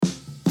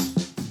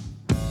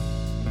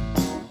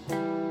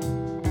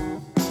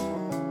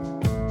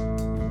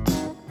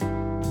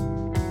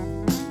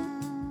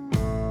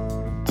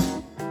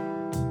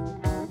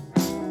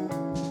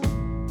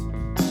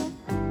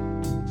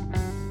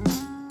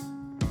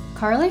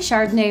Karleigh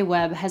Chardonnay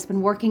Webb has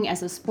been working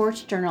as a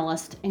sports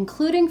journalist,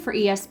 including for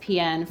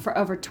ESPN, for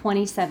over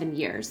 27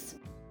 years.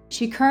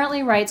 She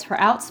currently writes for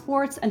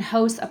Outsports and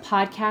hosts a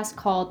podcast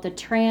called The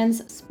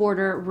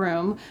Transporter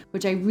Room,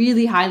 which I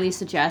really highly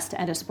suggest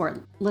End of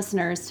Sport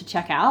listeners to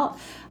check out.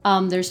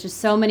 There's just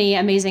so many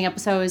amazing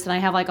episodes, and I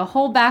have like a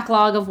whole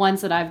backlog of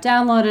ones that I've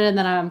downloaded and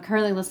that I'm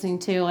currently listening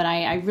to, and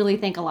I really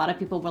think a lot of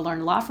people will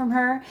learn a lot from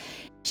her.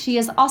 She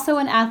is also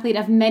an athlete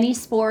of many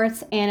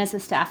sports and is a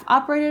staff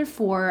operator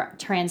for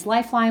Trans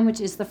Lifeline, which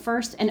is the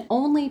first and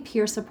only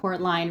peer support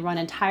line run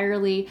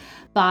entirely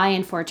by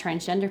and for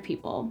transgender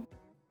people.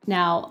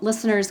 Now,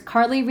 listeners,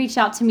 Karleigh reached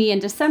out to me in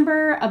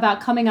December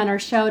about coming on our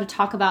show to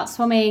talk about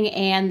swimming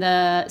and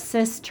the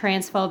cis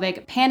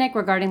transphobic panic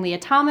regarding Leah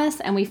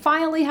Thomas, and we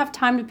finally have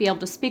time to be able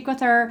to speak with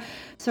her.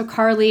 So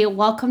Karleigh,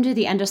 welcome to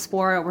the End of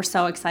Sport. We're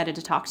so excited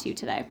to talk to you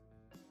today.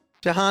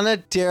 Johanna,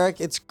 Derek,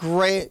 it's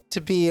great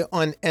to be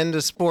on End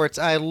of Sports.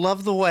 I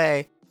love the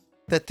way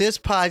that this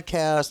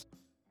podcast,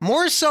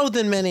 more so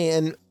than many,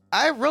 and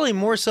I really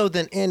more so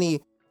than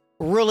any,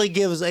 really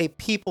gives a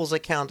people's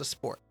account of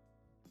sport.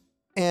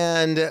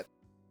 And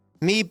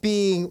me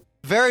being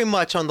very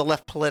much on the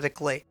left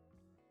politically,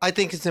 I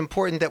think it's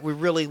important that we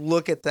really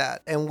look at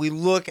that. And we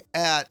look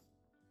at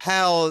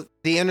how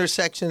the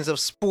intersections of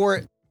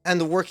sport and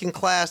the working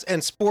class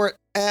and sport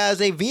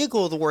as a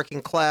vehicle of the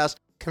working class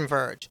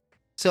converge.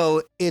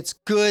 So it's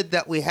good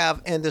that we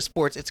have End of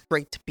Sports. It's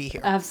great to be here.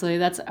 Absolutely.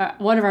 That's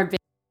one of our big.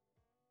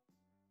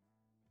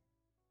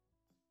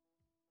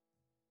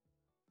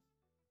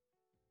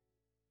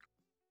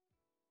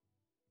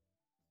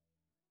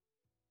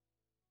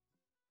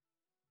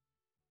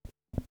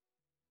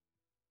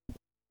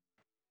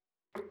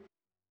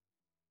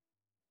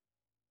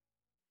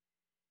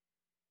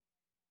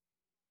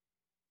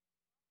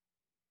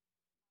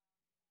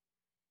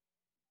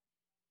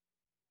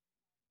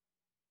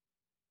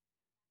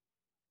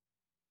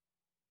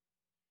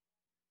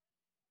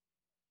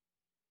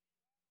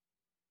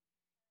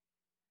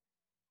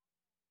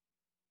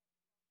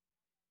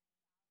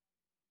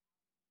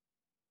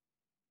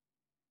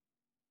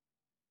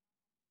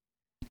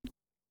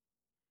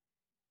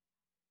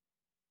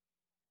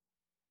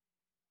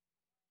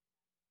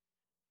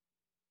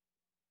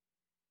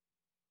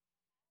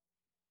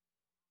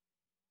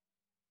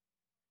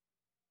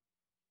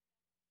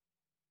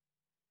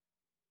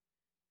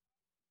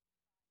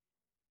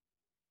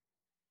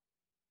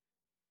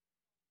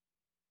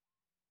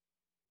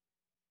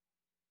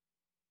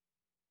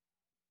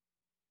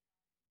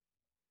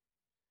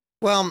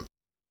 Well,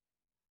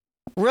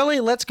 really,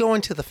 let's go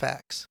into the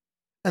facts.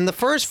 And the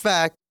first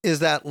fact is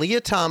that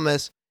Leah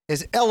Thomas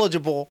is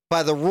eligible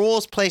by the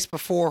rules placed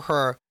before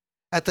her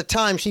at the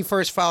time she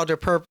first filed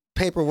her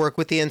paperwork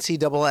with the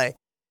NCAA.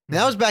 And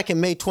that was back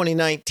in May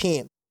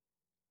 2019.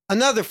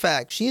 Another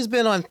fact, she's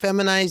been on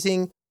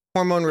feminizing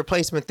hormone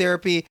replacement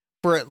therapy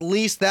for at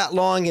least that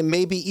long and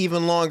maybe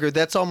even longer.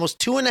 That's almost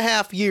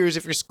 2.5 years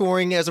if you're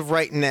scoring as of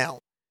right now.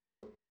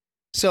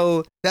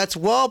 So that's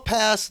well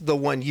past the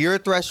 1-year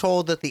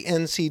threshold that the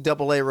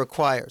NCAA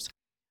requires.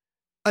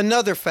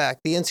 Another fact,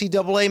 the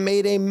NCAA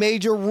made a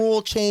major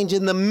rule change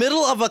in the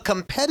middle of a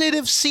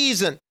competitive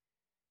season.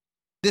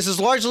 This is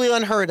largely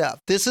unheard of.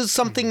 This is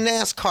something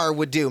NASCAR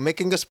would do,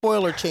 making a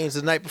spoiler change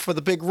the night before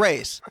the big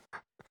race.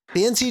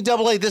 The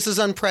NCAA, this is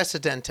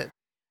unprecedented.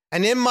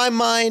 And in my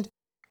mind,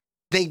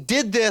 they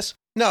did this.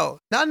 No,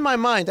 not in my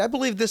mind. I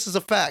believe this is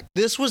a fact.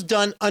 This was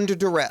done under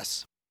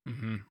duress.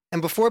 Mm-hmm.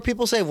 And before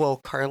people say,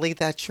 well, Karleigh,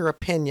 that's your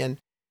opinion,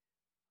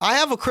 I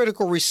have a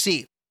critical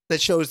receipt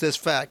that shows this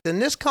fact.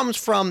 And this comes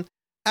from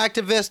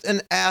activist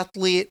and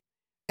athlete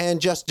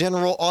and just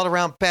general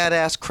all-around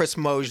badass Chris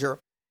Mosier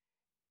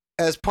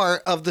as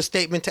part of the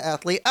statement to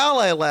Athlete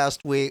Ally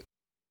last week,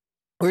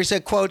 where he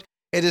said, quote,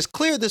 "It is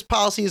clear this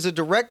policy is a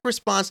direct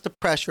response to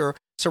pressure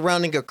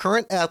surrounding a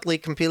current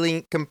athlete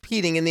competing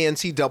in the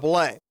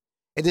NCAA.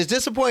 It is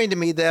disappointing to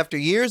me that after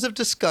years of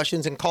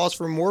discussions and calls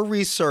for more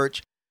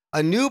research,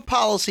 a new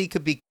policy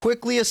could be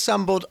quickly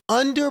assembled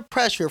under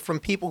pressure from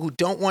people who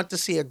don't want to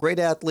see a great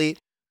athlete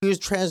who is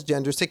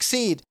transgender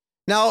succeed."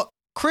 Now,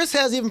 Chris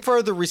has even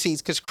further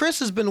receipts because Chris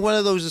has been one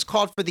of those who's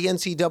called for the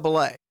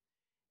NCAA,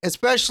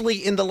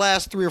 especially in the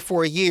last 3 or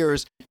 4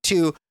 years,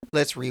 to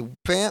let's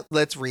revamp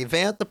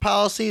the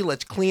policy,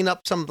 let's clean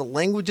up some of the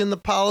language in the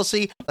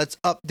policy, let's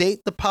update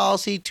the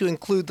policy to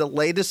include the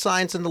latest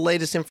science and the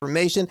latest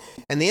information.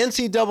 And the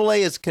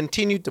NCAA has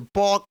continued to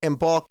balk and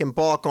balk and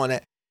balk on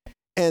it.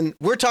 And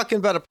we're talking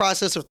about a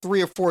process of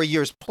 3 or 4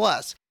 years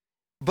plus.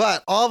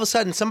 But all of a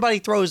sudden, somebody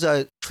throws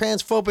a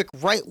transphobic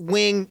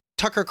right-wing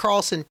Tucker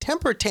Carlson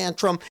temper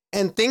tantrum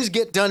and things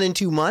get done in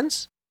 2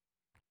 months.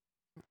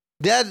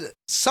 That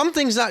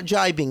something's not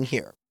jibing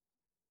here.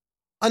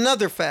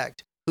 Another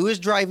fact, who is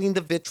driving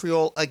the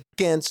vitriol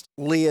against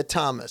Leah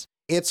Thomas?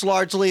 It's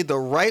largely the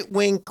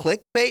right-wing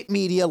clickbait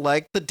media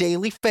like the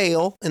Daily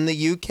Fail in the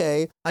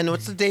UK. I know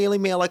it's the Daily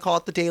Mail. I call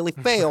it the Daily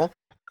Fail.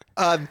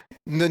 The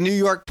New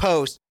York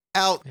Post,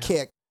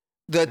 Outkick,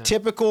 the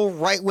typical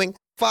right-wing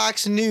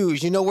Fox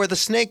News, where the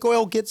snake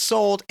oil gets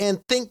sold,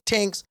 and think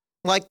tanks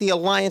like the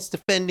Alliance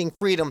Defending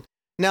Freedom.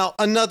 Now,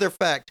 another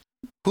fact,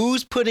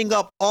 who's putting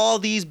up all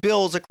these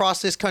bills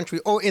across this country,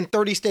 or in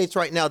 30 states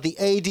right now, the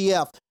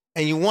ADF.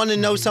 And you want to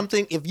know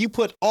something? If you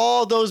put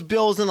all those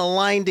bills in a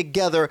line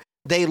together,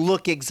 they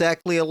look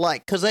exactly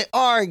alike, because they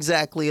are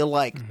exactly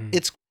alike.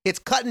 It's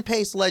cut and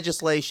paste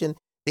legislation.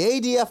 The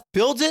ADF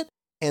builds it,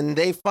 and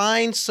they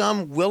find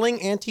some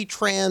willing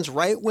anti-trans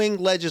right-wing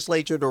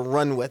legislature to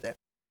run with it.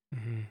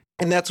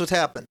 And that's what's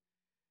happened.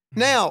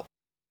 Now,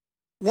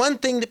 one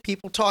thing that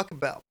people talk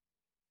about,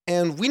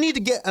 and we need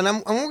to get, and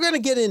we're going to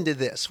get into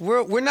this.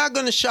 We're not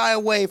going to shy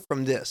away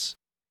from this.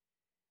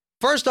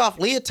 First off,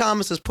 Leah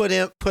Thomas has put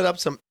up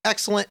some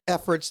excellent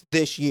efforts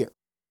this year.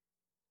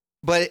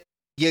 But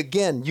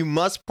again, you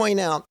must point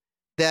out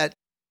that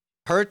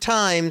her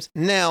times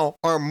now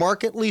are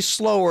markedly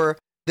slower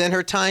than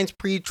her times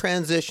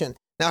pre-transition.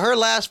 Now, her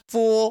last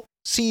full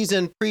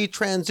season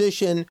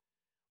pre-transition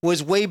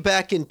was way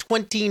back in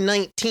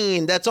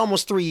 2019. That's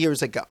almost 3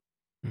 years ago.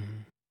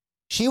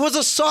 She was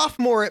a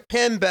sophomore at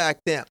Penn back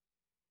then.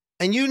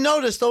 And you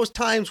notice those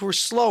times were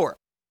slower.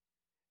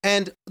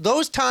 And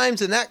those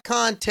times and that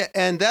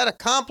and that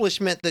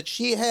accomplishment that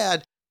she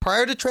had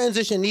prior to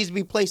transition needs to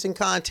be placed in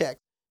context.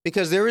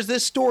 Because there is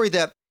this story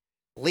that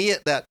Leah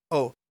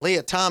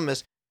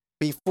Thomas,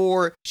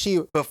 before she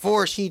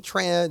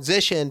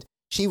transitioned,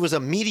 she was a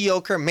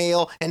mediocre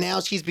male, and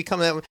now she's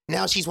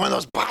one of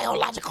those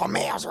biological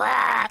males.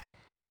 Rah!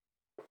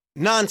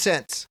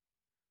 Nonsense.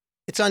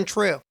 It's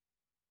untrue.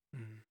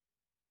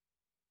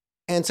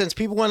 And since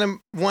people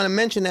want to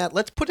mention that,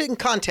 let's put it in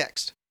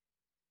context.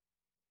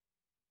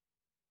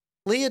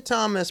 Leah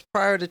Thomas,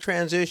 prior to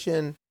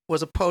transition,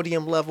 was a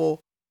podium level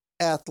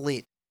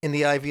athlete in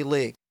the Ivy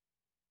League.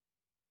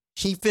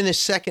 She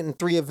finished second in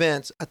 3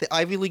 events at the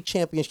Ivy League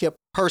Championship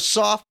her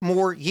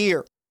sophomore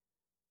year.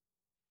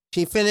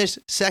 She finished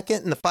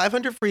second in the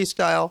 500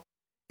 freestyle,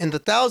 in the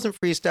 1,000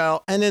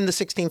 freestyle, and in the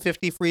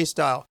 1650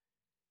 freestyle.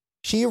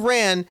 She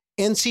ran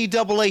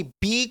NCAA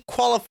B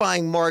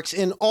qualifying marks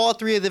in all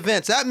 3 of the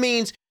events. That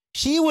means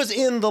she was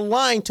in the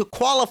line to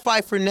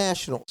qualify for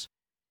nationals.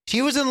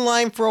 She was in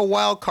line for a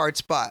wild card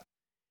spot.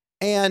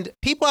 And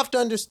people have to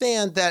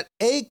understand that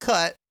a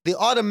cut, the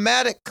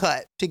automatic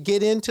cut to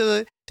get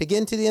into the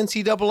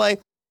NCAA,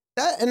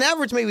 that an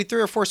average maybe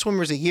 3 or 4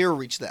 swimmers a year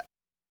reach that.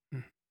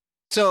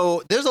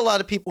 So there's a lot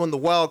of people in the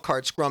wild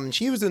card scrum, and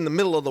she was in the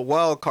middle of the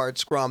wild card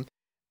scrum.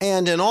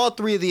 And in all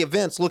 3 of the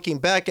events, looking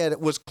back at it,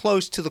 was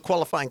close to the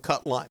qualifying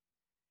cut line.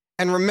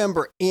 And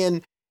remember,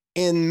 in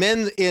the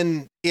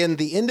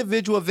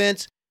individual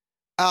events,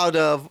 out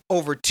of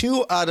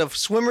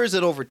swimmers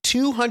at over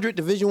 200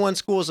 Division I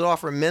schools that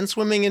offer men's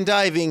swimming and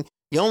diving,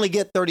 you only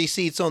get 30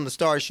 seats on the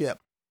Starship.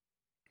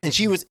 And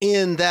she was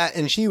in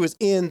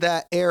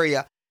that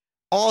area.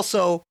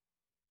 Also,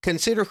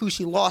 consider who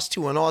she lost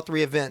to in all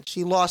 3 events.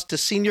 She lost to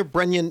senior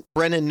Brennan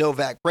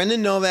Novak.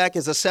 Brennan Novak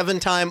is a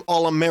 7-time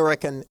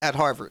All-American at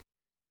Harvard.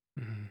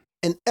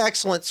 An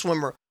excellent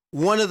swimmer,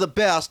 one of the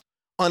best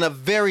on a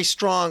very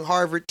strong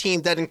Harvard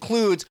team that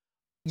includes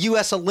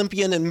U.S.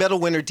 Olympian and medal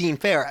winner Dean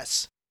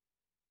Ferris.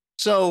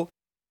 So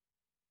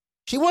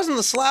she wasn't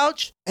a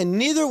slouch, and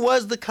neither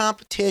was the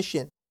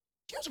competition.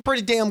 She was a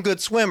pretty damn good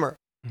swimmer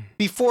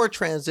before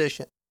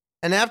transition.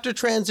 And after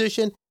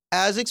transition,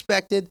 as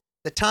expected,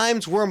 the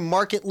times were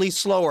markedly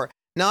slower.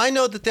 Now, I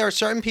know that there are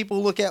certain people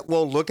who look at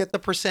the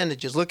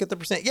percentages.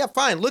 Yeah,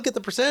 fine, look at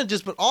the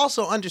percentages, but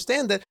also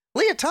understand that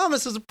Leah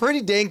Thomas is a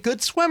pretty dang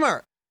good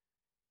swimmer.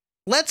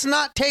 Let's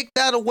not take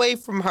that away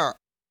from her.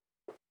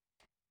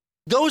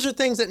 Those are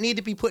things that need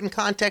to be put in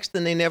context,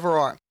 and they never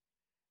are.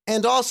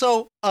 And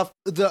also,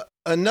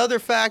 another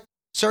fact,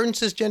 certain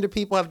cisgender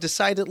people have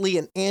decidedly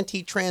an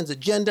anti-trans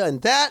agenda,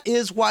 and that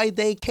is why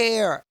they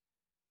care.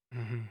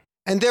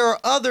 And there are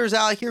others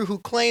out here who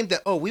claim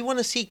that, we want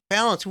to seek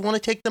balance. We want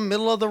to take the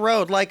middle of the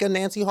road, like a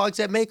Nancy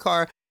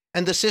Hogshead-Makar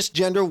and the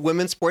Cisgender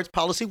Women's Sports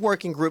Policy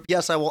Working Group.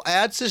 Yes, I will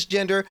add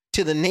cisgender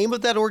to the name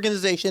of that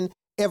organization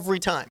every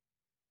time.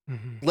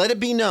 Let it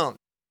be known.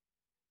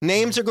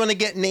 Names are going to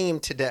get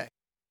named today.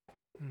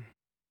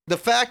 The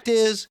fact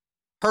is,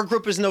 her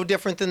group is no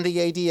different than the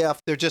ADF.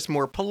 They're just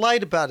more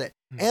polite about it.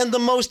 And the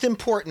most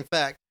important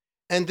fact,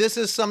 and this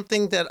is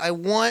something that I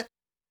want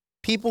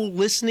people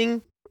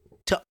listening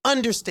to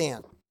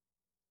understand.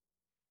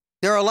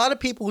 There are a lot of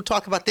people who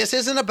talk about this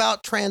isn't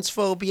about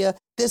transphobia.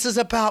 This is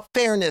about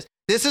fairness.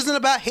 This isn't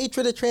about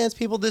hatred of trans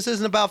people. This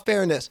isn't about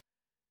fairness.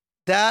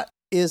 That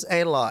is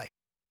a lie.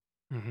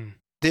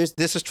 This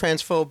is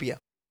transphobia.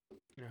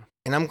 Yeah.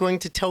 And I'm going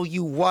to tell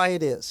you why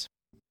it is.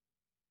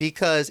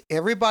 Because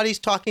everybody's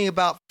talking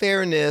about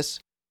fairness,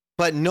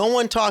 but no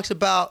one talks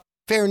about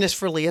fairness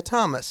for Leah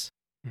Thomas.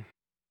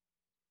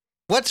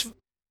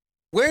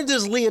 Where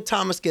does Leah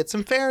Thomas get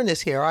some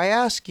fairness here, I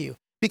ask you?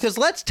 Because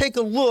let's take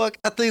a look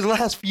at the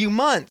last few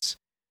months.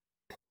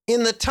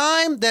 In the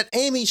time that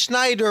Amy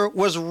Schneider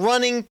was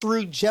running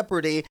through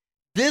Jeopardy,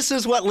 this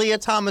is what Leah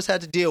Thomas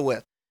had to deal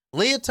with.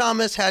 Leah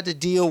Thomas had to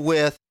deal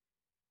with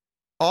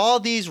all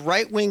these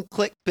right-wing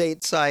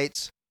clickbait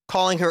sites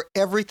calling her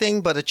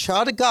everything but a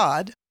child of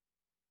God.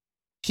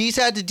 She's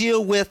had to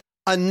deal with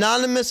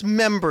anonymous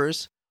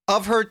members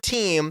of her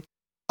team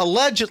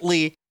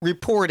allegedly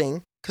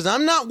reporting, because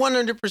I'm not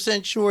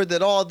 100% sure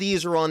that all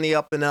these are on the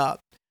up and up.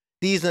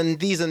 These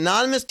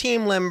anonymous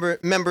team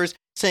members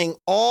saying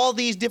all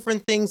these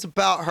different things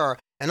about her.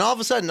 And all of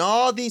a sudden,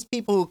 all these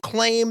people who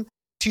claim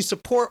to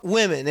support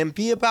women and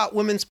be about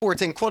women's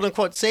sports and quote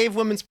unquote save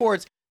women's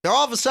sports, they're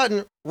all of a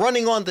sudden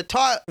running on the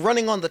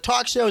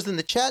talk shows and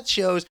the chat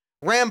shows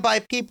ran by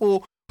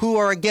people who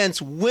are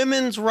against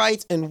women's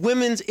rights and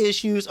women's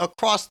issues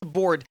across the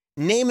board.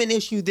 Name an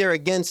issue, they're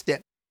against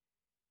it.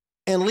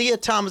 And Leah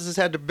Thomas has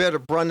had to bear the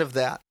brunt of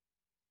that.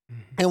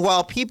 And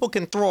while people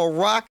can throw a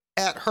rock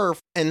at her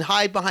and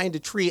hide behind a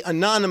tree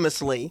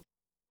anonymously,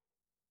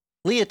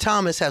 Leah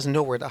Thomas has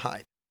nowhere to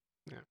hide.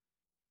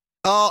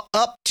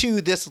 Up to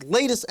this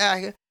latest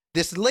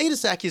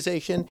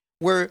accusation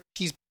where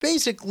she's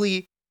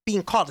basically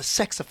being called a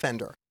sex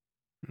offender.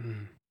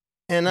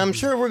 And I'm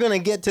sure we're going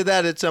to get to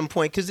that at some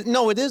point, because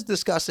no, it is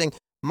disgusting.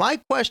 My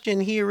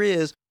question here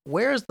is,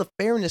 where's the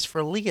fairness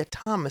for Leah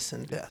Thomas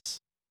in this?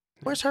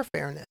 Where's her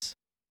fairness?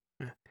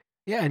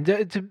 Yeah,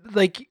 and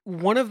like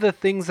one of the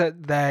things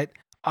that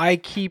I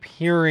keep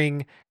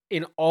hearing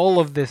in all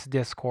of this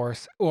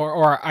discourse,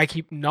 or I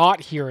keep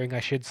not hearing, I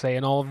should say,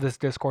 in all of this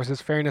discourse,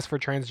 is fairness for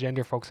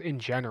transgender folks in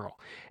general.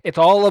 It's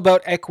all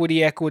about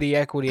equity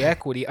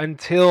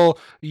until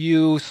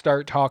you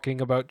start talking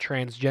about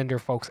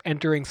transgender folks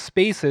entering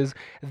spaces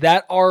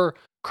that are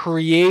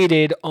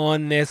created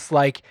on this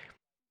like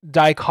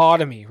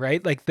dichotomy,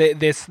 right? Like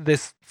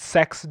this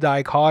sex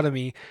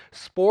dichotomy.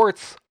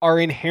 Sports are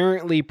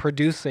inherently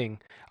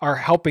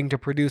helping to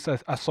produce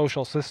a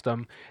social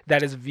system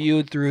that is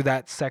viewed through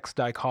that sex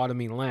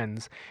dichotomy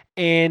lens.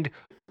 And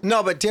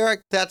no, but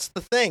Derek, that's the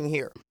thing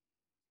here.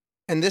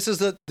 And this is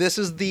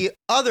the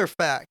other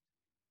fact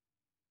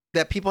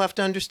that people have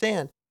to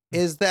understand,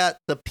 is that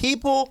the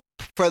people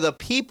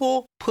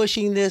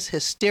pushing this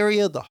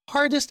hysteria the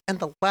hardest and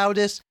the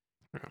loudest,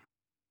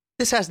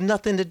 this has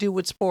nothing to do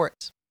with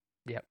sports.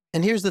 Yep.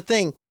 And here's the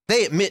thing,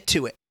 they admit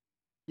to it.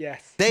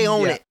 Yes. They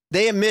own it.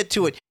 They admit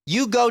to it.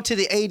 You go to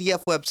the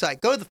ADF website,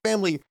 go to the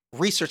Family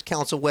Research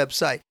Council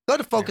website, go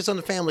to Focus on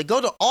the Family,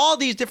 go to all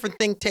these different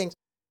think tanks.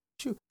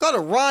 Go to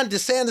Ron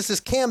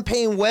DeSantis'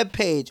 campaign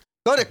webpage.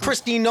 Go to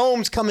Kristi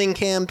Noem's coming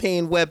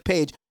campaign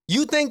webpage.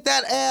 You think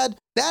that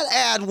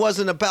ad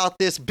wasn't about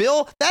this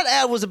bill? That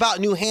ad was about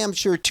New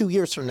Hampshire 2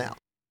 years from now.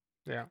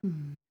 Yeah.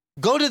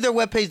 Go to their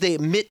webpage. They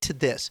admit to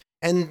this.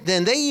 And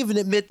then they even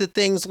admit to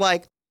things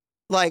like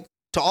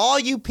to all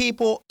you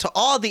people, to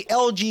all the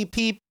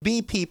LGBT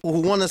people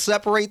who want to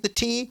separate the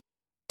T,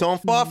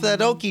 don't fall for that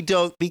okie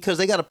doke, because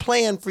they got a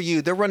plan for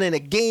you. They're running a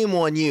game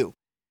on you,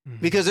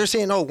 because they're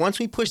saying, oh, once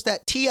we push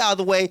that T out of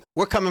the way,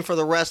 we're coming for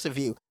the rest of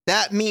you.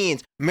 That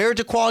means marriage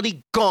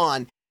equality,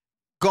 gone.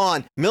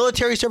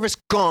 Military service,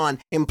 gone.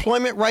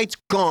 Employment rights,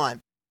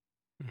 gone.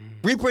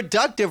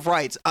 Reproductive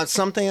rights,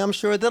 something I'm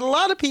sure that a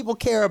lot of people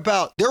care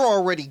about. They're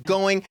already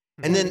going.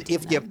 And then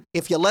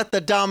if you let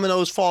the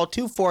dominoes fall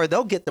too far,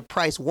 they'll get the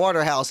Price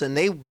Waterhouse, and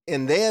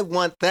they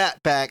want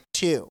that back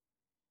too.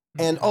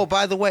 And oh,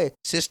 by the way,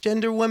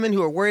 cisgender women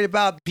who are worried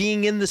about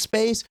being in the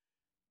space,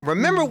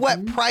 remember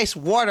what Price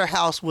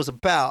Waterhouse was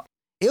about.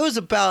 It was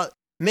about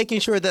making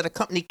sure that a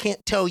company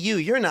can't tell you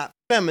you're not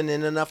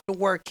feminine enough to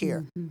work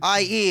here,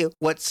 i.e.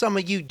 what some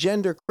of you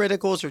gender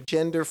criticals or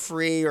gender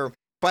free or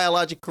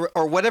biological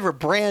or whatever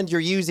brand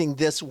you're using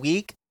this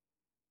week,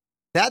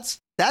 that's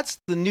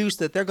the noose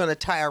that they're going to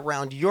tie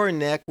around your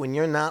neck when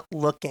you're not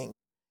looking.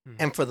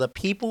 And for the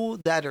people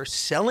that are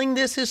selling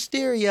this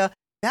hysteria,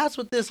 that's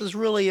what this is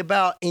really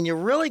about. And you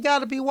really got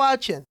to be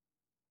watching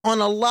on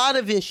a lot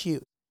of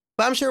issues.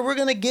 But I'm sure we're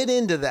going to get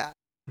into that.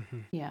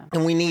 Yeah.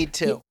 And we need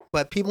to.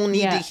 But people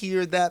need to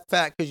hear that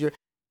fact, because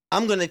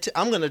I'm going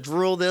to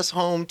drill this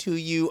home to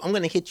you. I'm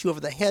going to hit you over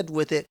the head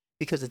with it,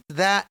 because it's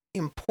that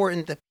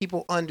important that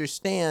people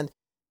understand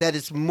that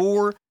it's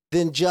more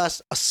than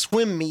just a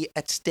swim meet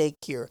at stake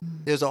here.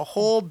 There's a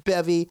whole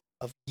bevy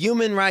of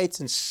human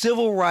rights and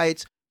civil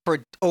rights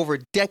for over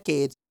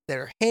decades that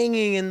are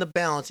hanging in the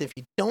balance. If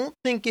you don't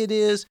think it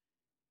is,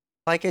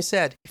 like I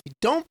said, if you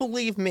don't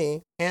believe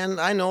me, and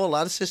I know a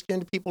lot of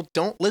cisgender people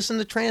don't listen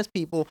to trans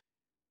people,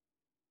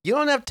 you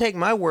don't have to take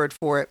my word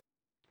for it.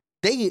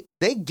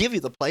 They give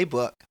you the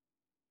playbook.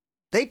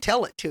 They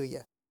tell it to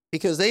you,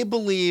 because they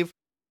believe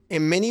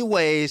in many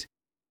ways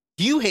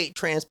you hate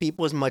trans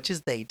people as much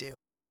as they do.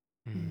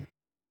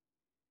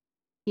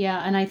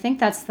 Yeah, and I think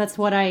that's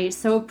what I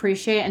so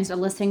appreciate, and so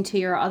listening to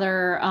your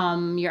other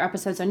your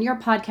episodes on your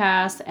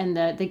podcast and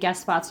the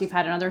guest spots you've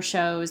had on other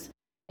shows,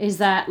 is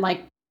that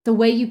like the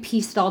way you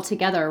pieced it all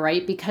together,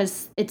 right?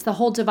 Because it's the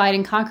whole divide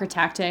and conquer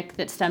tactic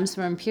that stems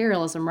from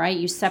imperialism, right?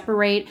 You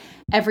separate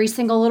every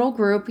single little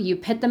group, you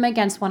pit them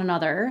against one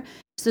another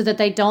so that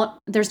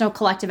there's no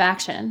collective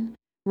action,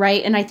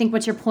 right? And I think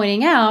what you're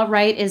pointing out,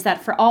 right, is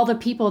that for all the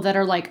people that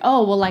are like,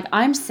 oh, well, like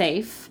I'm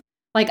safe,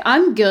 Like,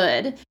 I'm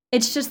good.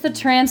 It's just the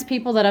trans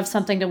people that have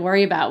something to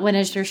worry about. When,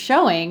 as you're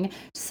showing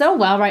so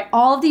well, right,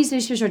 all of these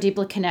issues are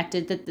deeply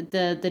connected.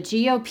 The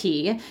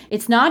GOP,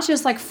 it's not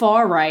just like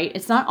far right.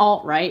 It's not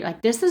alt right.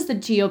 Like, this is the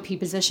GOP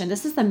position.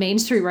 This is the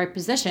mainstream right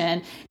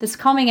position that's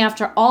coming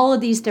after all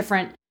of these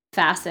different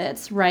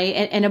facets, right?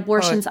 And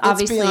abortion's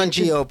obviously beyond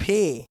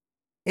GOP.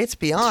 It's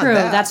beyond true.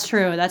 that. That's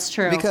true. That's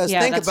true. Because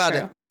yeah, think that's about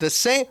true. it.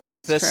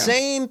 The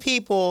same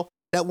people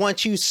that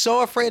want you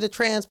so afraid of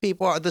trans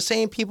people are the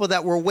same people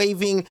that were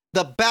waving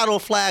the battle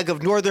flag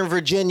of Northern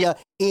Virginia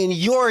in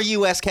your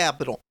U.S.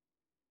 Capitol.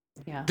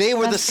 Yeah, they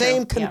were the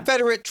same true.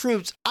 Confederate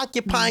troops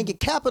occupying the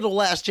Capitol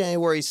last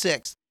January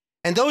 6th.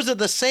 And those are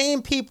the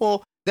same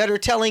people that are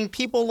telling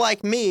people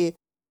like me,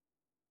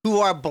 who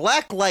are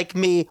black like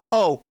me,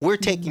 oh, we're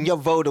taking your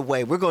vote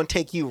away. We're going to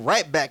take you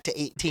right back to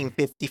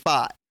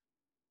 1855.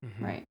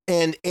 Right.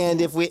 And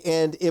if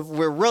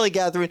we're really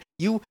gathering,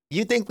 you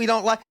think we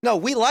don't like? No,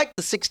 we like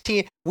the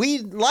 16. We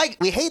hate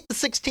the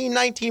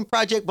 1619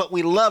 project, but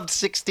we loved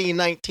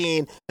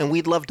 1619, and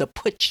we'd love to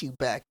put you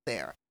back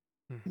there.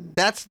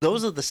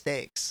 Those are the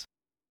stakes.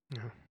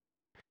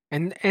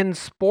 And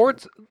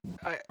sports,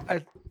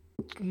 I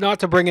not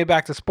to bring it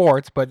back to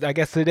sports, but I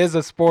guess it is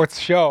a sports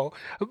show.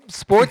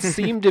 Sports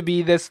seem to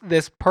be this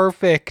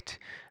perfect,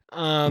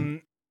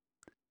 I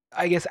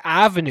guess,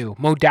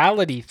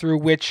 modality through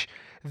which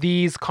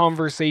these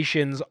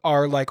conversations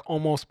are like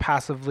almost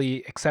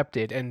passively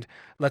accepted, and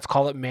let's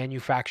call it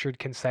manufactured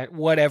consent,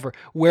 whatever,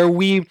 where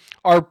we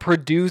are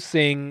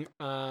producing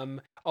a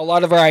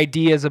lot of our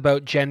ideas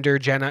about gender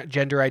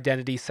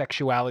identity,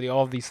 sexuality,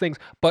 all of these things,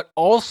 but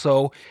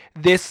also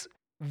this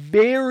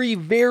very,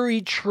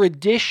 very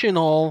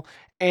traditional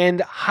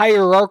and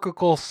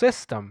hierarchical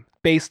system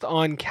based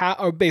on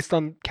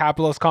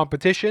capitalist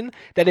competition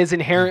that is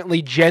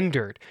inherently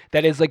gendered,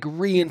 that is like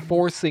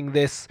reinforcing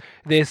this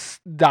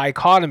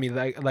dichotomy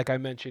like I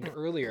mentioned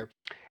earlier.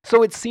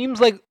 So it seems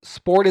like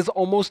sport is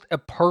almost a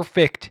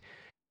perfect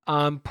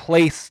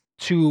place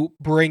to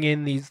bring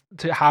in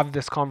to have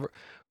this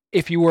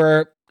if you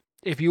were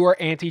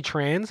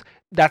anti-trans,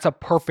 that's a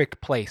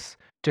perfect place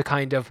to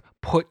kind of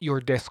put your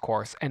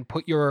discourse and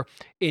put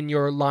in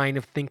your line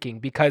of thinking,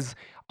 because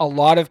a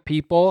lot of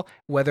people,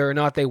 whether or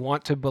not they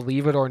want to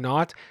believe it or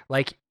not,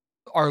 like,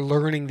 are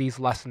learning these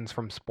lessons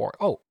from sport.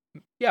 Oh,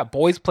 yeah,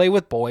 boys play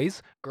with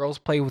boys, girls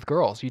play with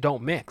girls. You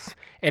don't mix.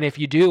 And if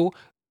you do,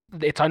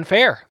 it's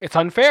unfair.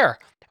 Everything's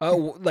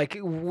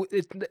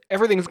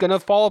going to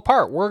fall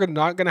apart. We're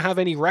not going to have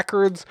any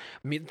records.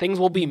 Things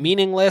will be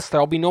meaningless.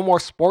 There'll be no more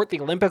sport.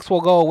 The Olympics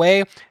will go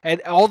away,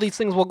 and all these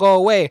things will go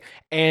away.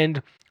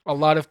 And a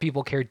lot of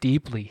people care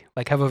deeply,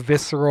 like have a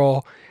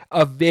visceral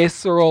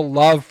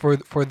love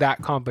for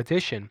that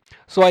competition.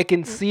 So I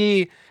can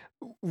see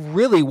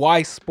really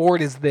why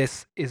sport is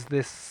this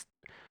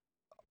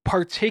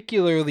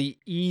particularly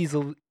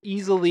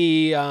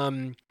easily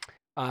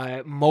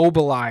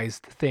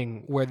mobilized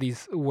thing, where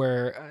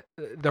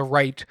the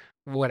right,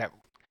 whatever,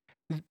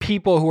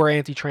 people who are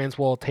anti-trans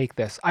will take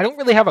this. I don't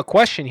really have a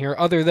question here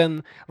other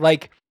than,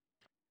 like,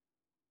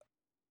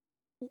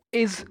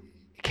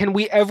 can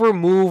we ever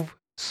move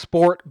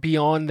sport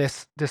beyond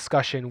this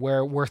discussion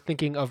where we're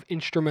thinking of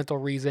instrumental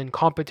reason,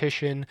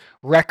 competition,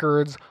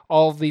 records,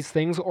 all of these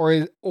things,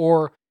 or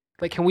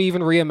like, can we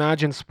even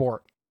reimagine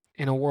sport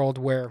in a world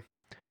where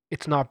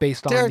it's not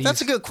based on Derek,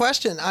 that's a good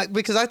question,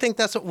 because I think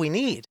that's what we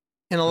need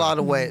in a lot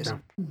of ways.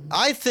 No.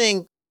 I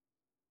think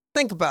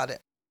about it.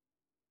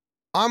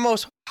 Do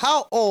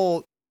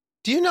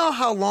you know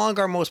how long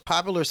our most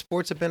popular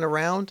sports have been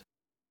around?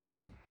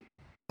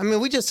 I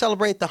mean, we just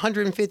celebrate the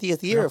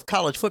 150th year of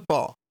college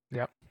football.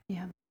 Yep.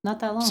 Yeah,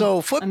 not that long.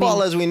 So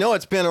football, as we know,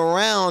 it's been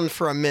around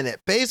for a minute.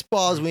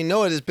 Baseball, as we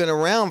know it, has been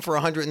around for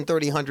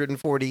 130,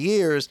 140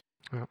 years.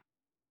 Yep.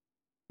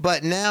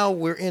 But now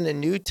we're in a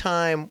new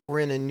time.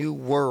 We're in a new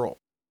world.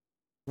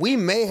 We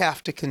may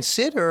have to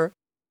consider,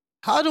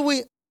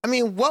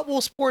 what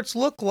will sports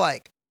look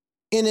like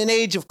in an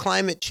age of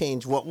climate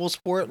change? What will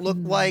sport look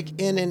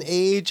like in an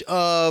age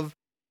of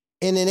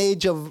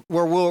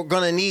where we're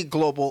going to need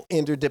global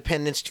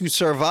interdependence to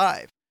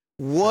survive?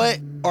 What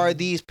are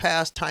these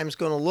past times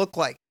going to look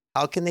like?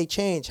 How can they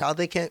change? How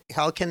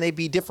can they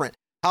be different?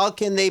 How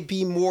can they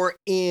be more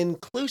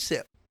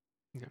inclusive?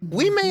 Yeah.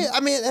 We may,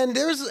 and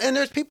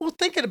there's people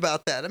thinking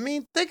about that.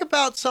 Think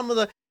about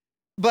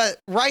but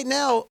right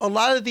now, a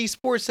lot of these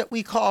sports that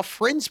we call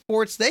fringe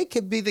sports, they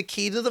could be the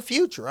key to the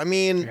future.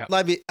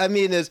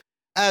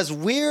 As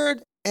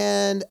weird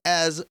and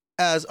as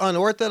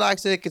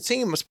unorthodox as it could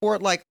seem, a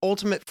sport like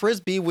ultimate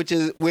frisbee, which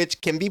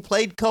can be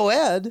played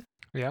co-ed,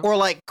 or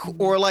like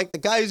the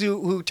guys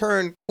who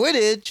turn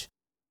Quidditch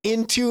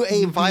into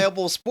a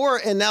viable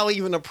sport and now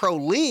even a pro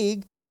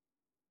league,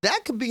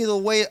 that could be the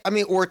way.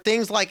 Or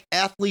things like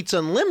Athletes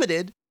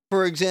Unlimited,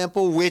 for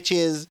example, which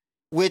is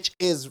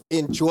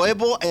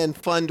enjoyable and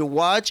fun to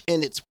watch,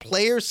 and it's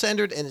player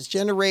centered, and it's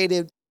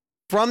generated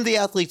from the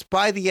athletes,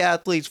 by the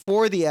athletes,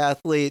 for the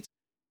athletes.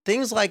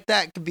 Things like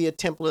that could be a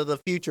template of the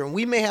future. And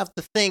we may have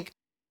to think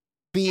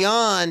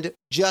beyond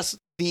just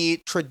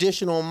the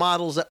traditional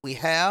models that we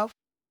have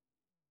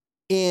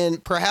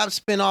and perhaps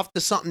spin off to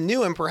something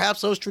new. And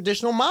perhaps those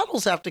traditional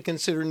models have to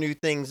consider new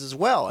things as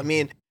well. I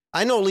mean,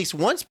 I know at least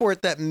one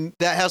sport that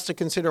has to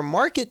consider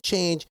market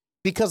change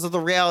because of the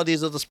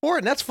realities of the sport,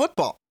 and that's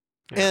football.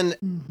 Yeah.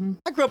 And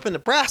I grew up in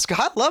Nebraska.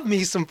 I love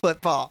me some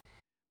football.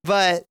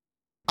 But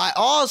I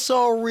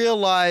also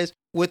realize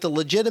with the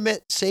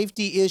legitimate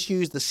safety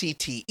issues, the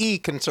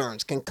CTE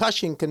concerns,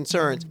 concussion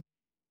concerns,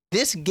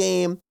 this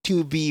game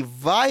to be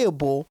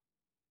viable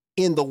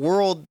in the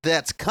world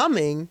that's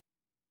coming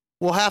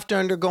will have to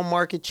undergo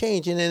market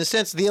change. And in a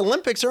sense, the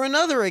Olympics are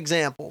another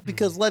example,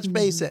 because let's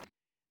face it,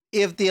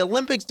 if the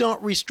Olympics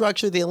don't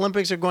restructure, the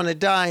Olympics are going to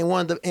die.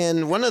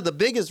 And one of the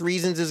biggest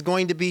reasons is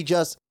going to be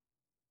just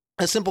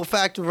a simple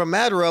fact of a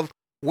matter of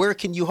where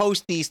can you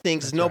host these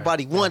things? That's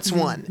nobody wants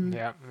one.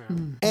 Yeah.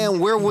 And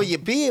where will you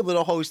be able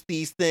to host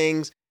these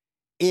things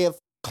when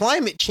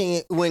climate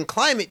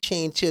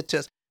change hits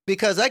us?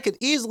 Because I could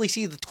easily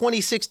see the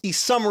 2060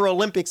 Summer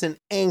Olympics in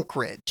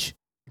Anchorage.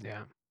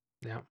 Yeah.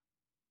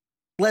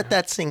 Let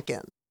that sink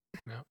in.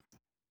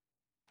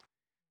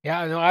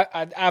 Yeah, no, I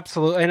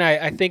absolutely, and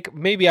I think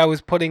maybe I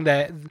was putting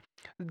that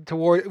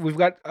toward. We've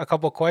got a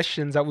couple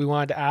questions that we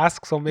wanted to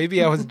ask, so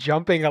maybe I was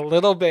jumping a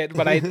little bit,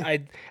 but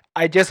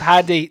I just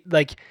had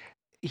to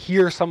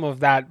hear some of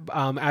that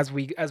as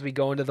we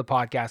go into the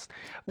podcast.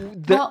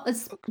 Well,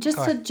 it's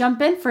just to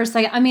jump in for a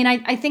second. I mean,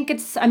 I think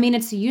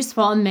it's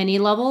useful on many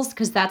levels,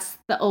 because that's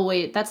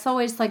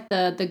always like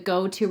the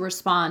go-to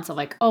response of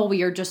like, oh,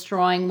 we are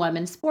destroying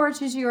women's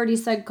sports, as you already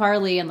said,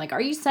 Karleigh, and like,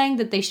 are you saying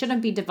that they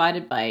shouldn't be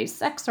divided by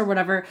sex or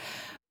whatever?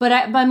 But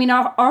I mean,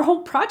 our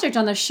whole project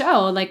on the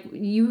show, like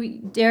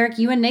Derek,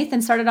 you and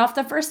Nathan started off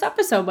the first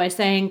episode by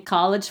saying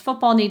college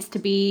football needs to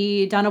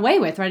be done away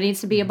with, right? It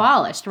needs to be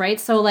abolished, right?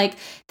 So like,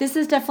 this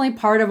is definitely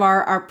part of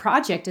our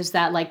project, is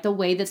that like the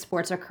way that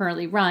sports are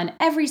currently run,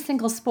 every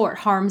single sport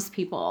harms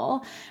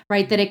people,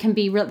 right? That it can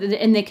be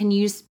and they can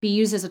be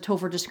used as a tool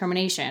for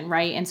discrimination,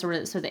 right? And so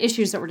the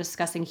issues that we're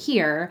discussing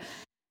here,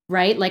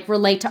 right, like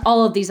relate to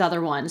all of these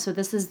other ones. So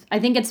this is, I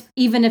think it's,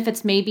 even if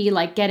it's maybe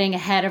like getting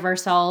ahead of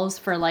ourselves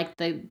for like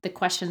the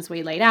questions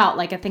we laid out,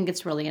 like I think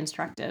it's really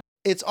instructive.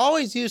 It's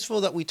always useful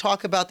that we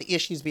talk about the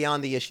issues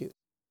beyond the issues,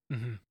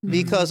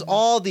 because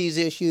all these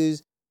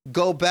issues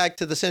go back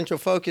to the central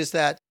focus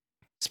that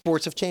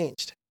sports have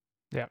changed.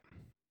 Yeah.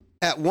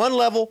 At one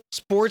level,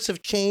 sports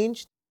have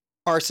changed.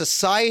 Our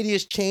society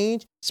has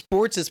changed.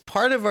 Sports is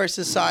part of our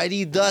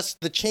society. Thus,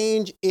 the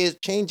change is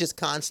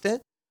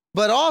constant.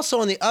 But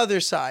also on the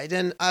other side,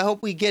 and I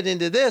hope we get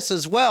into this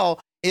as well,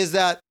 is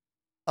that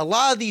a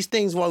lot of these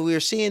things, while we're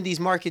seeing these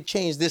market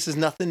change, this is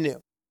nothing new.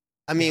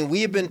 I mean,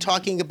 we've been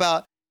talking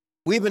about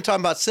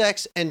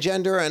sex and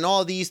gender and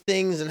all these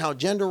things and how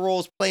gender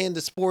roles play into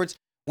sports.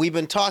 We've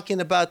been talking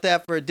about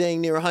that for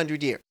dang near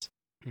 100 years.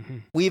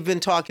 We've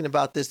been talking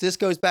about this. This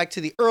goes back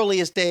to the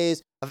earliest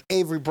days of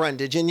Avery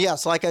Brundage. And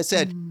yes, like I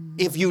said,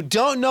 if you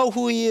don't know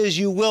who he is,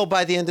 you will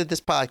by the end of this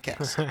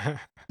podcast.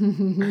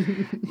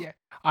 Yeah.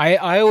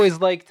 I always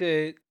like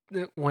to,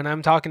 when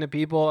I'm talking to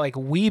people, like,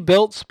 we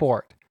built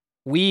sport.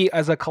 We,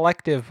 as a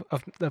collective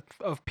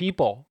of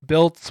people,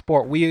 built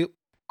sport. We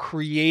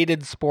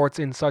created sports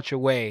in such a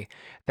way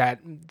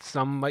that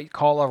some might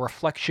call a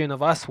reflection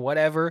of us,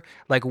 whatever.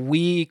 Like,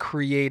 we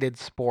created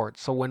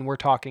sports. So when we're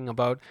talking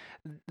about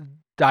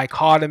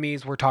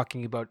dichotomies, we're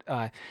talking about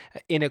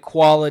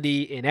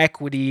inequality,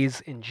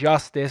 inequities,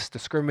 injustice,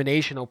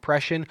 discrimination,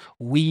 oppression.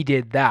 We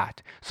did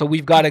that. So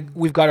we've got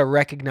to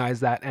recognize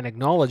that and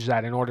acknowledge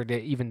that in order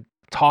to even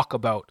talk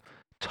about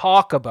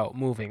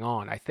moving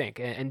on, I think,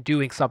 and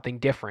doing something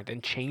different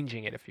and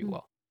changing it, if you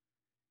will.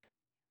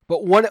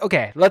 But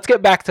let's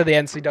get back to the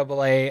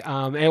NCAA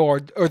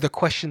or the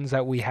questions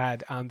that we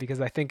had,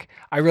 because I think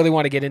I really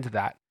want to get into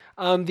that.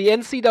 The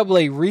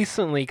NCAA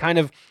recently kind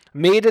of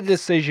made a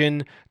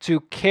decision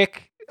to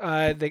kick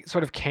the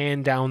sort of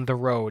can down the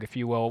road, if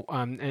you will,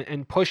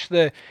 and push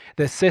the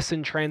cis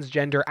and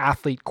transgender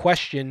athlete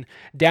question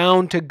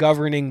down to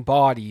governing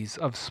bodies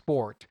of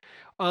sport.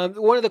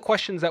 One of the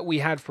questions that we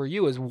had for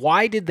you is,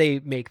 why did they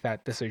make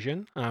that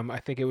decision? I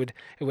think it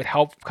would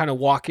help kind of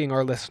walking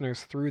our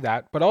listeners through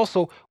that. But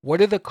also,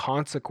 what are the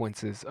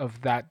consequences of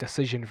that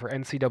decision for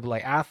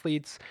NCAA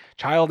athletes,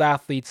 child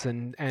athletes,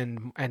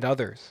 and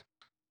others?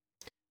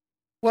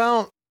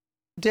 Well,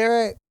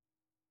 Derek,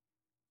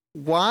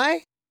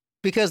 why?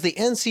 Because the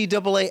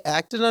NCAA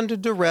acted under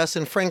duress,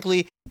 and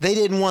frankly, they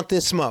didn't want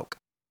this smoke.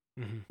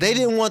 They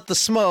didn't want the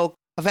smoke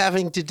of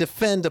having to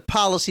defend a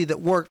policy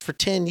that worked for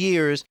 10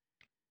 years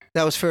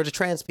that was fair to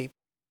trans people.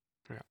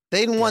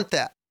 They didn't want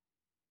that.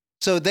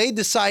 So they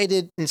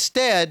decided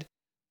instead,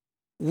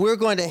 we're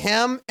going to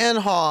hem and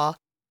haw,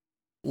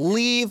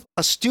 leave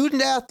a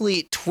student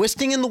athlete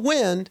twisting in the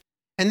wind,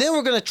 and then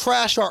we're going to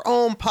trash our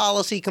own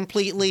policy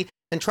completely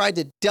and try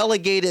to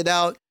delegate it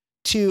out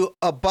to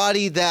a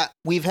body that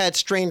we've had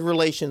strained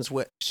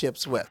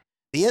relationships with.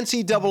 The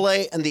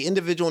NCAA and the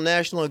individual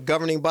national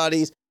governing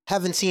bodies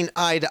haven't seen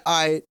eye to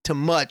eye to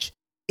much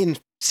in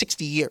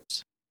 60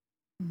 years.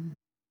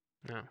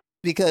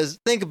 Because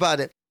think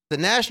about it, the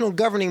national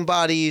governing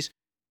bodies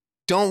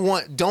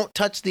don't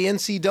touch the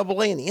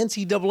NCAA, and the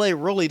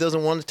NCAA really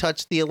doesn't want to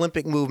touch the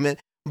Olympic movement,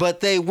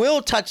 but they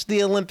will touch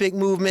the Olympic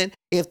movement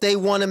if they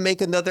want to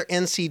make another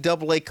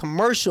NCAA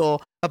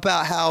commercial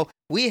about how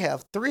we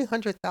have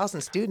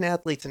 300,000 student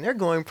athletes and they're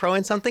going pro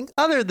in something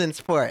other than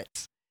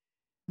sports.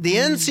 The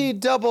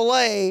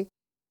NCAA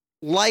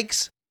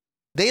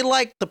they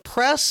like the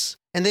press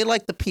and they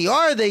like the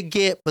PR they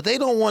get, but they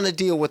don't want to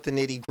deal with the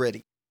nitty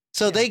gritty.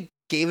 So they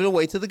gave it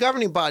away to the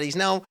governing bodies.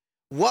 Now,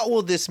 what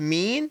will this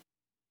mean?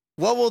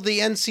 What will the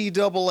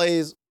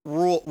NCAA's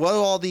rule, what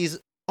will all these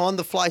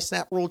on-the-fly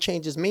snap rule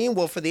changes mean?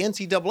 Well, for the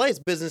NCAA, it's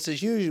business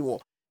as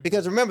usual.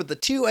 Because remember, the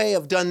 2A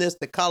have done this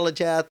to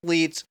college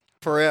athletes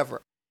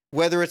forever.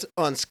 Whether it's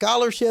on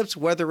scholarships,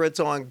 whether it's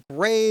on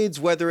grades,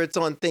 whether it's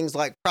on things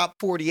like Prop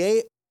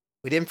 48.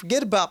 We didn't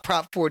forget about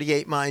Prop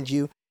 48, mind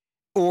you.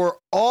 Or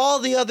all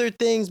the other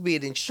things, be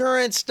it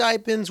insurance,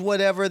 stipends,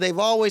 whatever. They've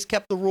always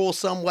kept the rules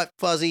somewhat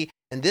fuzzy,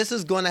 and this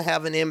is going to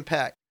have an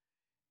impact.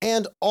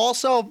 And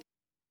also,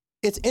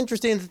 it's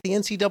interesting that the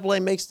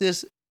NCAA makes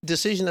this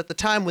decision at the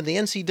time when the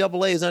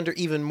NCAA is under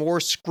even more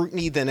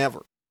scrutiny than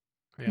ever.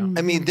 Yeah.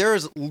 I mean,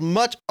 there's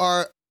much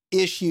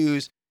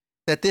issues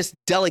that this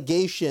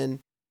delegation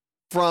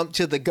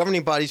to the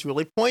governing bodies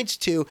really points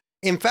to.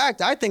 In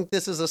fact, I think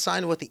this is a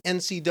sign of what the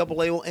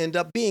NCAA will end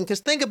up being.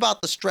 Because think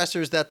about the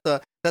stressors that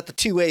the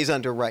 2A is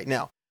under right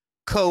now.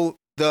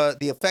 The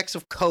effects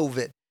of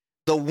COVID,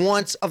 the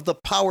wants of the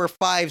Power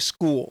 5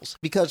 schools.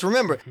 Because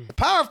remember, the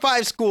Power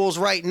 5 schools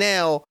right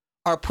now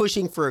are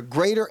pushing for a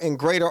greater and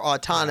greater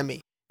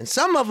autonomy. And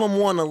some of them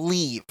want to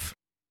leave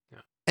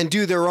and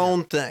do their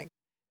own thing.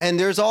 And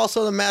there's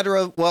also the matter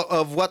of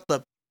what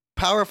the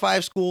Power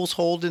 5 schools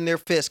hold in their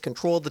fists,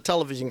 control the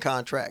television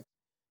contract.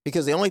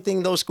 Because the only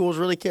thing those schools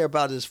really care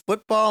about is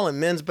football and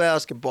men's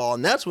basketball.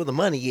 And that's where the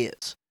money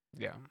is.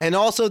 Yeah. And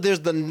also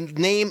there's the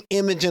name,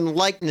 image, and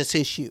likeness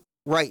issue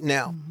right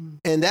now.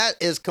 And that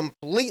is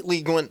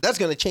completely that's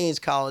going to change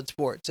college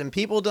sports. And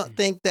people don't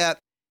think that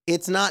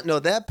it's not. No,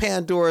 that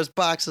Pandora's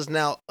box is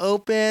now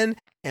open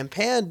and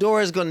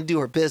Pandora is going to do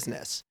her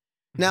business.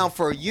 Now,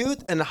 for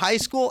youth and high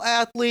school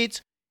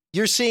athletes,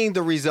 you're seeing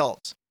the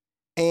results.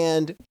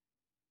 And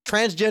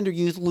transgender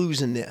youth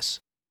losing this.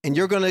 And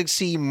you're going to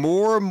see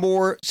more and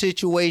more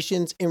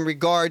situations in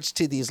regards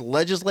to these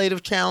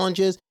legislative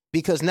challenges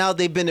because now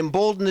they've been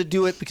emboldened to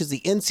do it because the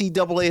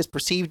NCAA is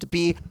perceived to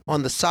be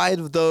on the side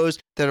of those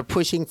that are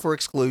pushing for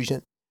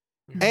exclusion.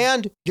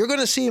 And you're going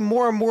to see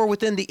more and more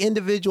within the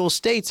individual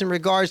states in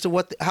regards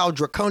to how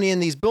draconian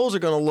these bills are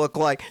going to look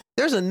like.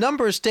 There's a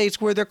number of states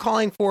where they're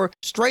calling for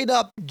straight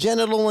up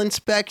genital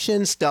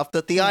inspection stuff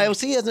that the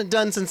IOC hasn't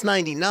done since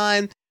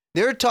 '99.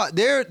 They're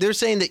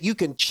saying that you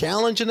can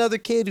challenge another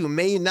kid who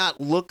may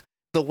not look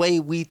the way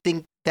we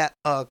think that.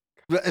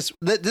 This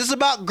is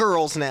about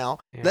girls now.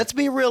 Yeah. Let's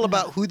be real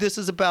about who this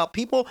is about.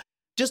 People,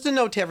 just a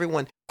note to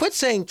everyone: quit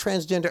saying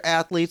transgender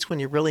athletes when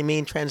you really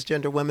mean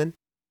transgender women.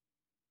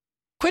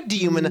 Quit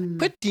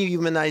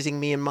dehumanizing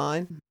me and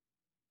mine.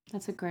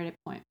 That's a great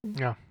point.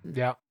 Yeah.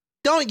 Yeah.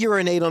 Don't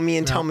urinate on me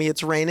and tell me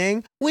it's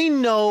raining. We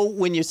know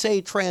when you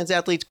say trans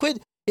athletes, quit.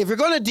 If you're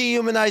going to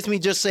dehumanize me,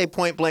 just say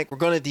point blank, we're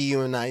going to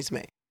dehumanize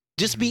me.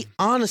 Just be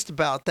honest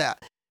about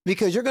that,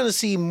 because you're going to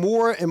see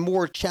more and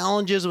more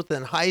challenges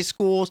within high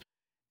schools,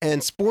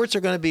 and sports are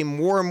going to be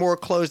more and more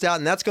closed out.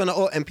 And that's going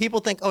to, and people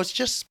think, it's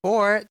just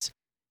sports.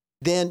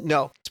 Then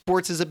no,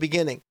 sports is a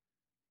beginning.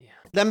 Yeah.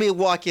 Let me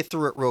walk you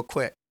through it real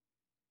quick.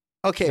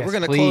 Okay, yes, we're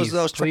going to close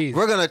those.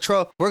 We're going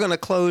to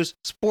close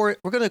sport.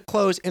 We're going to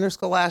close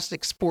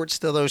interscholastic sports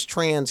to those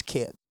trans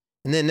kids.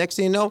 And then next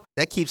thing you know,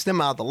 that keeps them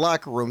out of the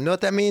locker room. You know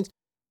what that means?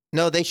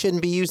 No, they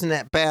shouldn't be using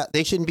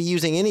they shouldn't be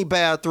using any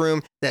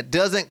bathroom that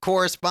doesn't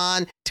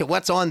correspond to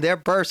what's on their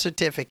birth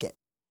certificate.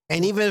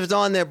 And even if it's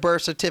on their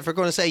birth certificate, we're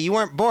going to say you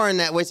weren't born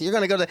that way. So you're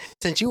going to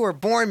since you were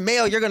born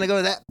male, you're going to go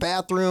to that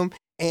bathroom.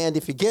 And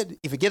if you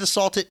get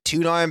assaulted,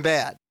 too darn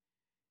bad.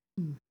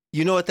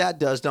 You know what that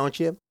does, don't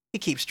you? It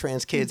keeps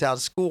trans kids out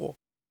of school.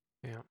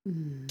 Yeah.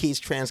 Keeps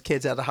trans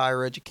kids out of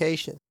higher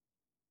education.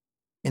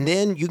 And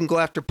then you can go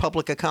after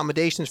public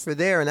accommodations for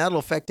there, and that'll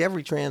affect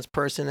every trans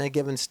person in a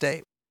given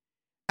state.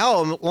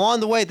 Oh, along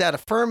the way, that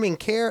affirming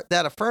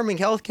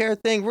healthcare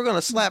thing, we're going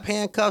to slap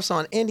handcuffs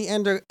on any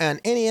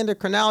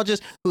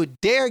endocrinologist who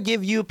dare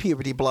give you a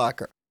puberty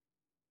blocker.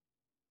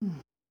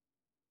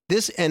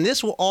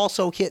 This will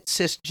also hit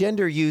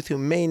cisgender youth who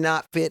may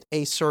not fit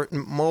a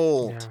certain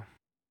mold. Yeah.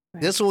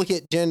 Right. This will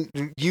hit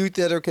youth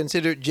that are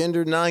considered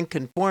gender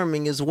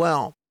non-conforming as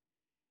well.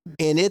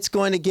 And it's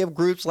going to give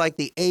groups like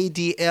the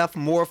ADF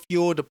more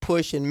fuel to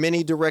push in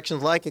many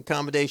directions like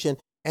accommodation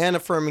and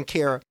affirming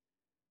care.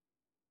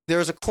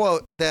 There's a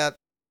quote that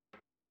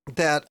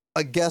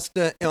a guest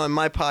on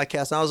my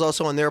podcast, and I was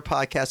also on their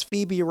podcast,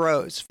 Phoebe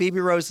Rose. Phoebe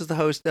Rose is the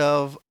host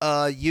of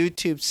a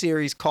YouTube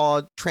series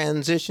called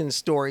Transition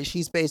Story.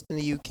 She's based in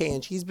the UK,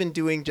 and she's been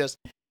doing just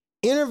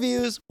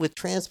interviews with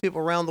trans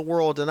people around the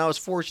world. And I was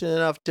fortunate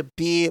enough to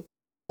be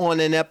on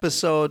an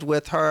episode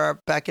with her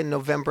back in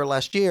November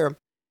last year.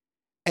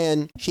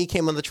 And she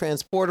came on the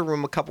Transporter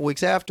Room a couple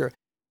weeks after.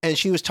 And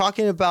she was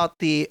talking about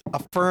the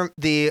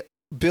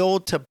bill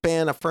to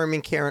ban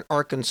affirming care in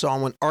Arkansas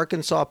when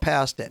Arkansas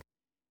passed it,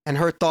 and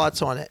her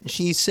thoughts on it. And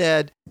she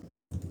said,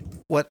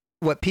 what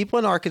people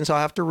in Arkansas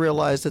have to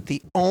realize that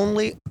the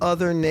only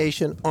other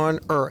nation on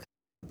earth,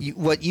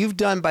 what you've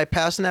done by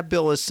passing that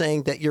bill is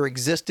saying that your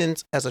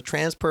existence as a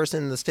trans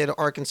person in the state of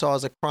Arkansas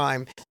is a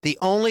crime. The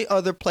only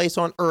other place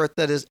on earth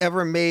that has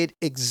ever made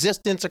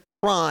existence a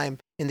crime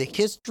in the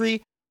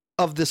history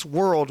of this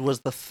world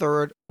was the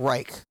Third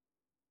Reich.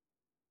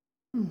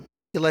 You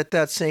let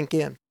that sink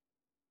in.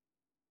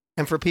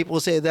 And for people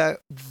to say that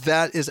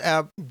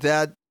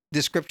that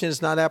description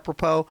is not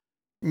apropos,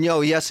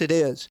 no, yes, it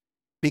is.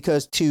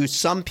 Because to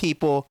some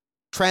people,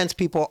 trans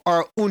people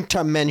are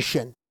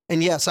Untermenschen.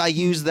 And yes, I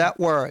use that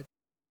word.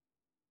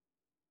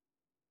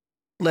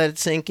 Let it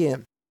sink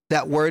in.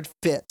 That word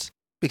fits.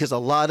 Because a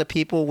lot of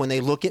people, when they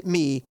look at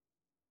me,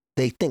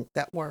 they think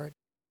that word.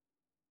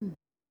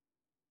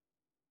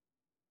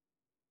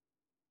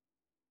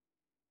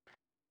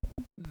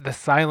 The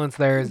silence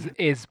there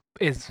is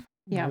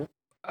Yeah.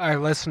 Our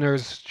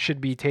listeners should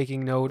be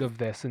taking note of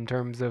this in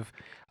terms of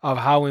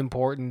how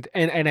important,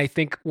 and I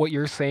think what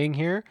you're saying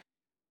here,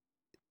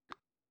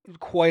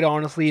 quite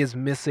honestly, is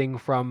missing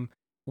from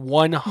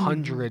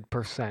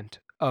 100%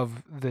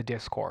 of the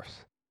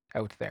discourse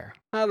out there.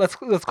 Let's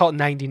call it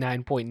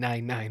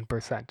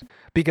 99.99%,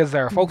 because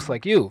there are folks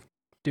like you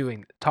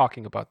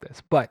talking about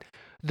this, but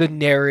the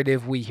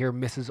narrative we hear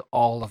misses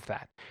all of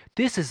that.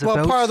 This is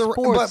about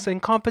sports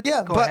and competition.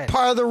 Yeah, but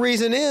part of the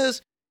reason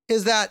is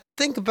that,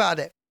 think about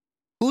it.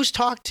 Who's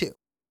talked to?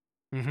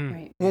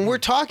 Right. When we're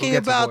talking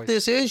about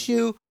this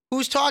issue,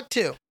 who's talked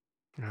to?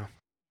 No.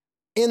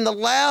 In the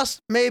last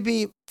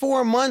maybe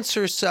 4 months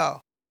or so,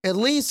 at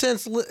least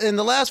in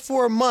the last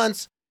 4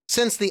 months,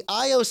 since the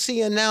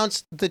IOC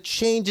announced the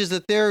changes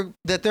that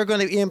they're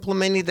going to be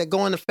implementing that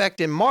go into effect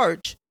in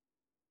March,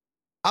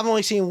 I've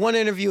only seen one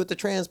interview with the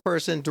trans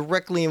person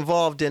directly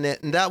involved in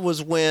it, and that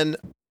was when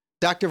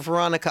Dr.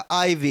 Veronica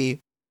Ivy,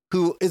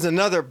 who is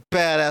another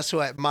badass who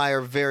I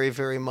admire very,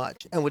 very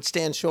much and would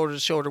stand shoulder to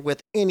shoulder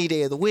with any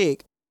day of the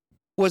week,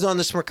 was on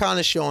the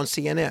Smirkana show on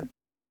CNN.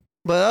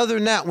 But other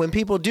than that, when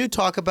people do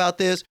talk about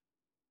this,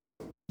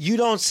 you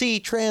don't see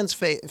trans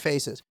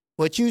faces.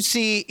 What you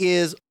see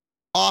is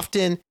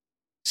often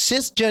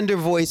cisgender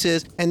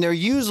voices, and they're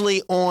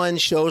usually on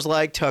shows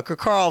like Tucker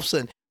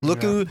Carlson.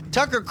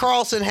 Tucker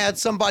Carlson had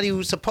somebody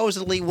who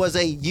supposedly was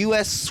a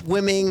U.S.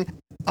 swimming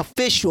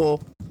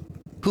official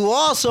who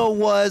also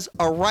was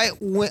a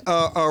right-wing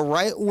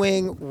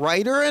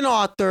writer and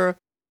author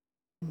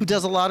who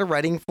does a lot of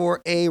writing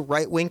for a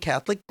right-wing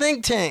Catholic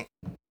think tank.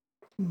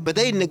 But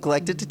they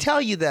neglected to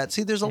tell you that.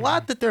 See, there's a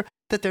lot that they're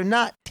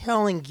not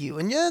telling you.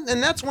 And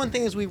that's one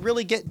thing as we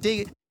really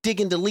dig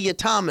into Leah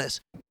Thomas.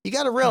 You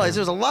got to realize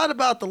there's a lot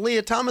about the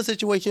Leah Thomas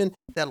situation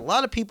that a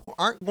lot of people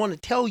aren't going to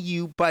tell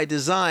you by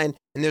design.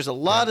 And there's a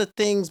lot of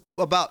things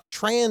about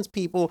trans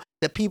people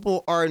that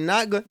people are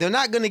they're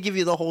not going to give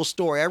you the whole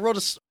story. I wrote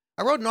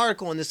an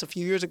article on this a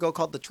few years ago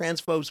called The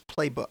Transphobes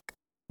Playbook.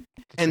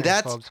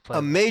 That's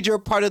a major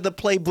part of the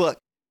playbook.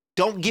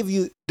 Don't give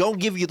you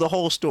the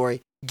whole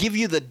story. Give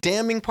you the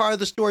damning part of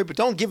the story, but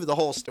don't give you the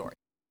whole story.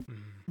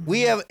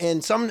 We have,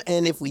 and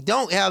if we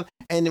don't have,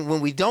 and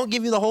when we don't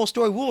give you the whole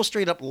story, we will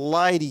straight up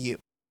lie to you,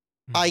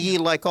 i.e.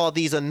 like all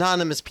these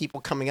anonymous people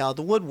coming out of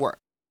the woodwork.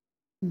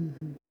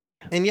 And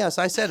yes,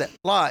 I said it,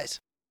 lies.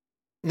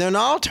 They're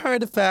not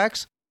alternative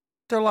facts,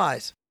 they're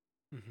lies.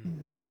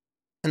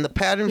 And the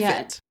pattern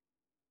fits.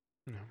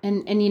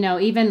 And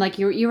even like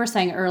you were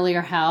saying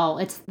earlier, how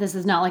this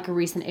is not like a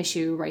recent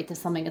issue, right? This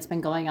is something that's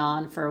been going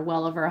on for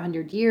well over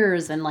 100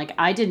 years. And like,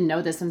 I didn't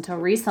know this until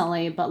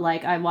recently, but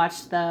like I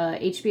watched the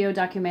HBO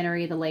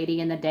documentary, The Lady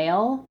in the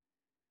Dale,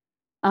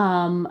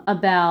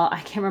 about,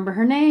 I can't remember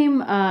her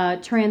name,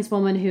 trans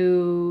woman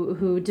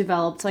who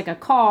developed like a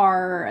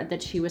car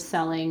that she was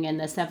selling in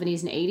the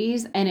 70s and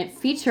 80s. And it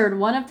featured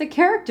one of the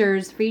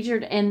characters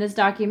featured in this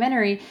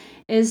documentary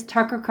is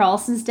Tucker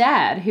Carlson's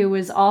dad, who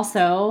was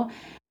also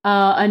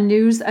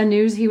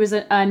he was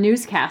a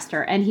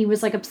newscaster, and he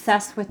was like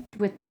obsessed with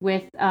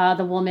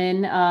the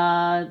woman,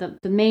 the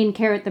main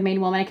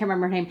woman, I can't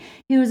remember her name.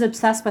 He was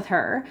obsessed with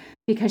her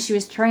because she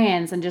was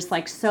trans and just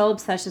like so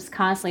obsessed, just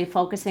constantly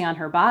focusing on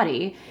her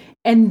body.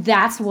 And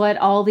that's what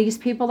all these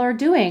people are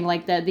doing.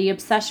 Like the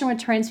obsession with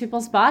trans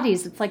people's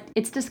bodies. It's like,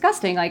 it's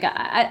disgusting. Like,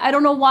 I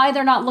don't know why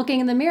they're not looking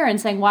in the mirror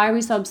and saying, why are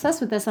we so obsessed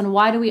with this? And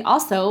why are we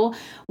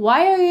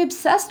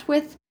obsessed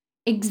with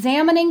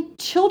examining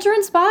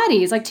children's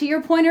bodies? Like, to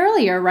your point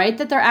earlier, right?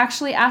 That they're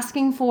actually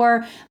asking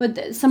for,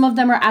 but some of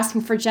them are asking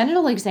for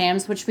genital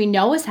exams, which we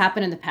know has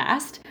happened in the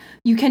past.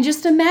 You can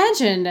just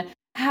imagine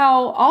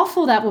how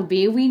awful that would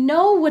be. We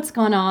know what's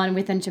going on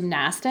within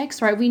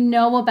gymnastics, right? We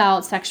know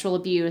about sexual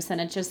abuse,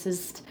 and it just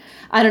is,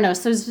 I don't know.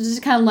 So it's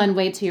just kind of lend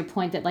weight to your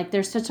point that like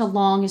there's such a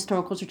long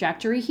historical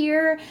trajectory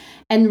here,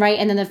 and right,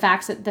 and then the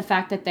fact that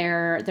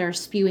they're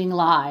spewing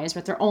lies,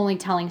 but they're only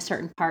telling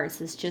certain parts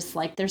is just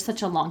like there's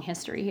such a long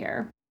history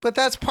here. But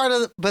that's part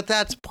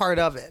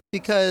of it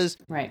because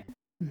right.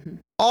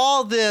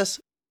 All this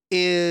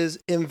is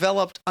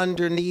enveloped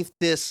underneath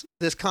this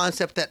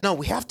concept that, no,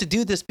 we have to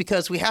do this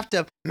because we have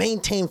to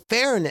maintain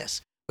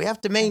fairness. We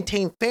have to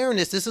maintain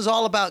fairness. This is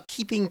all about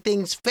keeping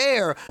things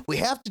fair. We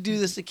have to do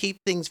this to keep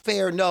things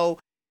fair. No,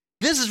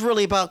 this is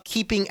really about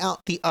keeping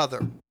out the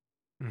other.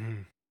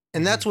 Mm-hmm.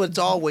 And that's what it's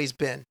always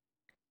been.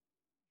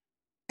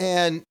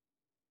 And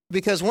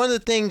because one of the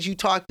things you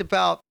talked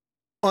about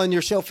on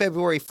your show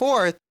February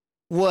 4th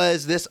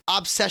was this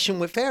obsession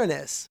with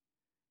fairness.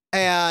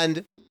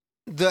 And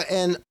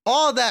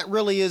all that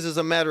really is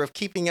a matter of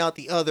keeping out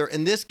the other.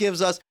 And this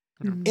gives us,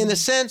 in a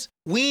sense,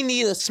 we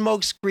need a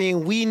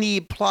smokescreen. We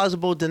need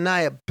plausible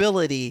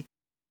deniability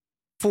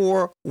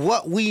for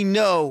what we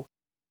know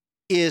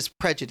is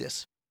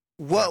prejudice.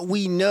 What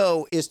we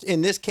know is,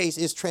 in this case,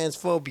 is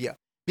transphobia.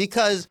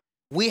 Because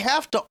we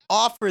have to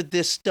offer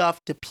this stuff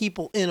to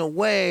people in a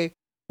way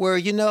where,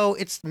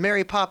 it's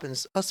Mary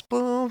Poppins. A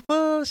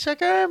spoonful of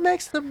sugar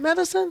makes the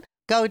medicine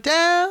go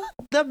down,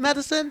 the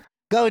medicine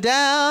go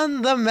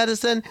down, the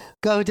medicine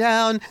go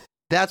down.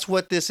 That's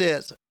what this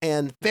is.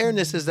 And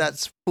fairness is that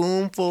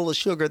spoonful of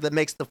sugar that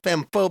makes the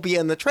femphobia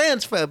and the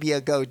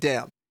transphobia go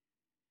down.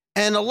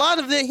 And a lot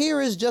of it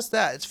here is just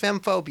that. It's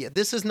femphobia.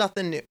 This is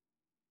nothing new.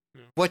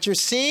 What you're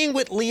seeing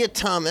with Leah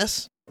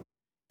Thomas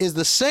is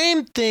the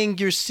same thing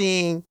you're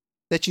seeing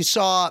that you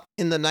saw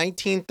in the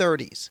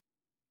 1930s.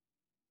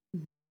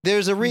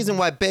 There's a reason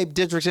why Babe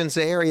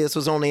Didrikson Arias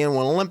was only in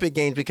one Olympic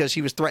Games, because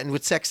she was threatened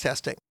with sex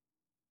testing.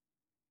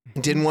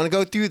 And didn't want to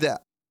go through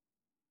that.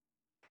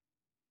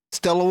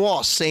 Stella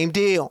Walsh, same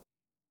deal.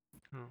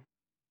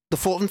 The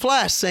Fulton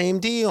Flash, same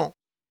deal.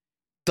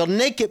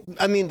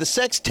 The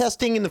sex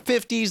testing in the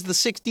 50s, the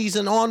 60s,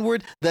 and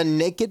onward, the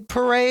naked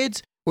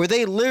parades, where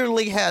they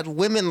literally had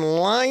women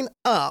line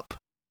up,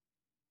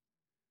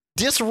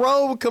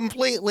 disrobe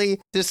completely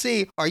to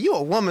see, are you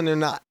a woman or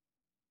not?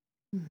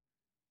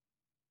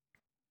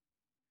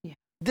 Yeah.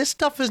 This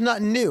stuff is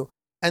not new.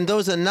 And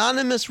those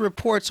anonymous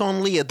reports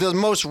on Leah, the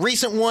most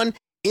recent one,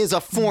 is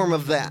a form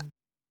of that.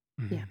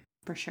 Yeah,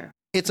 for sure.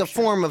 It's a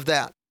form of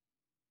that.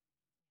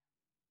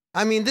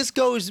 I mean, this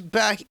goes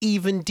back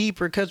even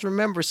deeper, because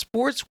remember,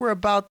 sports were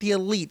about the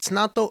elites,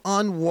 not the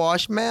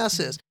unwashed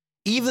masses.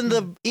 Even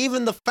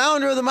the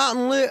founder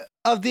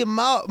of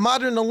the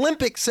modern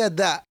Olympics said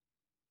that.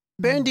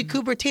 Baron de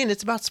Coubertin,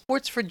 it's about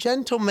sports for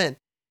gentlemen.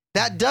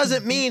 That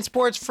doesn't mean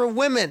sports for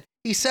women.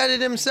 He said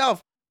it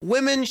himself.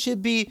 Women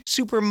should be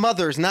super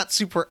mothers, not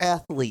super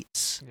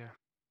athletes. Yeah.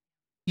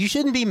 You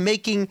shouldn't be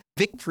making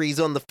victories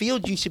on the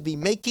field. You should be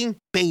making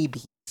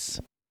babies.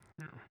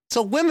 Yeah.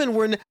 So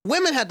women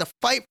had to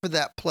fight for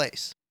that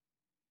place.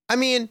 I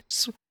mean,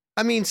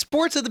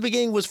 sports at the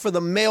beginning was for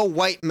the male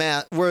white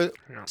man.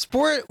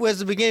 Sport was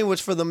the beginning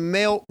was for the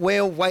male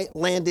white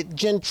landed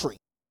gentry.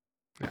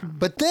 Yeah.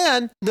 But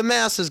then the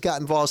masses got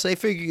involved. So they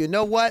figured, you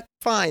know what?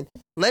 Fine.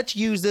 Let's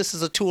use this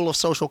as a tool of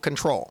social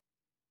control.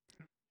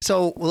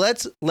 So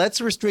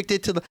let's restrict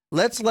it to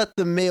let's let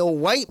the male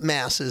white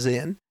masses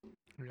in,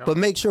 but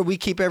make sure we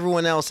keep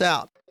everyone else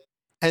out.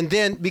 And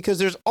then, because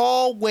there's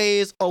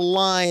always a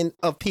line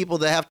of people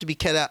that have to be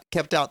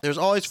kept out. There's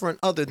always for an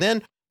other.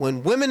 Then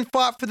when women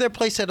fought for their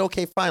place, said,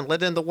 okay, fine,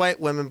 let in the white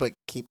women, but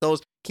keep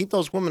those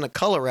women of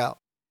color out.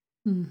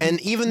 Mm-hmm.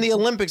 And even the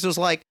Olympics was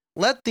like,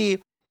 let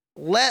the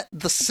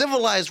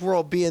civilized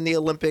world be in the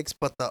Olympics,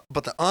 but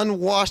the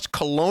unwashed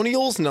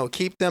colonials, no,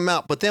 keep them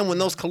out. But then when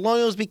those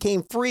colonials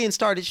became free and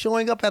started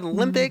showing up at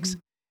Olympics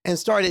and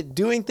started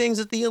doing things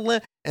at the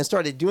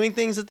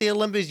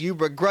Olympics, you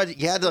begrudge it.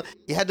 You had to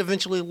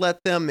eventually let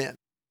them in.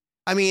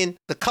 I mean,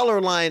 the color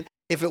line,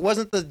 if it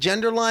wasn't the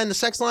gender line, the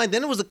sex line,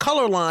 then it was the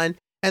color line,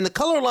 and the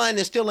color line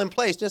is still in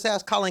place. Just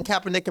ask Colin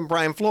Kaepernick and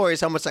Brian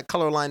Flores how much that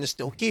color line is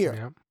still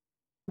here.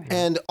 Yeah.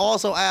 And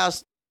also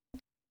ask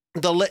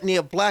the litany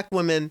of black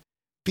women,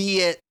 be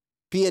it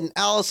an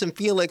Allison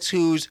Felix,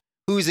 whose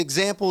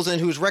examples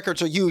and whose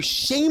records are used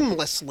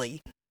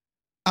shamelessly,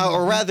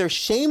 or rather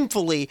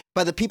shamefully,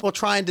 by the people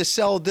trying to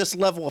sell this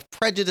level of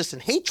prejudice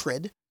and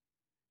hatred.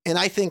 And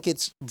I think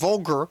it's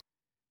vulgar.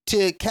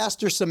 To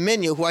Caster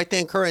Semenya, who I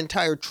think her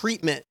entire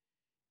treatment,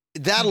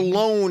 that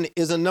alone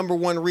is a number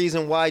one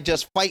reason why I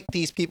just fight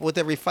these people with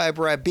every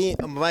fiber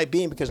of my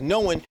being, because no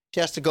one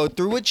has to go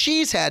through what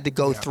she's had to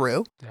go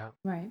through. Yeah.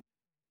 Right.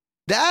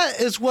 That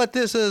is what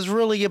this is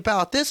really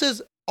about. This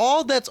is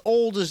all that's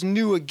old is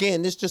new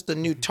again. It's just a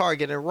new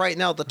target. And right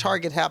now the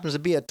target happens to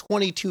be a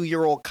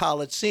 22-year-old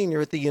college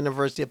senior at the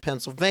University of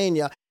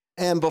Pennsylvania.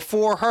 And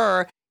before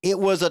her, it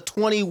was a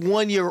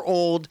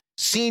 21-year-old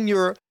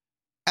senior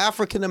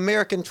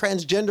African-American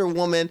transgender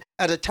woman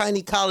at a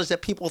tiny college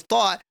that people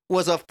thought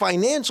was a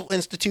financial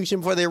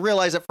institution before they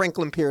realized that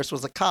Franklin Pierce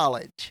was a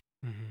college.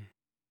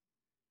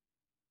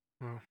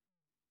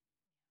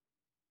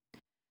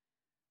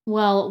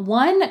 Well,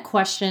 one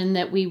question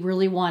that we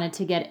really wanted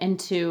to get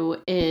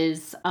into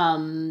is,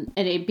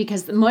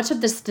 because much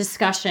of this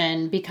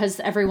discussion, because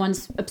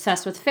everyone's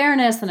obsessed with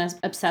fairness and is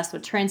obsessed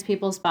with trans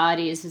people's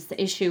bodies, is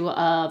the issue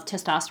of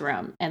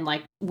testosterone. And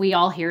like, we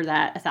all hear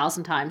that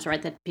 1,000 times,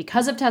 right? That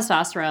because of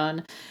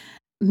testosterone,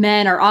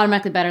 men are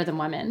automatically better than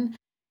women.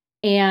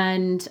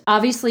 And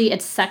obviously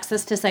it's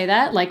sexist to say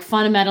that, like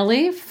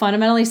fundamentally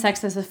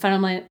sexist is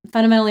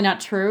fundamentally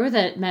not true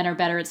that men are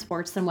better at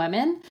sports than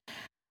women.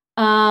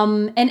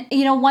 And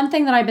one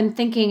thing that I've been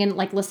thinking and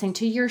like listening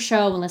to your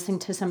show and listening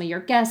to some of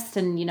your guests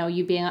and,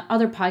 you being on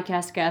other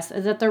podcast guests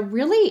is that there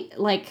really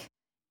like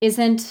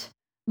isn't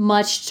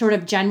much sort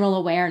of general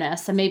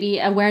awareness, and maybe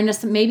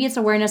it's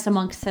awareness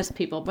amongst cis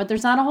people, but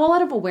there's not a whole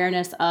lot of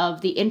awareness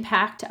of the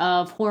impact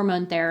of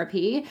hormone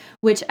therapy,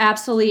 which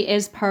absolutely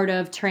is part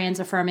of trans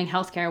affirming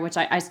healthcare, which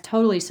I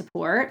totally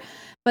support.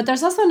 But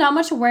there's also not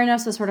much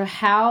awareness of sort of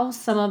how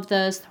some of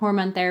this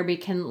hormone therapy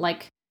can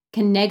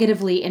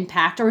negatively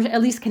impact, or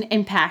at least can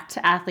impact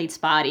athletes'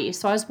 bodies.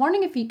 So I was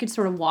wondering if you could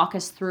sort of walk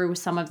us through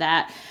some of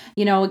that.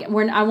 I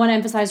want to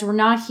emphasize we're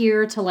not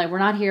here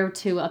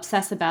to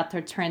obsess about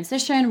their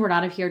transition. We're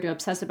not here to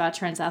obsess about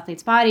trans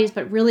athletes' bodies,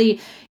 but really,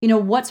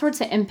 what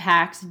sorts of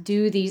impacts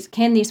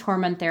can these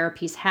hormone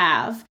therapies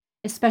have,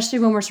 especially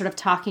when we're sort of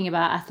talking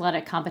about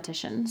athletic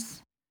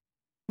competitions?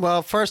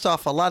 Well, first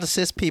off, a lot of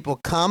cis people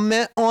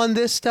comment on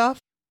this stuff.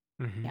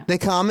 Mm-hmm. Yeah. They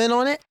comment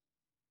on it,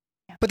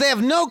 but they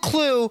have no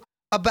clue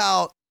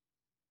about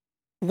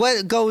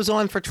what goes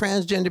on for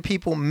transgender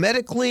people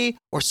medically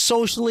or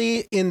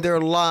socially in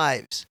their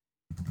lives.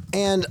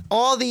 And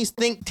all these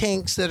think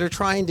tanks that are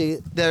trying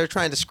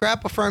to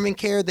scrap affirming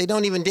care, they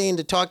don't even deign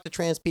to talk to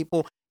trans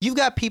people. You've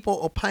got people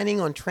opining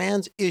on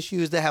trans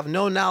issues that have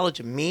no knowledge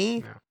of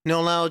me,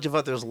 no knowledge of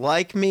others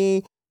like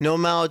me, no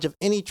knowledge of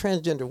any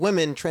transgender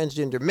women,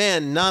 transgender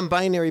men,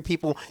 non-binary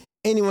people,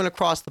 anyone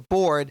across the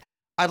board.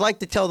 I'd like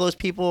to tell those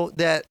people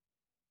that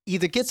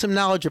either get some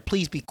knowledge or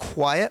please be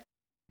quiet.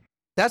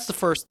 That's the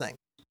first thing.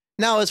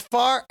 Now, as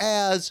far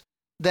as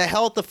the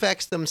health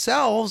effects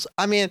themselves,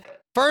 I mean,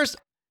 first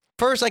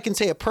I can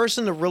say a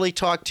person to really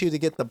talk to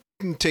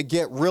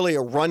get really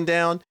a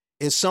rundown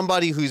is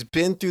somebody who's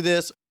been through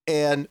this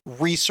and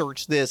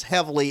researched this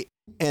heavily,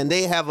 and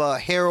they have a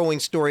harrowing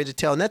story to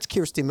tell, and that's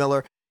Kirsty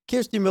Miller.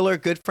 Kirsty Miller, a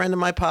good friend of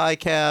my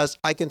podcast.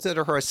 I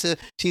consider her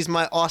she's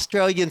my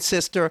Australian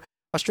sister,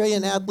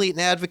 Australian athlete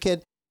and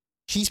advocate.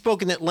 She's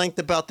spoken at length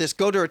about this.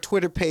 Go to her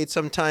Twitter page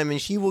sometime, and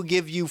she will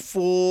give you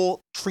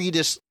full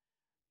treatise,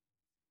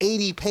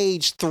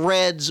 80-page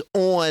threads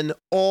on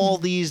all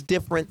these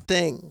different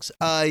things.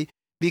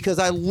 Because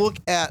I look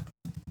at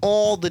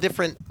all the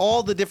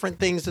different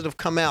things that have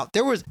come out.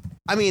 There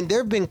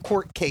have been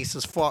court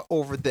cases fought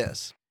over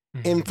this.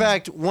 In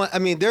fact,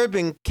 there have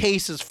been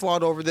cases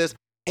fought over this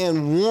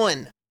and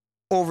won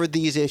over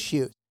these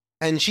issues.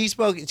 And she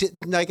spoke,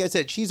 like I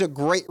said, she's a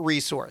great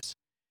resource.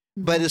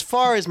 But as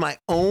far as my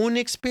own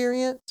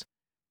experience,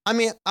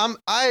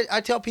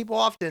 I tell people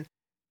often,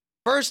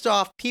 first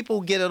off,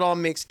 people get it all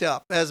mixed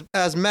up.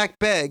 As Mac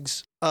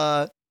Beggs,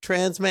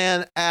 trans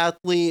man,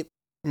 athlete,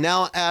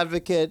 now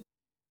advocate,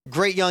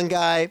 great young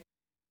guy.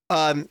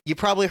 You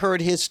probably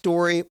heard his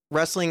story,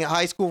 wrestling, a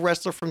high school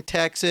wrestler from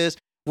Texas,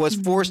 was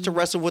forced to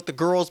wrestle with the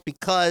girls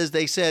because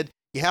they said,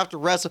 you have to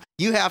wrestle,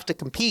 you have to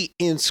compete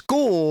in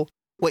school,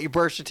 what your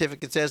birth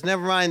certificate says.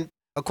 Never mind,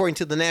 according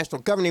to the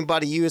national governing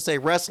body, USA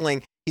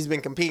Wrestling, he's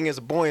been competing as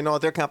a boy in all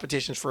their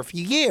competitions for a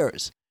few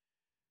years.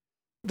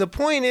 The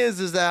point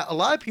is that a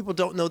lot of people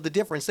don't know the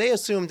difference. They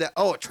assume that,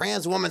 a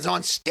trans woman's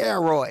on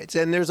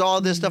steroids and there's all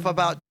this stuff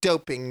about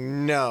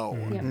doping.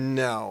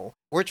 No.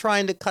 We're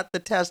trying to cut the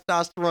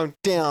testosterone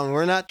down.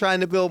 We're not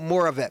trying to build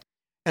more of it.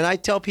 And I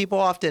tell people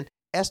often,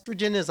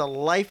 estrogen is a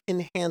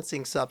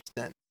life-enhancing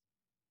substance.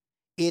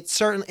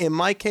 In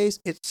my case,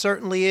 it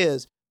certainly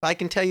is. But I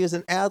can tell you as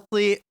an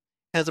athlete,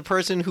 as a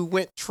person who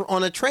went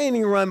on a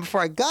training run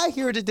before I got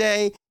here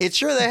today, it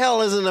sure the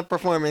hell isn't a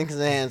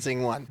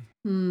performance-enhancing one.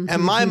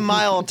 And my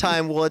mile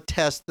time will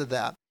attest to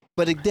that.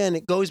 But again,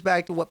 it goes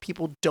back to what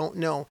people don't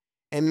know.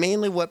 And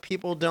mainly what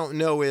people don't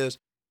know is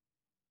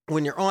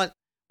when you're on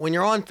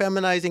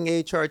feminizing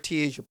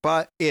HRTs,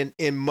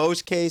 in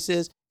most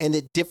cases, and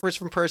it differs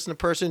from person to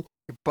person,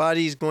 your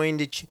body's going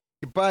to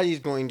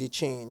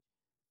change.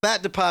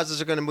 Fat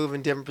deposits are going to move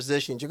in different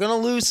positions. You're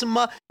going to lose some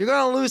muscle. You're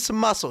going to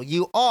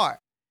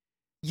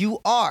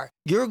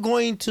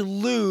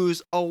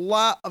lose a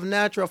lot of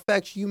natural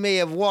effects you may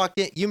have walked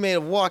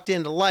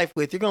into life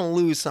with. You're going to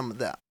lose some of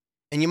that.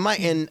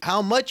 And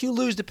how much you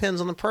lose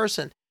depends on the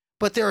person.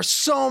 But there are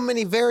so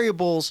many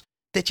variables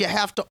that you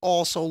have to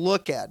also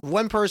look at.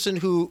 One person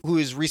who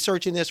is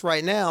researching this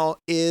right now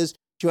is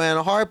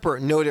Joanna Harper,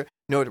 noted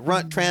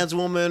trans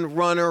woman,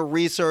 runner,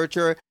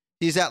 researcher.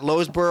 She's at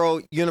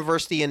Loughborough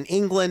University in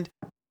England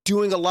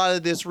doing a lot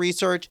of this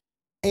research.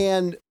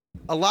 And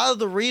a lot of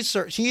the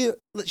research,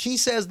 she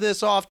says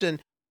this often,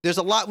 there's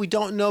a lot we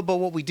don't know, but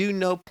what we do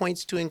know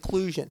points to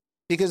inclusion.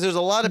 Because there's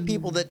a lot of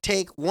people that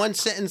take one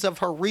sentence of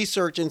her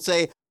research and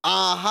say,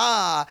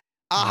 aha.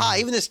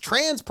 Even this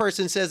trans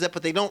person says that,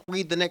 but they don't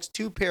read the next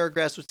two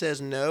paragraphs, which says,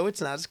 no,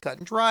 it's not as cut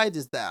and dried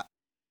as that.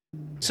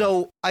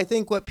 So I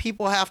think what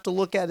people have to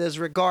look at as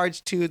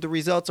regards to the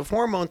results of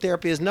hormone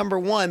therapy is, number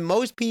one,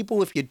 most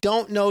people, if you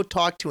don't know,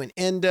 talk to an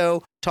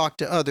endo, talk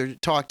to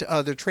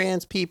other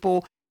trans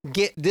people.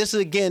 This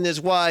again is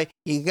why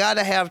you got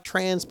to have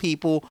trans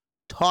people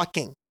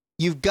talking.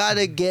 You've got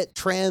to get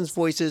trans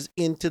voices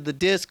into the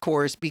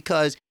discourse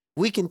because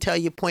we can tell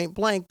you point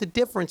blank the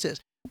differences.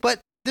 But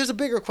there's a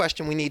bigger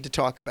question we need to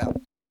talk about.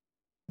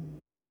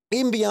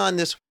 Even beyond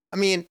this,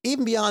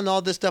 even beyond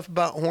all this stuff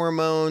about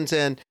hormones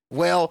and,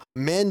 well,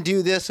 men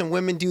do this and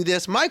women do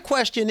this. My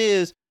question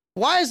is,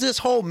 why is this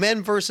whole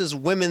men versus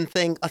women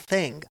thing a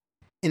thing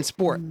in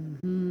sport?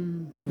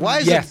 Why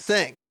is it a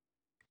thing?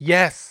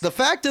 Yes. The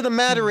fact of the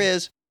matter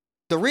is,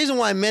 the reason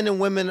why men and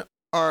women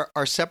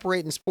are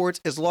separated in sports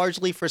is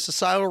largely for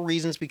societal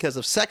reasons because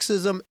of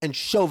sexism and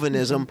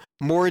chauvinism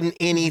more than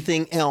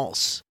anything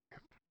else.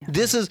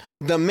 This is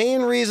the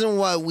main reason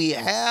why we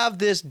have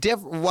this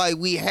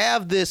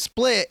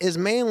split is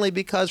mainly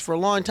because for a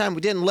long time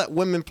we didn't let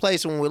women play.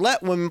 So when we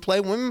let women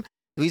play,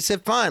 we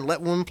said fine,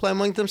 let women play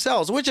among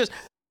themselves, which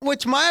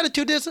my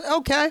attitude is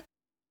okay.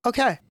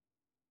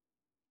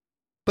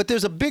 But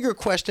there's a bigger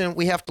question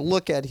we have to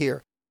look at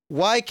here.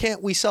 Why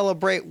can't we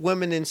celebrate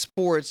women in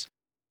sports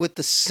with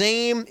the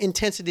same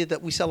intensity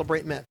that we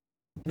celebrate men?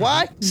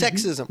 Why?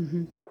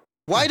 Sexism.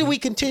 Why do we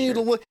continue to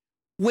look?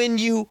 When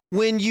you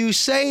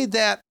say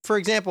that, for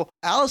example,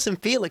 Allison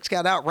Felix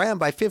got outran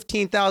by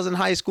 15,000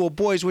 high school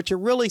boys, what you're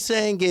really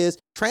saying is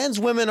trans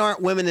women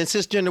aren't women and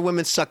cisgender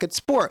women suck at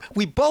sport.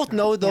 We both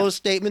know those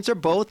statements are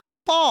both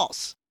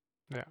false.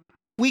 Yeah.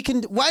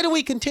 Why do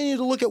we continue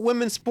to look at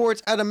women's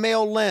sports at a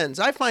male lens?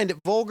 I find it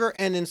vulgar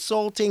and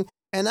insulting.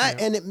 And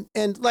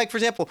like, for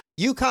example,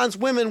 UConn's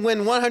women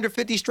win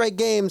 150 straight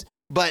games,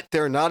 but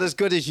they're not as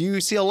good as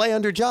UCLA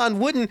under John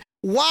Wooden.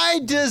 Why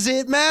does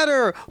it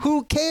matter?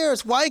 Who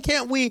cares? Why is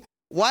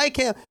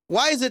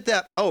it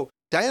that,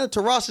 Diana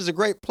Taurasi is a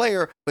great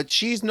player, but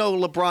she's no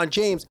LeBron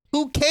James?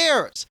 Who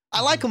cares?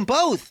 I like them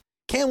both.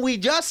 Can we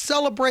just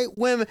celebrate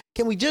women?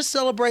 Can we just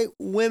celebrate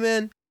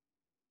women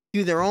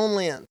through their own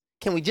lens?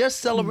 Can we just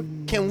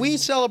celebrate? Can we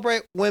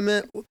celebrate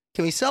women?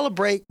 Can we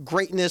celebrate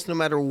greatness no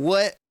matter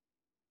what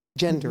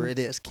gender it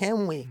is?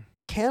 Can we?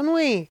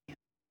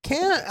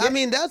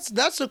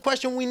 That's the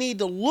question we need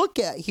to look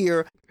at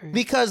here,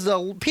 because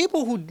the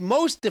people who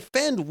most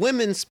defend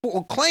women's sport,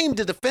 or claim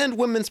to defend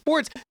women's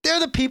sports, they're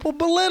the people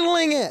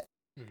belittling it.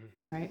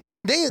 Right.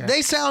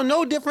 They sound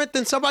no different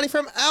than somebody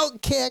from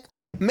Outkick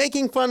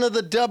making fun of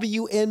the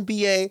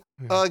WNBA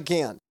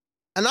again.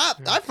 And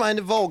I find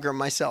it vulgar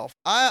myself.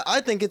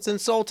 I think it's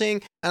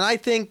insulting, and I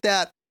think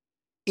that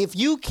if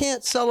you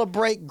can't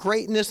celebrate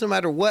greatness no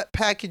matter what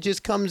packages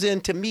comes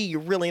in, to me,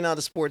 you're really not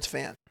a sports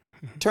fan.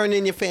 Turn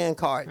in your fan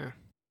card.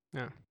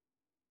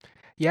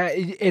 Yeah,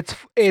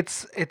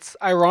 it's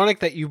ironic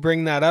that you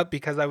bring that up,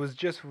 because I was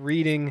just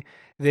reading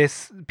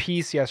this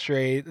piece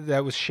yesterday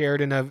that was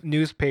shared in a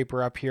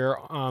newspaper up here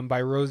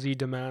by Rosie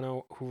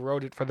DiMano, who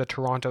wrote it for the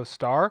Toronto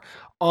Star,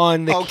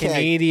 on the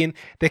Canadian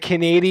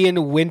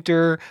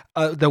winter,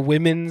 the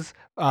women's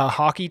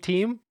hockey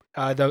team.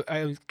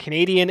 The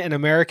Canadian and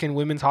American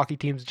women's hockey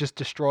teams just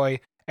destroy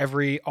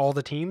all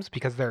the teams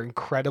because they're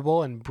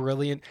incredible and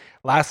brilliant.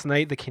 Last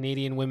night, the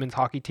Canadian women's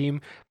hockey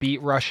team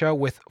beat Russia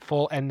with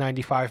full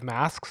N95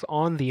 masks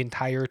on the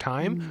entire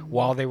time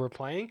while they were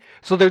playing.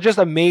 So they're just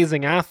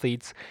amazing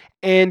athletes.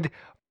 And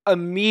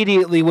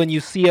immediately when you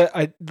see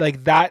a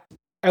like that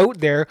out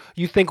there,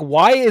 you think,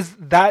 why is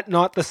that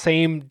not the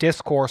same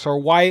discourse, or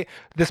why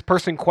this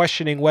person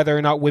questioning whether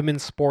or not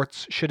women's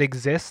sports should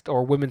exist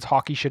or women's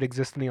hockey should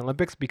exist in the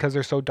Olympics because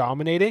they're so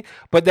dominating?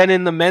 But then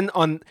in the men,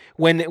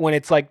 when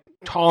it's like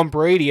Tom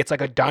Brady, it's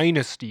like a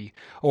dynasty,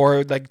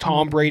 or like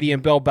Tom Brady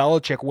and Bill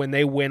Belichick, when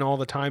they win all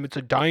the time, it's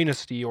a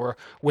dynasty, or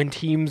when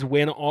teams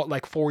win all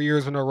like 4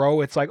 years in a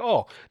row, it's like,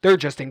 oh, they're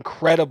just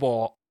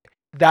incredible.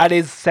 That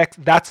is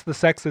that's the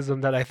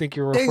sexism that I think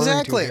you're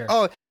referring to here.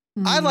 Oh,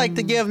 I'd like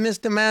to give Ms.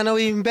 DiMano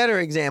even better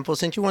example,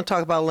 since you want to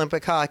talk about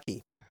Olympic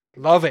hockey.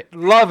 Love it.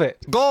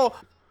 Gold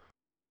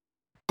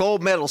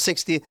medal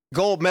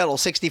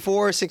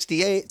 64,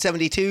 68,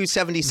 72,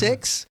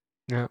 76.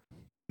 Yeah.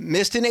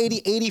 Missed in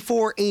 80,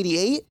 84,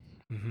 88.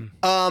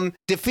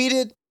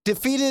 Defeated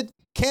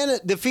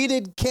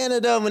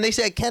Canada when they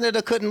said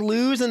Canada couldn't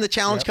lose in the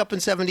Challenge Cup in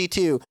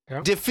 72.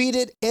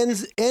 Defeated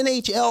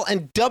NHL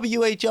and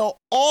WHL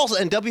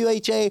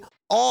WHA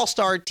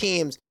all-star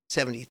teams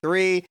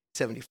 73,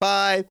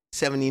 75,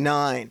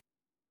 79.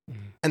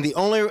 And the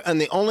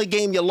only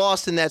game you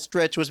lost in that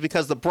stretch was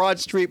because the Broad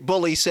Street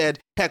Bully said,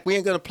 heck, we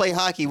ain't going to play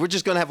hockey. We're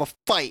just going to have a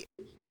fight.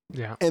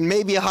 Yeah. And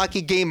maybe a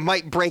hockey game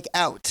might break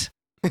out.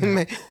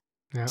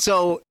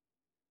 So,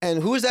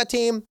 and who is that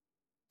team?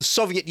 The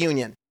Soviet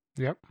Union.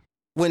 Yep.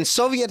 When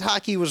Soviet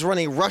hockey was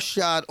running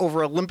roughshod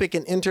over Olympic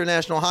and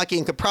international hockey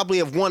and could probably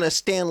have won a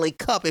Stanley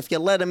Cup if you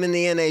let them in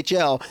the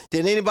NHL,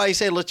 did anybody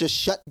say, let's just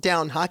shut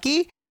down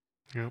hockey?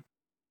 Yep.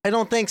 I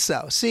don't think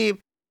so. See,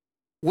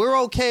 we're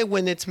okay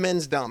when it's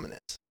men's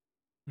dominance,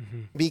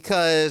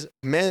 because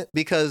a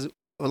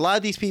lot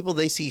of these people,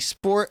 they see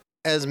sport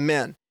as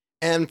men.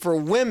 And for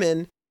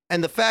women,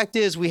 and the fact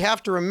is, we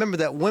have to remember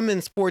that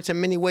women's sports in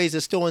many ways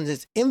is still in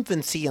its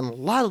infancy in a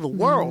lot of the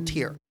world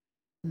here.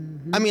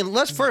 I mean,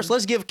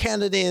 let's give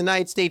Canada and the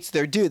United States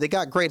their due. They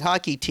got great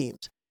hockey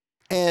teams.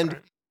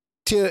 And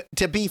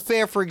to be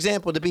fair, for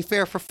example, to be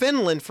fair for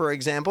Finland, for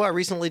example, I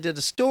recently did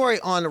a story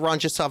on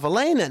Ranja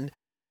Savalainen.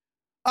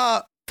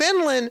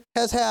 Finland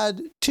has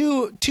had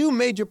two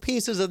major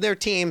pieces of their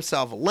team,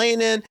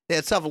 Savalainen. They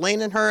had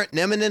Savalainen hurt,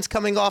 Neminen's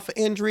coming off of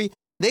injury.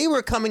 They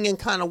were coming in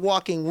kind of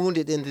walking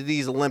wounded into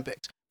these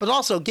Olympics. But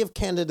also give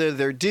Canada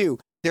their due.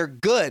 They're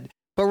good.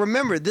 But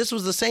remember, this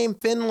was the same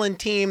Finland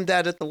team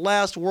that at the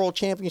last World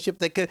Championship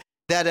that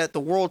at the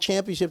World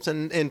Championships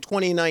in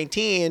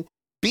 2019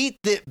 beat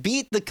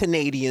the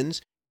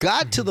Canadians,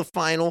 got to the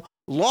final,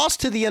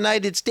 lost to the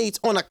United States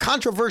on a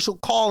controversial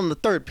call in the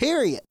third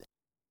period.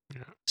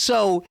 Yeah.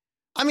 So,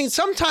 I mean,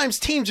 sometimes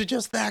teams are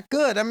just that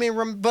good. I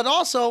mean, but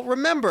also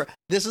remember,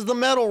 this is the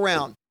medal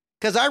round.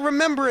 Because I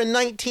remember in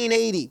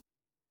 1980,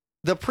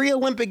 the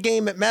pre-Olympic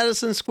game at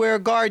Madison Square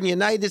Garden,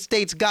 United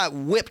States got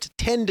whipped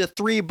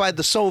 10-3 by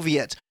the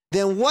Soviets.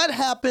 Then what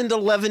happened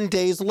 11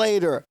 days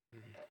later?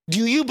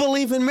 Do you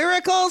believe in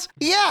miracles?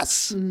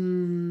 Yes.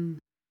 You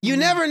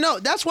never know.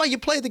 That's why you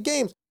play the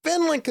games.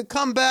 Finland could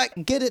come back,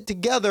 get it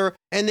together,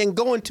 and then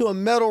go into a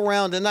medal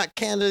round and knock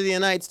Canada, the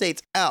United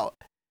States out.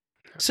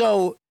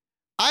 So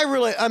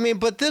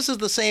but this is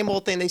the same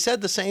old thing. They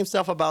said the same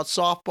stuff about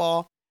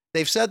softball.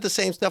 They've said the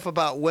same stuff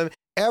about women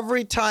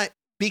every time.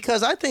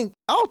 Because I think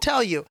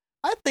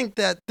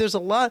that there's a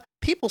lot,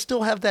 people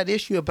still have that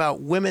issue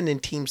about women in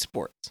team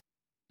sports.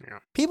 Yeah.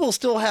 People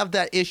still have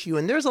that issue.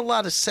 And there's a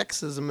lot of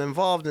sexism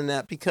involved in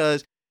that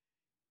because,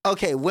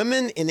 okay,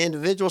 women in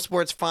individual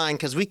sports, fine,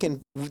 because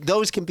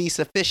those can be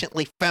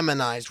sufficiently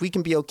feminized. We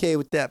can be okay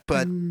with that.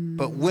 But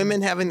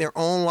women having their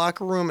own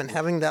locker room and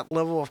having that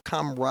level of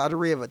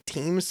camaraderie of a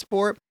team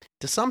sport,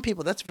 to some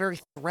people, that's very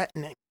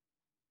threatening.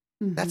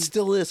 Mm-hmm. That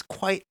still is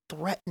quite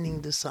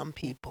threatening to some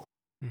people.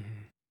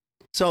 Mm-hmm.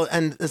 So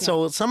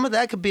some of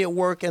that could be at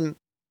work, and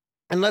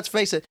let's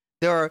face it,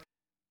 there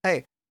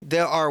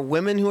are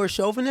women who are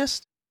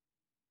chauvinists.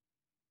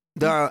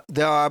 There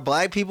are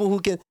black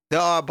people there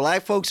are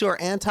black folks who are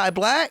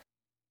anti-black.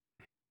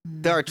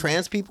 There are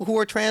trans people who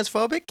are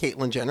transphobic.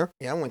 Caitlyn Jenner,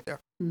 I went there.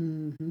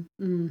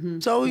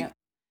 So,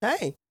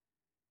 hey.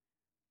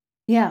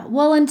 Yeah,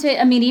 well,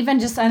 even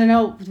just, I don't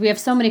know, we have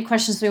so many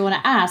questions we want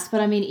to ask,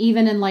 but I mean,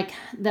 even in like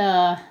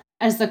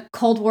as the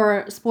Cold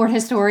War sport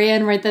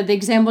historian, right, the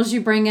examples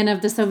you bring in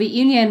of the Soviet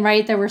Union,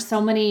 right, there were so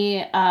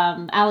many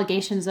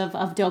allegations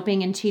of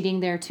doping and cheating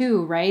there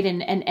too, right?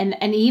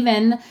 And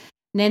even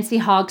Nancy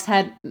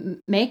Hogshead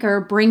Maker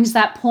brings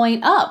that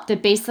point up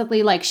that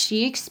basically like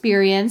she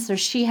experienced or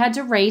she had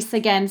to race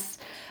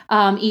against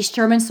East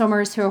German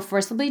swimmers who were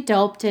forcibly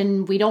doped,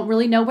 and we don't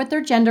really know what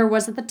their gender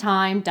was at the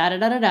time,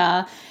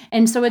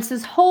 And so it's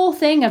this whole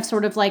thing of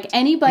sort of like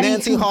anybody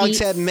Nancy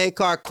Hogshead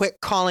Maker, quit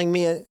calling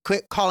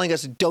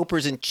us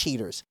dopers and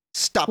cheaters.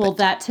 Stop it. Well,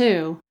 that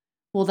too,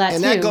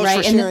 and that goes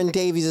right? for Sharon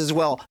Davies as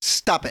well.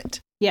 Stop it.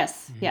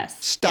 Yes.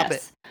 Stop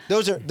it.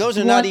 Those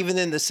are not even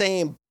in the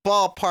same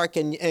ballpark,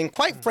 and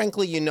quite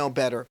frankly, you know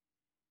better.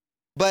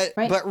 But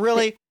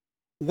really,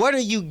 what are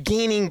you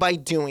gaining by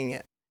doing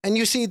it? And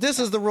you see, this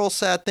is the real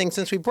sad thing.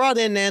 Since we brought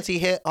in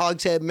Nancy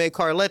Hogshead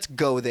Maker, let's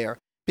go there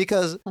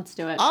because let's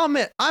do it. I'll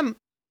admit,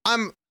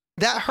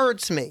 that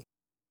hurts me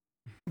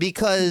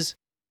because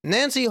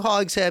Nancy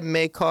Hogshead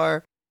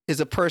Maker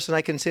is a person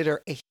I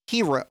consider a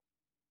hero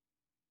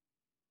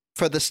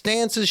for the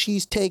stances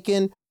she's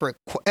taken for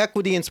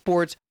equity in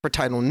sports, for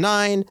Title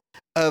IX,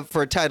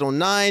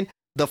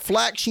 the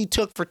flack she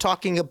took for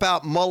talking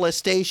about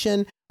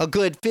molestation a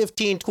good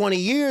 15, 20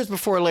 years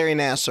before Larry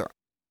Nassar.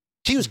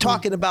 She was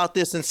talking about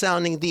this and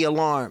sounding the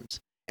alarms,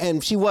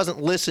 and she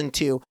wasn't listened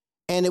to,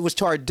 and it was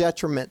to our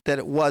detriment that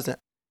it wasn't.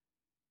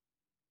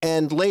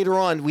 And later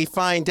on, we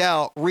find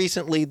out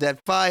recently that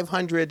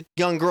 500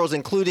 young girls,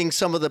 including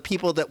some of the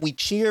people that we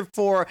cheered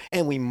for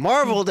and we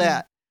marveled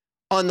at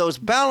on those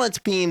balance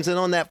beams and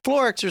on that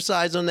floor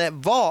exercise, on that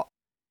vault,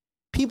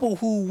 people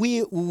who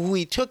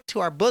we took to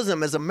our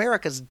bosom as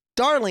America's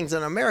darlings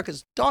and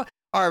America's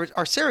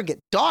our surrogate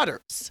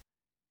daughters.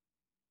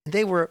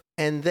 They were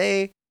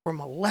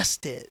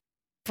molested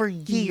for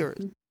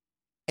years.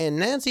 And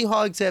Nancy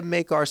Hogshead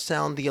Maker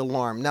sound the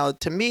alarm. Now,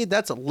 to me,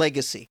 that's a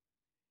legacy.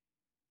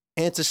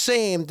 And it's a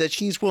shame that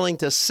she's willing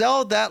to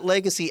sell that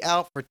legacy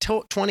out for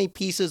 20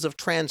 pieces of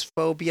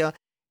transphobia.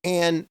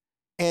 And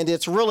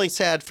it's really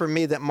sad for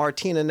me that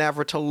Martina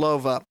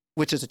Navratilova,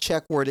 which is a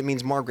Czech word, it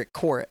means Margaret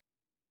Court,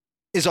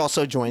 is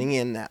also joining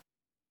in that.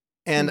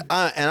 And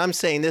I'm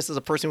saying this as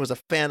a person who was a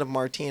fan of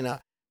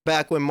Martina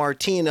back when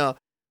Martina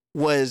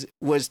was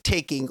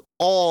taking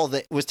all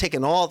the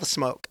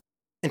smoke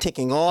and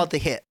taking all the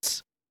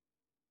hits.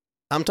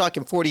 I'm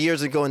talking 40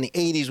 years ago in the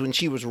 80s when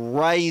she was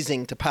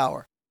rising to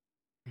power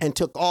and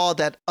took all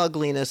that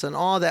ugliness and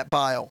all that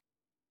bile.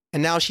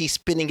 And now she's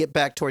spinning it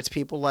back towards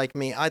people like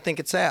me. I think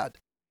it's sad.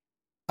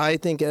 I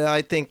think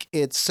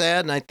it's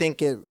sad, and I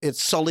think it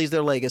sullies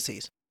their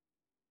legacies.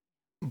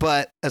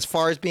 But as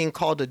far as being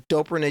called a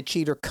doper and a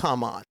cheater,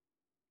 come on.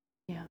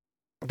 Yeah.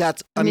 They're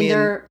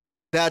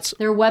weaponizing.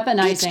 They're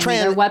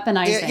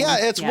weaponizing. Yeah,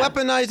 it's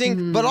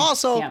weaponizing, but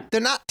also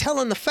they're not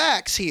telling the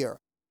facts here.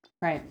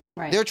 Right.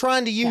 They're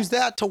trying to use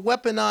that to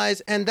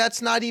weaponize, and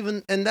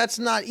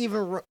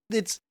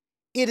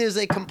it is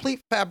a complete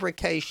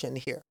fabrication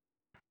here.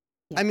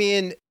 Yeah. I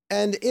mean,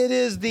 and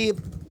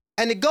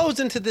it goes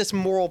into this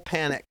moral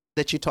panic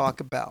that you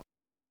talk about.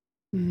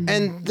 Mm-hmm.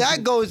 And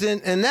that goes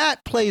in, and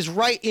that plays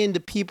right into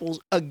people's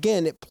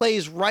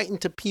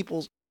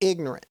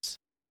ignorance.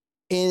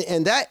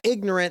 And that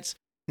ignorance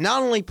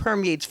not only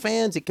permeates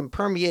fans, it can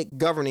permeate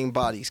governing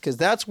bodies, because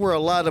that's where a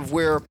lot of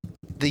where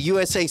the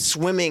USA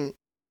Swimming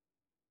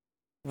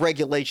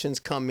regulations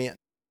come in.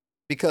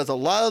 Because a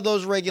lot of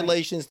those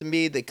regulations, to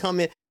me, they come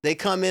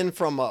in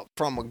from a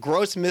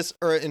gross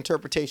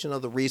misinterpretation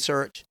of the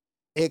research.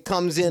 It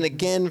comes in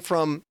again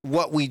from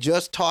what we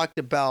just talked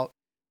about,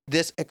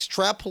 this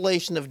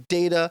extrapolation of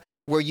data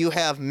where you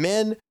have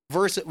where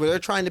they're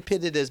trying to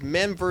pit it as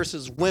men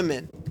versus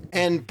women,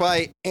 and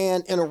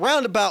in a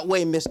roundabout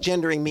way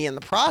misgendering me in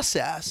the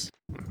process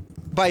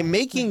by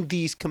making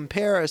these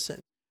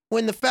comparisons.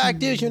 When the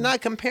fact is, you're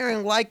not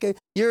comparing like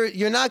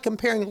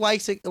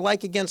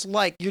against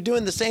like. You're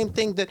doing the same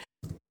thing that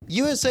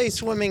USA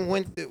Swimming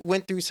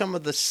went through some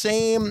of the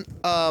same,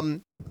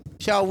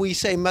 shall we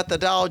say,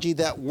 methodology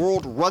that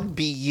World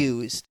Rugby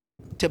used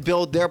to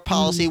build their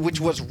policy,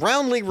 which was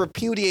roundly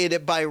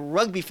repudiated by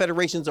rugby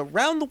federations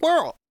around the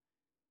world.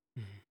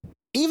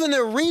 Even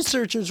their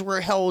researchers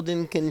were held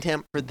in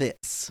contempt for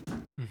this.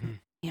 Mm-hmm.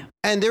 Yeah.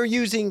 And they're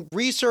using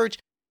research,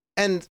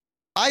 and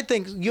I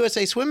think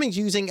USA Swimming's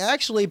using,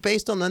 actually,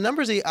 based on the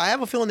numbers, I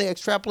have a feeling they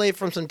extrapolated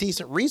from some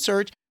decent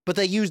research, but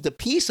they used a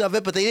piece of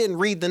it, but they didn't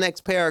read the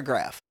next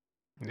paragraph.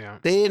 Yeah.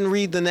 They didn't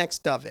read the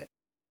next of it.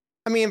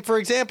 I mean, for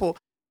example,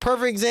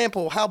 perfect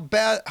example,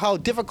 how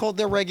difficult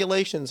their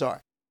regulations are,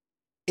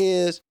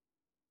 is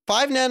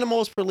 5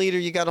 nanomoles per liter,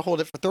 you got to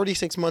hold it for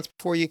 36 months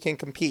before you can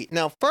compete.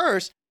 Now,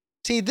 first,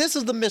 see, this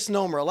is the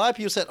misnomer. A lot of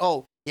people said,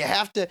 oh, you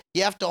have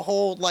to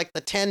hold like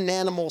the 10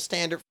 nanomole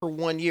standard for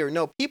 1 year.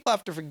 No, people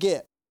have to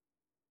forget.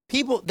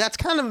 That's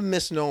kind of a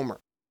misnomer.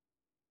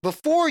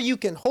 Before you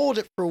can hold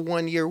it for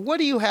 1 year, what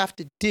do you have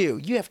to do?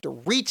 You have to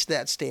reach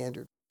that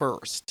standard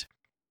first.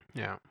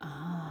 Yeah.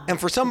 And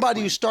for somebody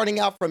who's starting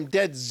out from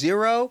dead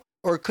zero,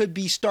 or could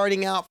be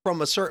starting out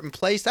from a certain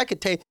place, that could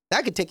take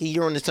a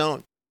year on its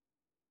own,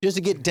 just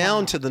to get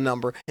down to the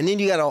number. And then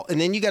you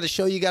got to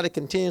show you got to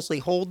continuously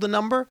hold the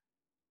number.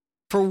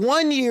 For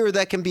 1 year,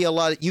 that can be a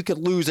lot. You could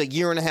lose a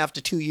year and a half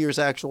to 2 years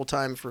actual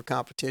time for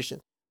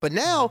competition. But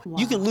now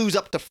you can lose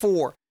up to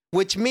 4,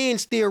 which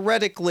means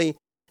theoretically,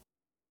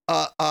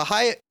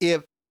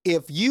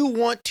 if you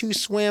want to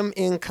swim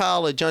in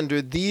college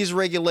under these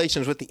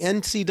regulations, with the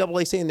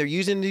NCAA saying they're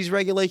using these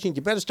regulations,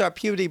 you better start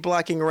puberty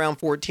blocking around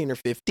 14 or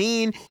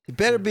 15. You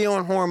better be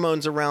on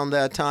hormones around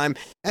that time.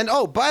 And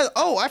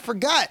I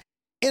forgot.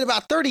 In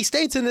about 30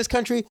 states in this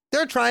country,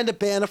 they're trying to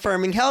ban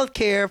affirming health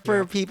care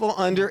for people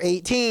under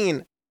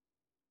 18.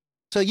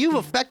 So you've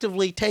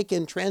effectively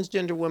taken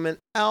transgender women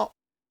out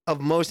of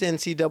most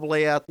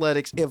NCAA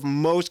athletics if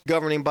most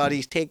governing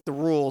bodies take the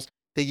rules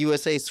that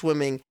USA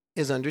Swimming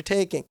is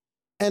undertaking.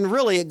 And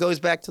really, it goes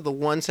back to the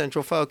one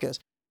central focus.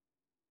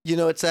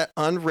 It's that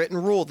unwritten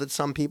rule that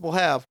some people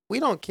have.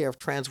 We don't care if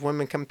trans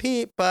women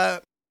compete,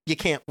 but you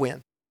can't win.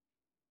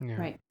 Yeah.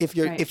 Right. If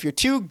you're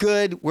too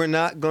good, we're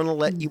not going to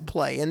let you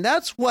play. And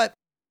that's what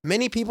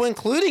many people,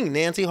 including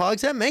Nancy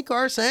Hogshead-Makar,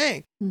 are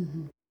saying.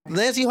 Mm-hmm.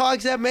 Nancy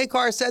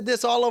Hogshead-Makar said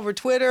this all over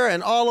Twitter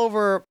and all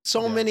over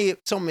so many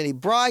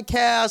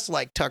broadcasts,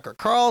 like Tucker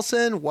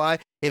Carlson. Why,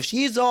 if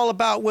she's all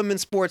about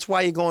women's sports,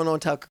 why are you going on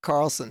Tucker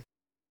Carlson?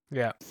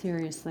 Yeah.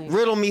 Seriously.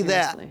 Riddle me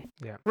that.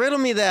 Yeah. Riddle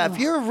me that. Oh. If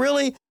you're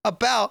really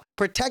about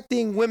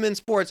protecting women's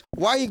sports,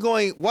 why are you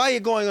going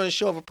on a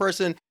show of a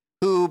person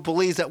who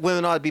believes that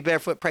women ought to be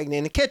barefoot pregnant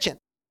in the kitchen?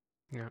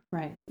 Yeah.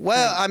 Right.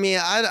 Well, right. I mean,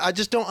 I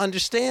just don't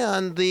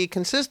understand the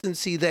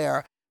consistency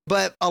there.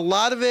 But a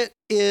lot of it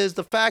is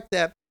the fact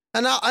that,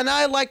 and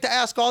I like to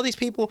ask all these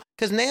people,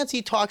 because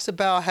Nancy talks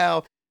about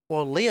how,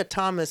 well, Leah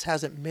Thomas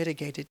hasn't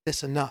mitigated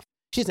this enough.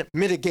 She hasn't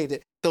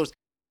mitigated those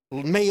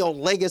male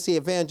legacy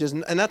advantages.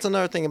 And that's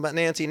another thing about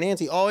Nancy.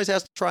 Nancy always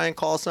has to try and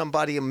call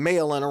somebody a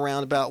male in a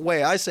roundabout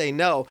way. I say,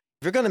 no,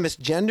 if you're going to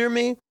misgender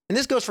me, and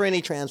this goes for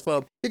any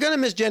transphobe, you're going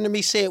to misgender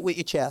me, say it with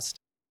your chest.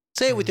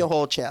 Say it with your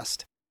whole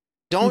chest.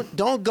 Don't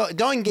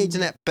engage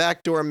in that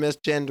backdoor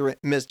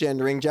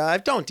misgendering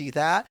jive. Don't do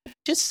that.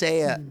 Just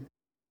say it.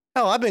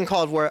 Oh, I've been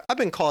called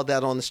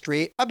that on the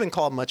street. I've been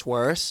called much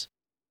worse.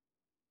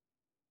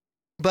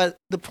 But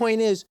the point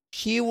is,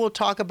 she will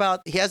talk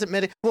about he hasn't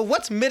mitigated. Well,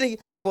 what's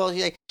mitigated? Well,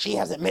 she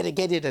hasn't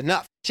mitigated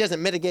enough. She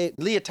hasn't mitigated.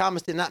 Leah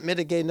Thomas did not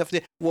mitigate enough.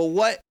 Well,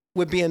 what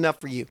would be enough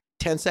for you?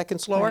 10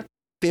 seconds slower? Right.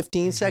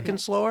 15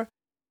 seconds slower?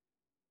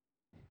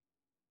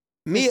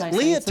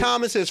 Leah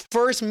Thomas's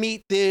first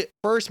meet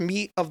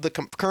of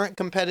the current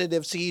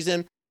competitive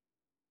season.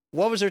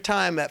 What was her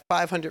time at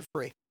 500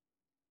 free?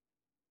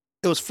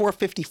 It was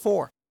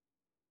 4:54.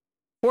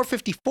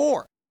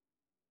 4:54.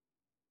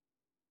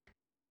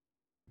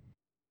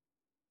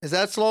 Is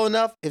that slow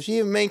enough? If she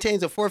even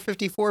maintains a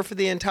 4:54 for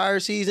the entire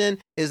season,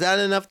 is that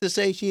enough to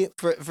say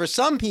for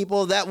some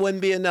people that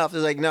wouldn't be enough?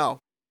 It's like, no.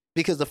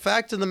 Because the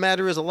fact of the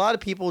matter is a lot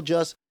of people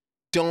just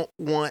don't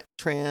want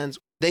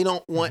they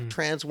don't want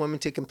trans women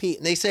to compete.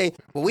 And they say,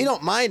 well, we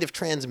don't mind if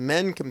trans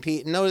men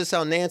compete. And notice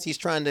how Nancy's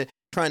trying to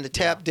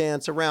tap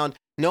dance around.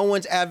 No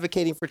one's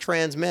advocating for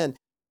trans men.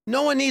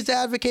 No one needs to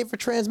advocate for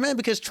trans men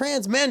because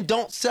trans men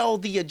don't sell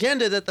the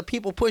agenda that the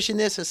people pushing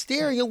this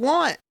hysteria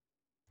want.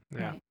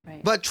 Yeah.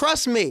 Right. But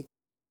trust me,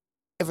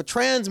 if a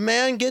trans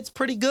man gets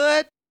pretty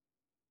good,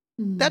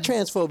 that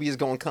transphobia is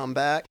going to come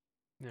back.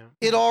 Yeah.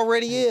 It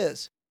already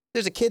is.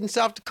 There's a kid in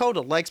South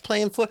Dakota likes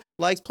playing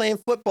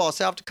football.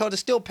 South Dakota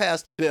still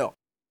passed the bill.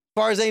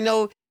 As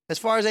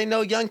far as they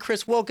know, young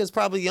Chris Wilk is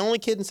probably the only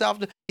kid in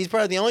he's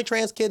probably the only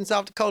trans kid in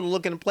South Dakota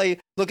looking to play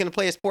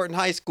a sport in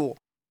high school.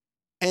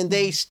 And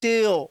they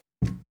still,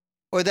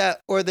 or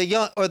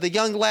the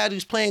young lad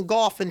who's playing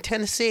golf in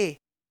Tennessee,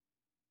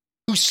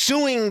 who's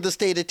suing the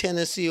state of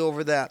Tennessee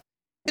over that.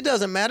 It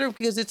doesn't matter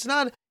because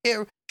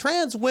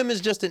trans women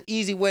is just an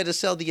easy way to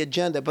sell the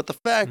agenda. But the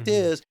fact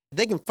is, if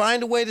they can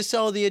find a way to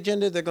sell the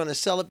agenda, they're going to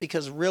sell it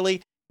because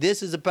really,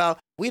 this is about,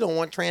 we don't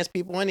want trans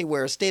people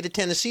anywhere. State of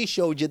Tennessee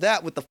showed you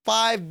that with the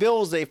 5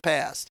 bills they've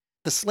passed,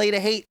 the slate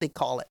of hate, they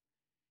call it.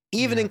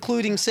 Even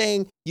including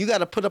saying, you got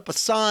to put up a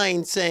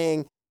sign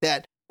saying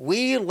that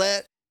we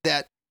let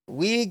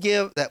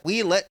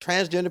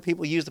transgender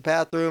people use the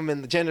bathroom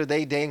and the gender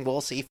they dang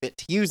well see fit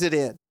to use it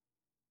in.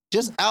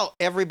 Just out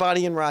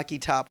everybody in Rocky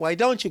Top. Why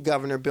don't you,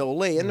 Governor Bill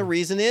Lee? And the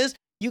reason is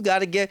you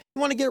want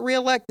to get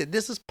reelected.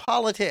 This is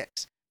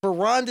politics. For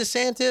Ron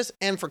DeSantis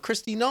and for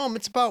Kristi Noem,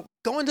 it's about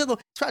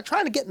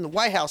trying to get in the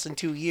White House in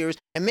 2 years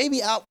and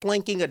maybe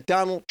outflanking a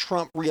Donald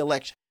Trump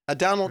reelection, a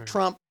Donald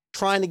Trump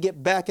trying to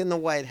get back in the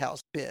White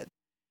House bid.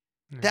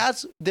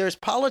 There's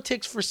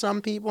politics for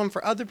some people, and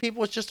for other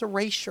people, it's just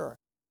erasure.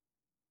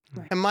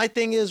 Right. And my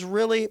thing is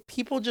really,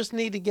 people just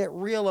need to get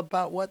real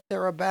about what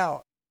they're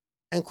about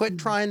and quit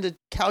trying to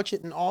couch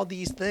it in all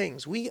these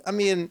things.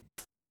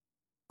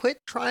 Quit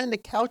trying to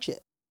couch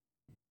it.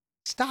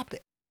 Stop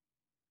it.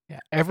 Yeah,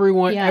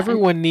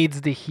 everyone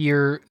needs to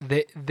hear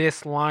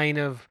this line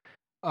of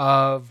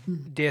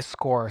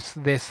discourse,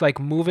 this like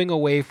moving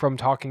away from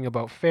talking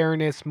about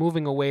fairness,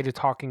 moving away to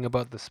talking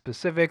about the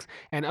specifics,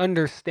 and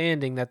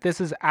understanding that this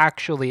is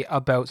actually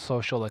about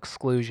social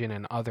exclusion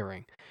and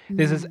othering.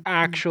 This is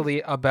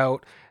actually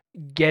about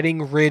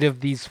getting rid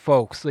of these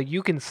folks. Like,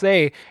 you can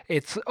say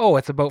it's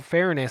about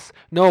fairness.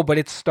 No, but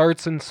it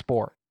starts in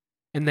sport,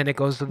 and then it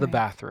goes to the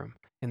bathroom,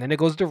 and then it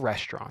goes to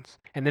restaurants,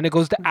 and then it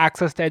goes to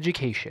access to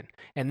education,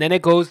 and then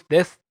it goes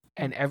this,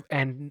 and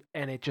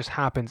it just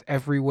happens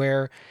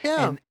everywhere.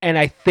 Yeah. And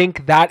I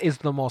think that is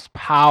the most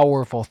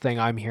powerful thing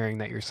I'm hearing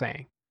that you're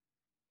saying.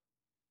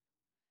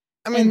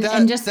 I mean, go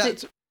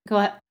ahead.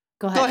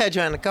 Go ahead,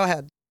 Joanna. Go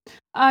ahead.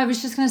 I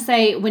was just going to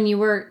say, when you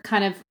were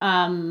kind of,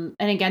 and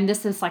again,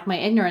 this is like my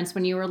ignorance,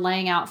 when you were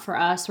laying out for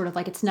us sort of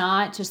like, it's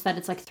not just that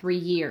it's like 3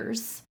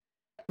 years,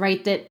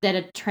 right? That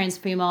a trans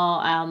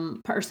female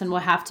person will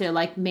have to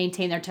like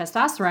maintain their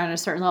testosterone at a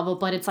certain level,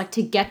 but it's like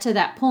to get to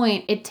that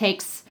point, it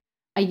takes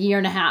a year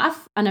and a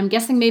half, and I'm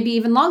guessing maybe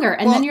even longer.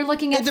 And then you're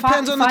looking at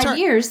 5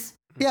 years.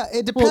 Yeah,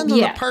 it depends on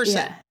the person.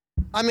 Yeah.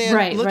 I mean,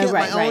 looking at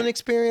my own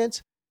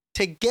experience,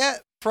 to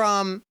get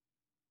from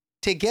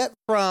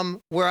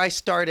where I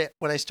started,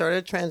 when I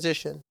started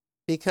transition,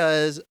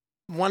 because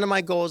one of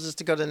my goals is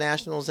to go to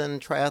nationals in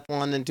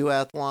triathlon and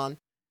duathlon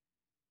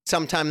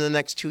sometime in the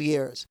next 2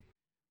 years.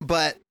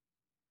 But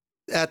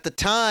at the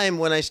time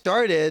when I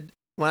started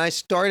my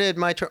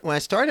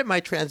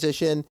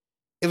transition,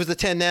 it was the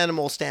 10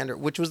 nanomole standard,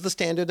 which was the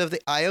standard of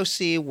the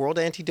IOC, World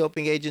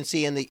Anti-Doping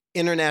Agency, and the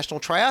International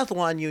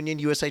Triathlon Union,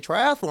 USA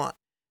Triathlon.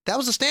 That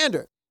was the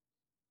standard.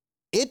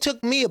 It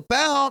took me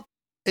about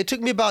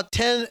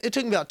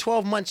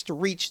 12 months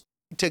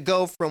to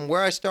go from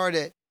where I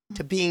started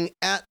to being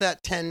at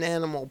that 10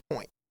 nanomole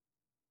point.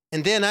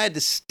 And then I had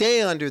to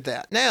stay under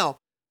that. Now,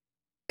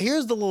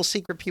 here's the little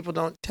secret people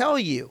don't tell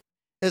you.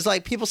 It's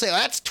like people say,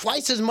 that's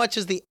twice as much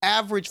as the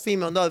average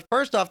female. No,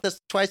 first off, that's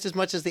twice as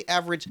much as the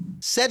average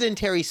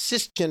sedentary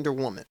cisgender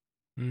woman.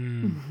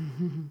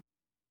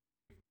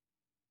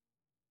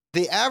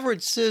 The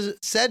average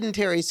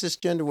sedentary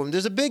cisgender woman.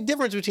 There's a big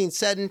difference between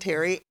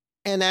sedentary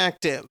and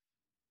active.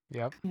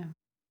 Yep. Yeah.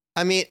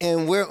 I mean,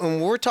 and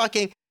we're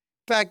talking, in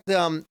fact,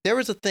 there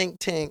was a think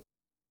tank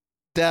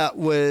that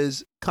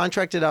was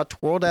contracted out to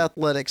World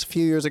Athletics a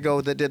few years ago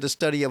that did a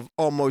study of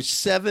almost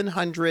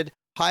 700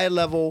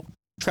 high-level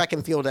track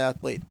and field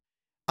athletes.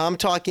 I'm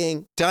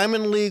talking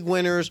Diamond League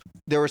winners.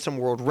 There were some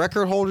world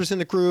record holders in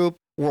the group,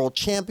 world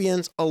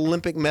champions,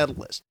 Olympic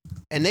medalists.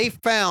 And they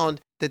found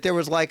that there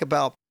was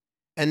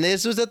and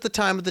this was at the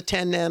time of the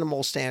 10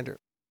 nanomole standard.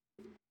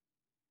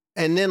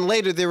 And then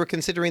later they were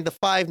considering the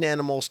 5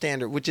 nanomole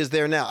standard, which is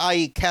there now,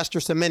 i.e. Caster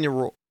Semenya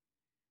rule,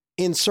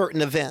 in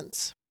certain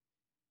events.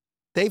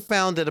 They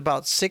found that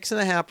about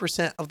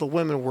 6.5% of the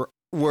women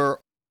were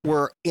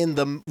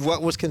in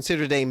what was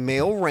considered a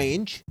male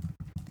range.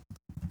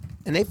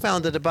 And they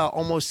found that about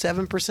almost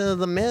 7% of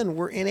the men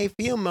were in a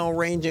female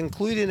range,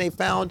 including they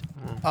found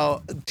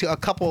a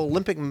couple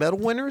Olympic medal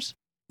winners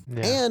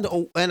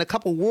Yeah. and a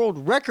couple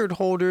world record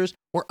holders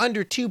were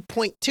under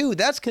 2.2.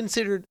 That's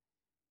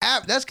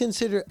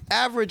considered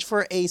average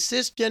for a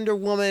cisgender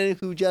woman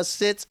who just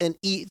sits and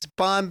eats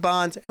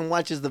bonbons and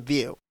watches The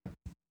View.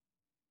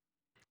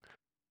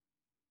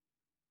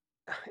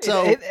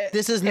 So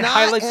this is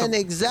not an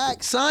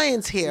exact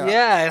science here.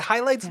 Yeah, it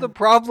highlights the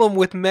problem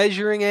with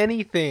measuring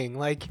anything.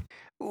 Like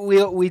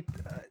we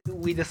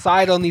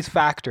decide on these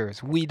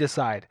factors. We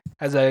decide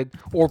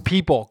or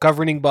people,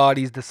 governing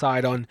bodies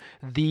decide on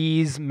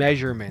these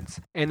measurements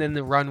and then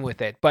they run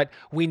with it. But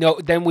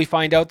then we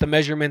find out the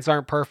measurements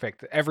aren't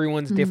perfect.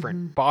 Everyone's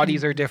different.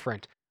 Bodies are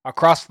different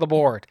across the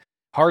board.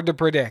 Hard to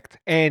predict.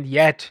 And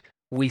yet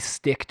we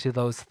stick to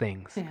those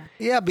things.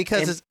 Yeah,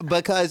 because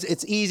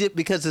it's easy,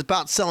 because it's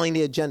about selling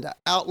the agenda.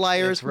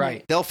 Outliers,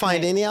 right. They'll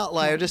find any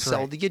outlier to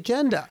sell the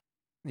agenda.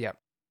 Yep.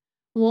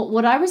 Well,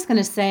 what I was going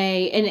to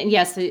say, and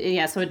yes,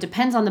 so it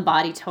depends on the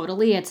body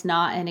totally. It's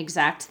not an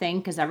exact thing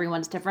because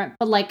everyone's different.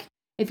 But like,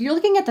 if you're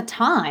looking at the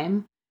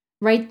time,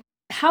 right,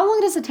 how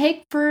long does it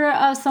take for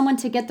someone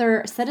to get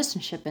their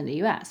citizenship in the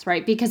U.S.,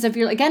 right? Because if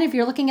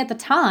you're looking at the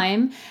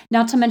time,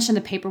 not to mention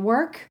the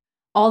paperwork,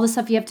 all the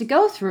stuff you have to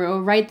go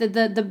through, right?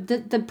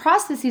 The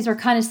processes are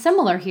kind of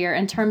similar here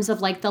in terms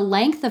of like the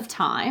length of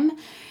time.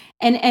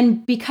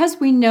 And because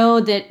we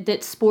know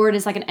that sport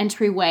is like an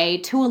entryway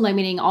to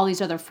eliminating all these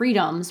other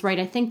freedoms, right?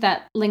 I think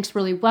that links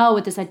really well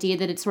with this idea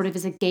that it sort of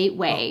is a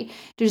gateway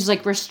to just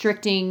like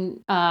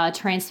restricting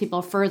trans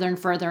people further and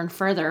further and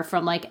further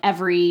from like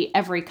every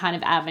kind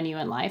of avenue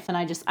in life. And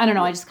I don't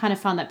know, I just kind of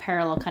found that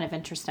parallel kind of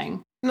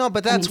interesting. No,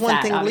 but that's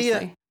one thing, obviously.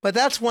 Leah. But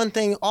that's one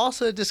thing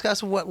also to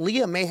discuss what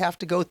Leah may have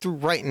to go through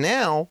right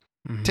now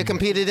to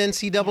compete at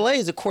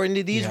NCAAs according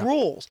to these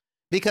rules.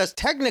 Because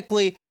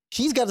technically,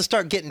 she's got to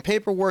start getting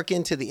paperwork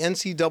into the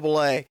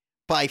NCAA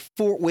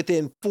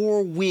within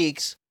 4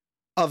 weeks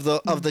of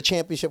the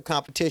championship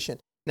competition.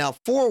 Now,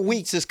 4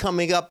 weeks is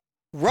coming up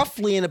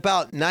roughly in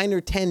about 9 or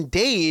 10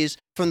 days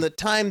from the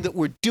time that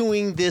we're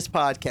doing this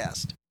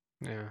podcast.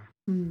 Yeah.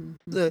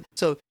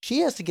 So she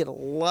has to get a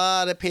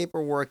lot of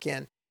paperwork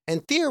in.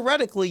 And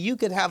theoretically, you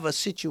may have a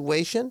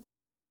situation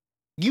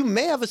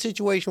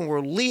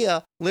where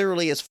Leah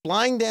literally is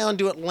flying down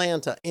to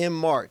Atlanta in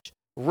March,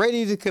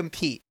 ready to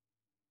compete.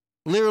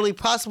 Literally,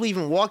 possibly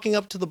even walking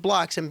up to the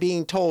blocks and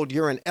being told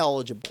you're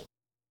ineligible.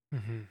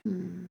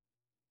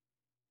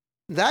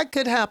 That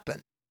could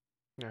happen.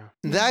 Yeah.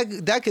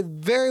 That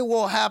could very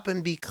well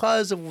happen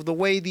because of the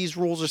way these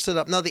rules are set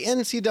up. Now, the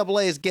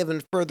NCAA has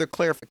given further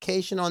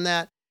clarification on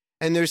that,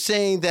 and they're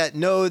saying that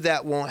no,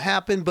 that won't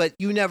happen, but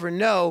you never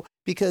know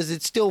because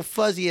it's still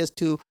fuzzy as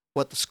to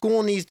what the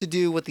school needs to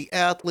do, what the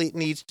athlete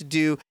needs to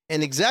do,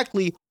 and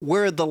exactly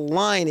where the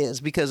line is.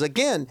 Because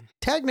again,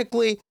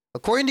 technically,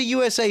 according to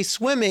USA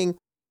Swimming,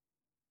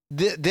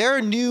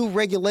 their new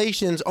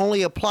regulations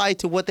only apply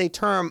to what they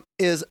term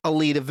is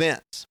elite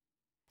events.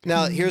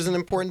 Now, here's an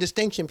important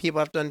distinction people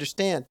have to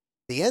understand.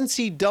 The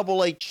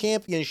NCAA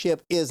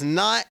championship is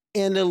not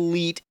an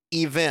elite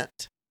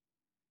event.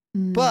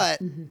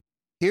 But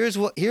here's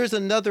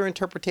another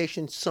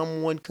interpretation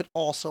someone could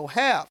also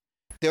have.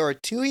 There are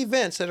two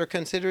events that are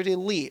considered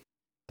elite,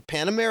 the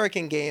Pan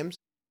American Games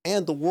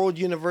and the World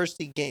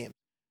University Games,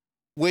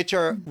 which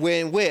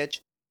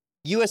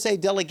USA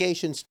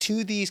delegations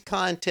to these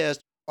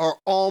contests are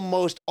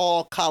almost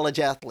all college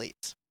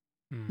athletes,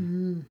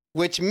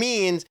 which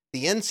means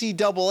the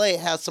NCAA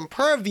has some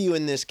purview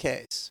in this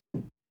case,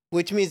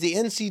 which means the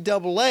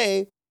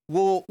NCAA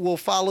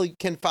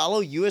can follow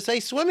USA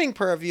Swimming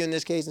purview in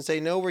this case and say,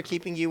 no, we're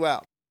keeping you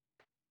out.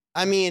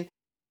 I mean,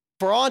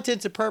 for all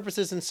intents and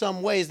purposes, in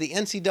some ways, the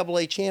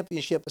NCAA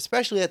championship,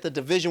 especially at the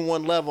Division I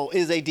level,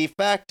 is a de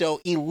facto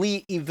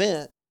elite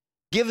event,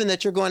 given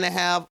that you're going to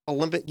have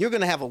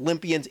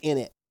Olympians in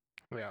it.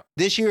 Yeah.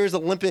 This year's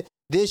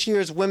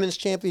women's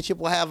championship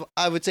will have,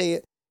 I would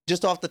say,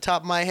 just off the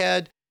top of my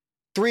head,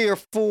 3 or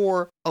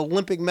 4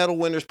 Olympic medal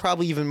winners,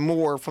 probably even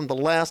more from the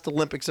last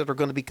Olympics that are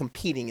going to be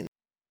competing in.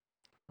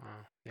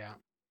 Yeah.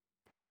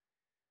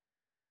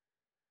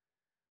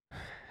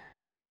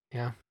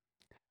 Yeah.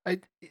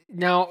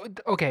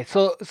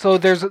 So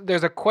there's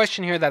a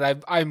question here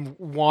that I'm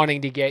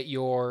wanting to get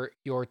your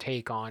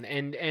take on,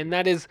 and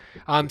that is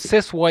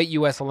cis white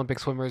U.S. Olympic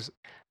swimmers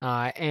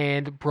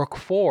and Brooke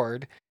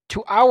Ford,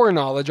 to our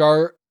knowledge,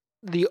 are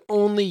the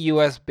only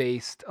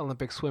U.S.-based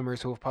Olympic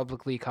swimmers who have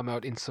publicly come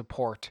out in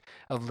support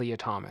of Leah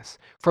Thomas.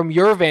 From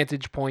your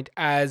vantage point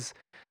as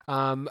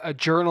a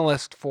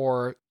journalist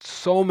for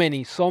so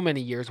many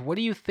years, what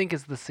do you think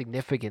is the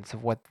significance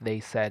of what they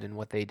said and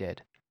what they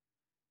did?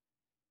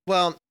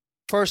 Well,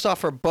 first off,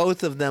 for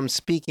both of them,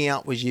 speaking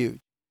out was huge.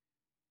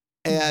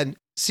 And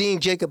seeing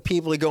Jacob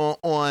Peebly go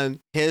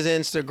on his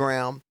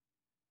Instagram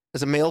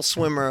as a male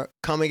swimmer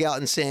coming out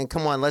and saying,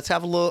 come on, let's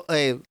have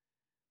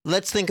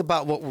let's think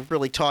about what we're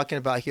really talking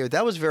about here.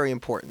 That was very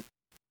important.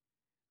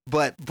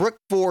 But Brooke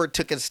Ford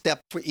took it a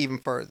step even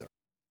further.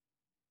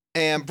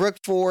 And Brooke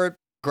Ford,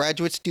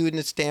 graduate student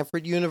at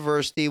Stanford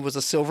University, was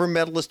a silver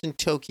medalist in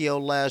Tokyo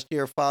last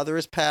year. Father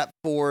is Pat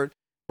Ford,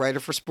 writer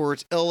for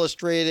Sports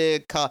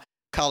Illustrated,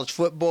 college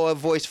football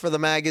voice for the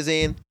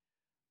magazine.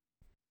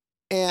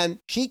 And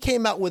she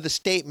came out with a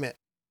statement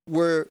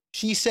where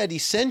she said,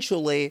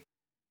 essentially,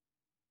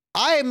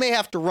 I may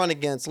have to run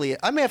against Leah.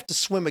 I may have to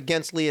swim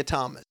against Leah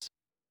Thomas.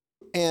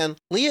 And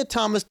Leah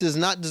Thomas does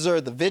not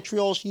deserve the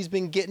vitriol she's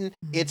been getting.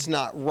 It's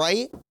not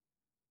right.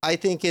 I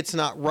think it's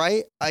not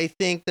right. I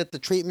think that the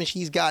treatment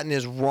she's gotten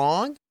is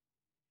wrong.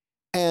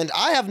 And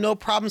I have no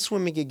problem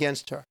swimming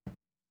against her.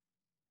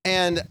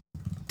 And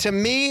to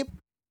me,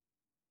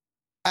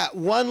 at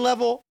one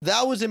level,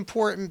 that was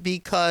important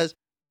because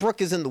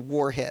Brooke is in the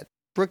warhead.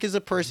 Brooke is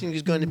a person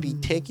who's going to be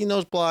taking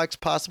those blocks,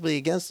 possibly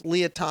against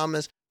Leah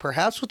Thomas,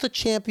 perhaps with a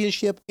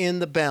championship in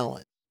the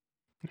balance.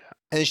 Yeah.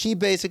 And she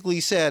basically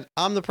said,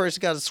 I'm the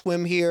person who got to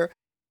swim here.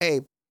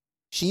 Hey,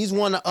 she's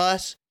one of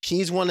us.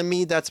 She's one of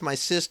me. That's my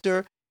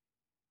sister.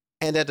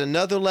 And at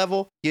another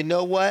level, you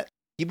know what?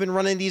 You've been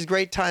running these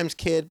great times,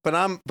 kid, but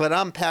I'm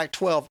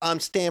Pac-12. I'm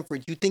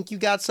Stanford. You think you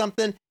got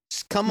something?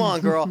 Come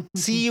on, girl.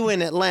 See you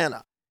in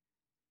Atlanta.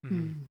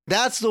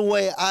 That's the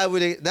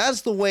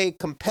way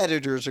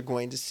competitors are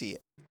going to see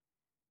it.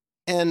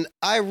 And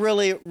I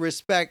really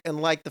respect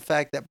and like the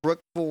fact that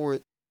Brooke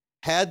Ford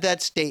had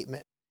that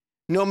statement,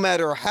 no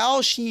matter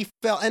how she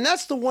felt. And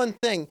that's the one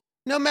thing,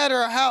 no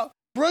matter how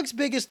Brooke's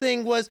biggest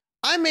thing was,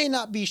 I may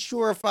not be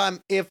sure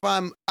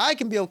I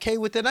can be okay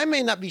with it. I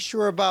may not be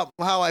sure about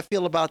how I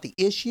feel about the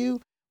issue,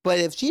 but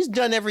if she's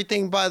done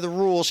everything by the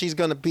rules, she's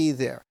going to be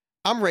there.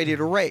 I'm ready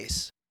to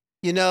race.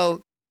 You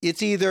know,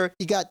 it's either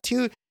you got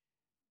two.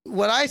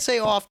 What I say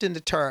often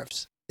to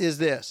turfs is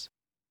this,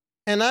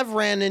 and I've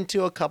ran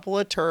into a couple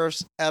of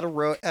turfs at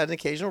an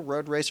occasional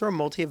road race or a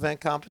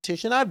multi-event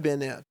competition I've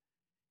been in,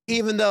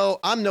 even though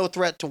I'm no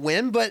threat to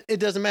win, but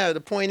it doesn't matter.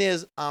 The point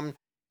is,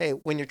 hey,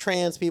 when you're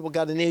trans,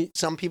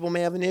 some people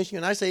may have an issue.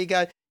 And I say,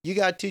 you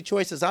got two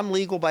choices. I'm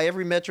legal by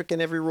every metric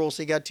and every rule.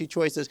 So you got two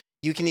choices.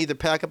 You can either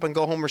pack up and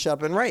go home or shut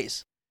up and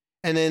race.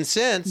 And then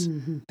since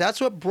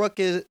that's what Brooke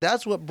is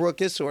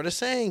sort of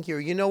saying here.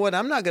 You know what?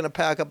 I'm not going to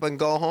pack up and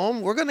go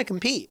home. We're going to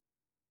compete.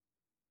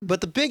 But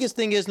the biggest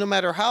thing is, no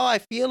matter how I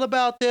feel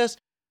about this,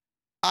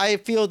 I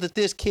feel that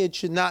this kid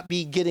should not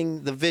be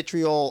getting the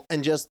vitriol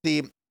and just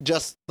the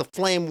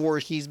flame war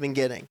she's been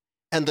getting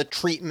and the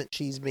treatment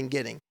she's been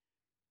getting.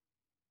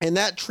 And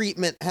that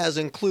treatment has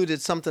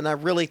included something I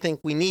really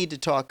think we need to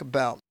talk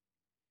about.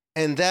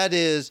 And that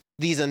is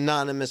these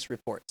anonymous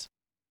reports.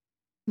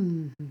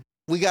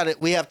 We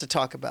have to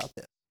talk about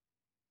this.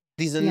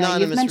 These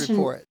anonymous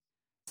reports.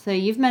 So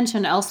you've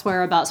mentioned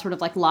elsewhere about sort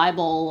of like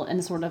libel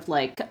and sort of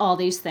like all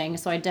these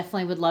things. So I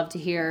definitely would love to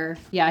hear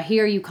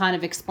you kind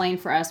of explain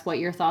for us what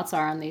your thoughts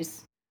are on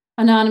these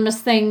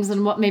anonymous things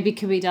and what maybe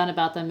could be done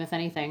about them, if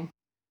anything.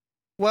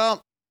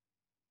 Well,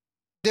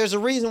 there's a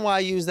reason why I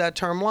use that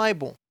term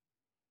libel.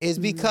 Is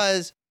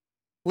because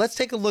let's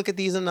take a look at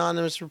these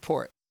anonymous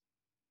reports.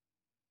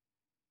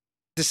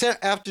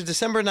 After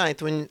December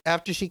 9th,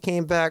 after she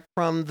came back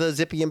from the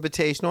Zippy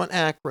Invitational in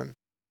Akron.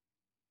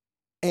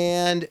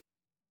 And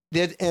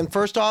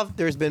first off,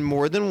 there's been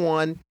more than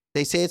one.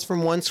 They say it's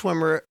from one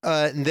swimmer,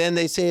 and then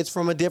they say it's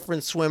from a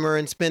different swimmer,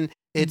 and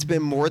it's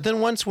been more than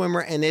one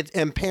swimmer,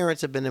 and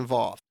parents have been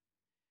involved.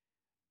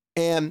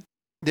 And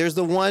there's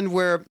the one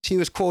where she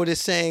was quoted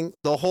saying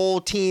the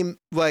whole team,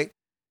 like,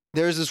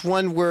 there's this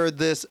one where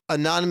this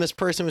anonymous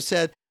person was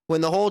said,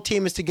 when the whole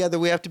team is together,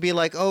 we have to be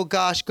like, oh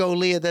gosh, go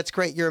Leah, that's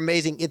great, you're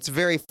amazing. It's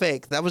very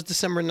fake. That was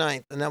December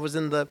 9th, and that was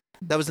in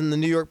the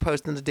New York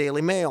Post and the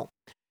Daily Mail.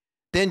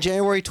 Then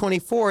January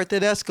 24th,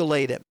 it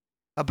escalated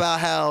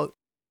about how,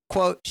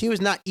 quote, she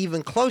was not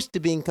even close to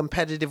being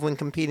competitive when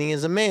competing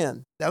as a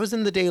man. That was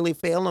in the Daily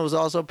Mail, and it was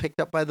also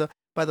picked up by the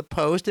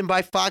Post and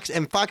by Fox,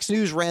 and Fox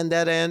News ran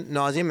that ad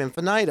nauseum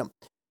infinitum.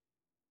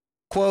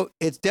 Quote,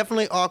 it's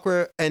definitely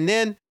awkward. And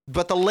then,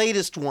 but the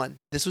latest one,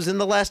 this was in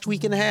the last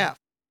week and a half.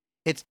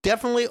 It's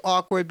definitely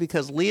awkward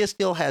because Leah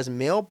still has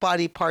male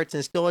body parts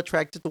and still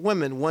attracted to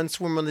women. One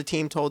swimmer on the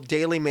team told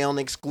Daily Mail in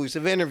an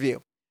exclusive interview.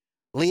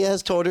 Leah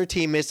has told her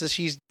teammates that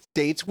she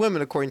dates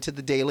women, according to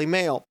the Daily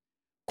Mail.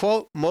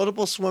 Quote,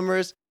 multiple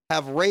swimmers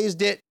have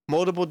raised it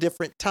multiple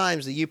different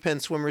times, the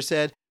UPenn swimmer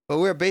said, but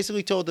we're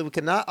basically told that we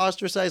cannot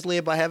ostracize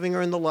Leah by having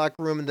her in the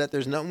locker room and that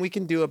there's nothing we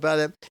can do about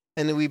it,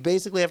 and that we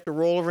basically have to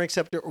roll over and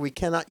accept her or we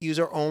cannot use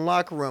our own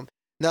locker room.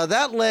 Now,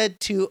 that led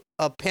to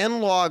a Penn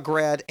Law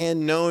grad and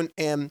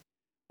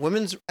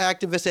women's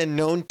activist and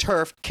known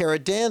turf, Kara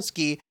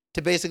Dansky,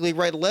 to basically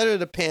write a letter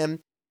to Penn,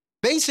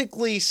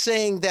 basically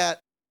saying that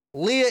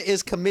Leah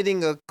is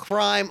committing a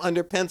crime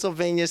under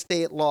Pennsylvania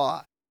state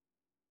law.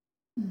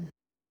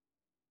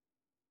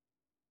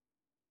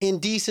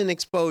 Indecent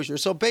exposure.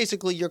 So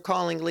basically, you're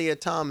calling Leah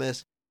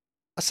Thomas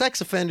a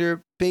sex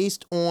offender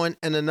based on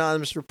an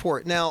anonymous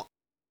report. Now,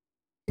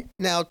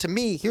 to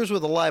me, here's where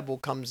the libel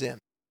comes in.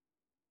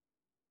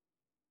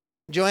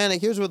 Joanna,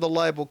 here's where the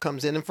libel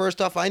comes in. And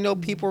first off, I know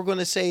people are going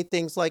to say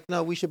things like,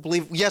 no, we should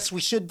believe. Yes, we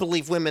should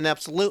believe women.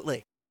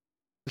 Absolutely.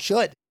 We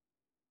should.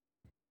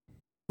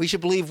 We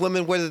should believe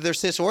women, whether they're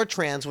cis or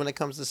trans, when it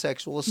comes to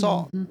sexual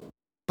assault.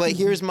 But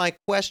here's my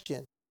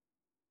question.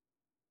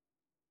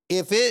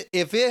 If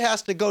it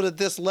has to go to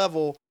this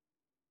level,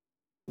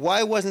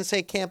 Why wasn't,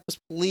 say, campus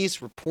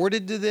police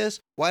reported to this?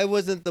 Why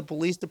wasn't the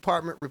police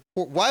department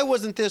report? Why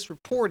wasn't this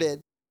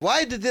reported?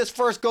 Why did this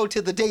first go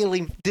to the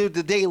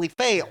Daily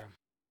Fail?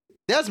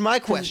 That's my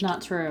Because question. it's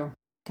not true.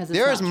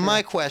 There's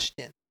my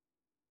question.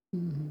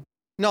 Mm-hmm.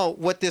 No,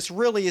 what this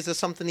really is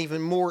something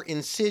even more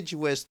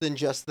insidious than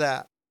just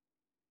that.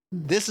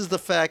 Mm-hmm. This is the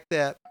fact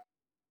that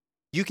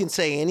you can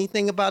say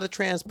anything about a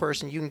trans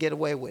person, you can get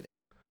away with it.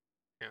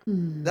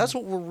 Mm-hmm. That's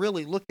what we're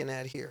really looking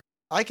at here.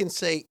 I can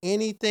say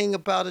anything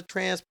about a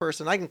trans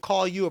person. I can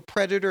call you a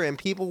predator and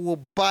people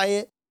will buy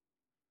it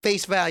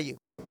face value.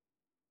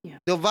 Yeah.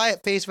 They'll buy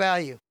it face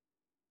value.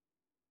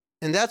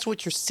 And that's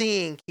what you're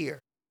seeing here.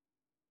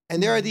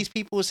 And there are these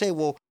people who say,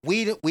 well,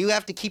 we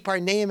have to keep our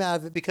name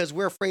out of it because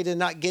we're afraid of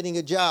not getting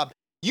a job.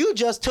 You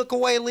just took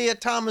away Leah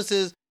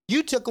Thomas's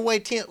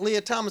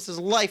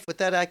life with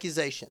that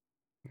accusation.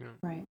 Yeah.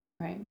 Right.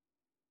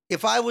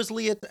 If I was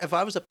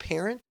a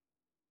parent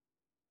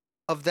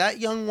of that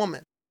young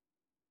woman,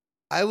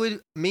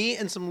 me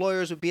and some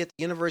lawyers would be at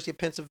the University of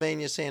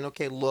Pennsylvania saying,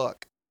 okay,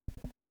 look,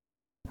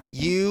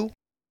 you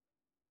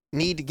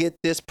need to get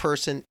this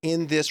person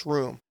in this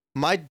room.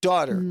 My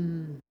daughter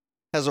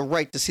has a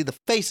right to see the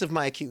face of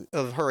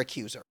her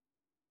accuser.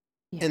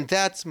 Yeah. And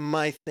that's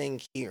my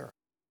thing here.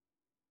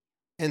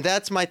 And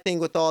that's my thing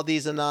with all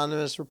these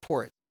anonymous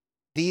reports.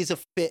 These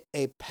have fit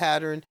a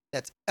pattern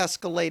that's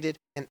escalated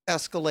and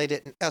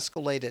escalated and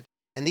escalated.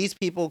 And these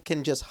people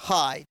can just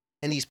hide.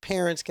 And these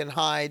parents can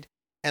hide.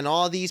 And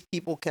all these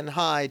people can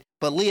hide.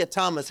 But Leah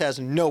Thomas has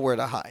nowhere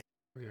to hide.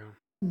 Yeah.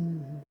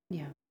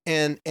 Yeah.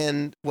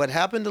 And what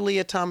happened to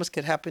Leah Thomas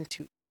could happen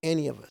to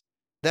any of us.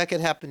 That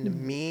could happen to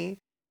me.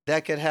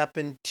 That could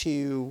happen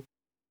to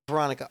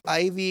Veronica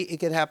Ivy. It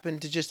could happen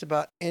to just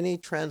about any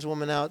trans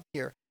woman out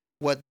here.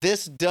 What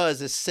this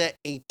does is set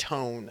a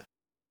tone.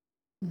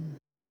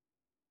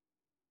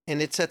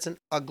 And it sets an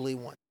ugly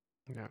one.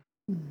 Yeah.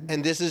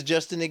 And this is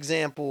just an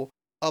example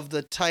of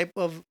the type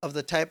of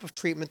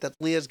treatment that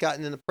Leah's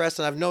gotten in the press.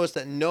 And I've noticed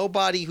that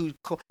nobody who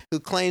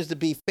claims to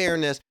be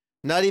fairness,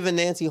 not even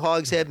Nancy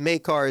Hogshead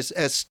Makar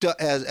has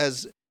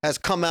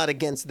come out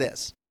against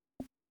this.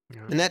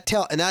 Yeah.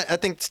 And I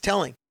think it's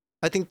telling.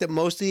 I think that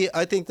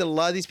a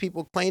lot of these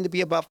people claim to be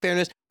about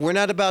fairness. We're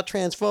not about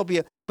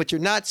transphobia, but you're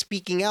not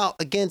speaking out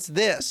against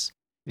this.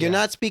 You're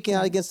not speaking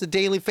out against the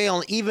Daily Fail,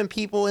 and even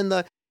people in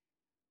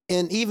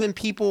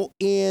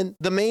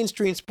the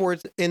mainstream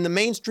sports, in the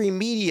mainstream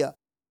media.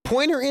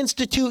 Poynter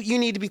Institute, you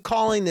need to be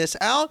calling this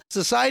out.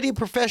 Society of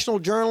Professional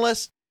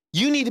Journalists,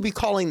 you need to be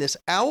calling this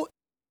out.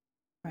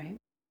 Right.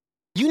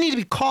 You need to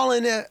be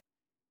calling it.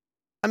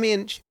 I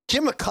mean,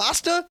 Jim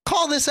Acosta,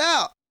 call this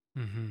out.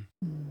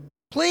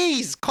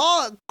 Please,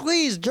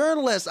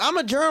 journalists. I'm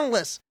a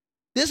journalist.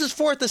 This is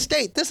Fourth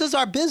Estate. This is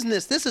our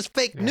business. This is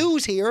fake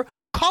news here.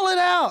 Call it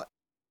out.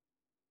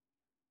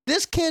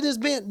 This kid's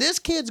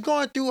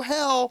going through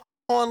hell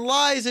on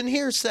lies and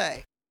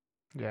hearsay.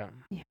 Yeah.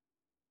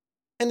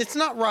 And it's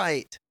not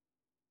right.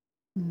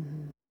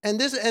 And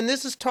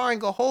this is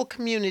tarring a whole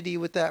community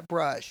with that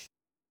brush.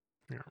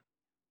 Yeah.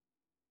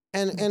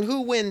 And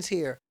who wins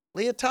here?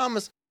 Leah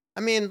Thomas.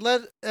 I mean,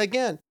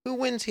 who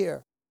wins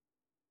here?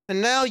 And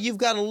now you've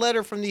got a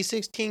letter from these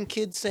 16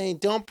 kids saying,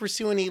 don't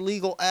pursue any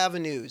legal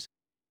avenues.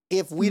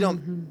 If we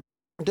don't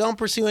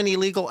pursue any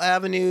legal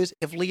avenues,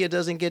 if Leah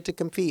doesn't get to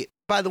compete.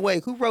 By the way,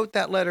 who wrote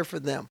that letter for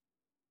them?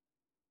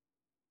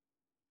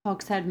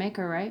 Hogshead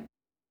Maker, right?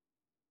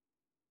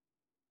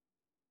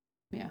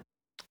 Yeah.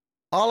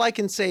 All I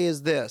can say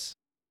is this.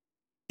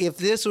 If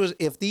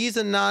these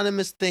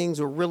anonymous things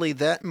were really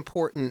that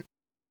important,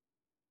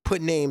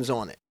 put names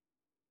on it.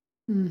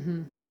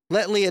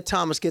 Let Leah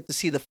Thomas get to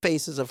see the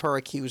faces of her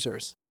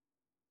accusers.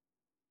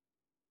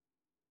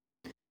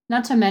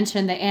 Not to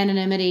mention the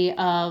anonymity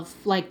of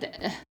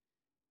the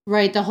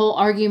whole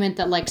argument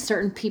that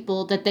certain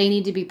people, that they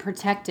need to be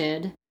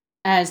protected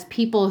as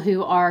people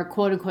who are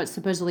quote unquote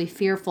supposedly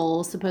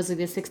fearful,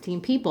 supposedly the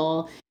 16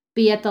 people,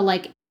 be at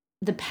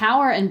the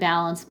power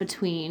imbalance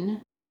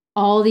between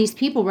all these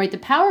people, right? The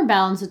power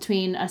imbalance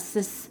between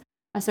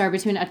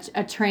between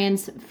a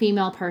trans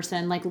female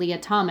person like Leah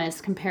Thomas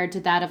compared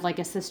to that of a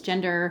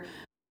cisgender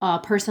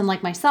person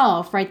like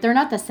myself, right? They're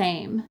not the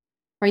same,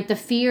 right?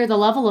 The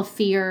level of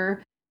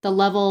fear, the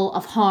level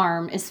of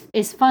harm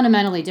is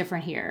fundamentally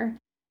different here.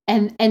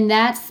 And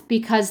that's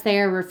because they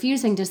are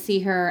refusing to see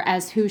her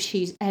as who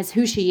she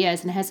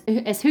is and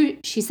as who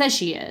she says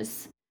she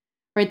is,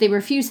 right? They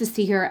refuse to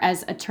see her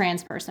as a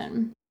trans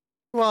person.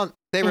 Well,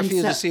 they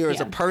refuse to see her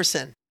as a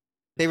person.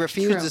 They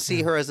refuse to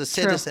see her as a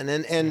citizen.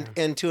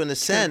 And to, in a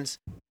sense,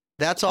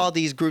 that's all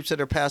these groups that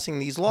are passing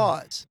these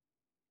laws.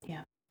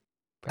 Yeah.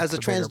 As a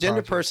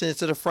transgender person,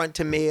 it's an affront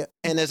to me.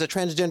 And as a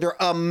transgender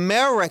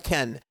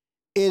American,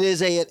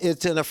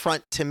 it's an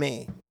affront to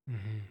me.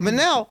 But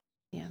now,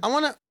 I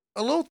want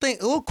a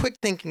little quick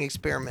thinking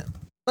experiment.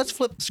 Let's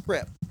flip the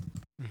script.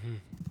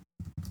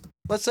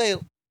 Let's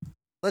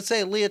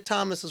say Leah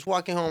Thomas is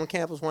walking home on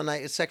campus one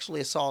night, is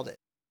sexually assaulted.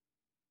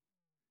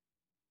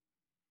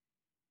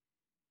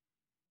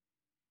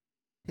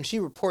 And she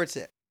reports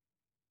it.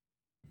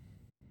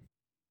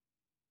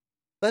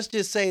 let's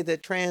just say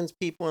that trans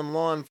people in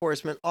law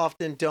enforcement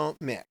often don't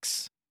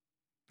mix.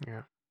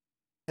 Yeah.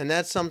 And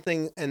that's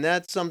something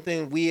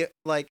we,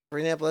 like, for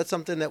example, that's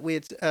something that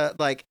we,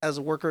 like, as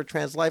a worker at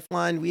Trans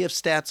Lifeline, we have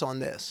stats on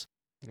this.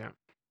 Yeah.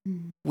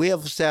 We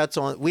have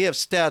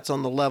stats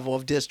on the level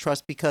of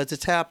distrust because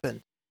it's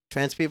happened.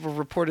 Trans people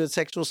reported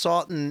sexual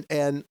assault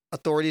and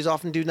authorities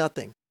often do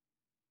nothing.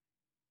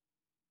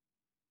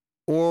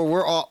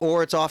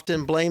 Or it's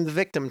often blame the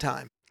victim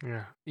time.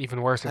 Yeah.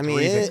 Even worse, it's I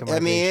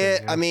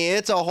re-victimization. mean,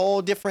 it's a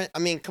whole different, I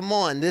mean, come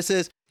on, this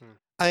is,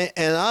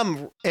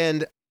 come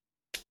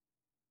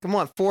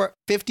on,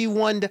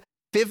 51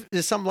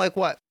 is something like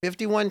what?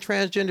 51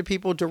 transgender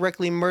people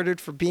directly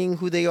murdered for being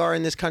who they are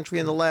in this country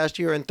in the last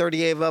year, and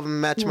 38 of them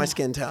match my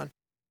skin tone.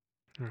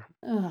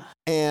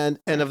 And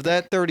of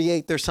that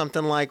 38, there's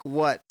something like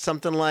what?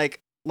 Something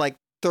like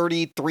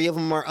 33 of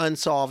them are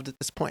unsolved at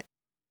this point.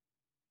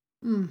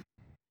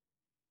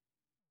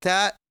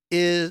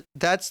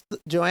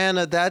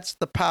 Joanna, that's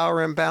the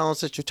power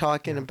imbalance that you're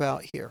talking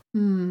about here.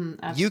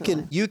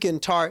 Absolutely.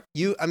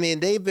 I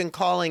mean, they've been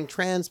calling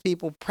trans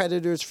people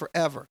predators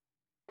forever.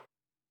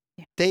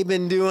 Yeah. They've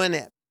been doing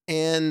it,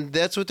 and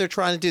that's what they're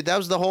trying to do. That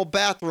was the whole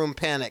bathroom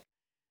panic.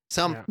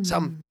 Some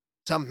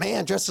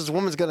man dressed as a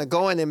woman's going to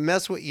go in and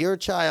mess with your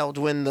child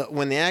when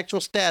the actual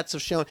stats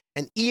have shown,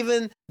 and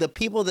even the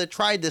people that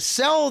tried to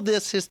sell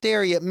this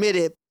hysteria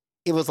admitted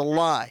it was a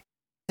lie,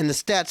 and the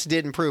stats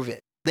didn't prove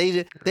it.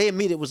 They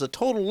admit it was a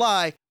total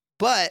lie,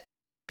 but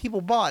people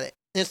bought it.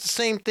 And it's the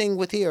same thing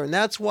with here. And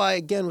that's why,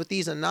 again, with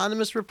these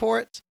anonymous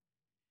reports,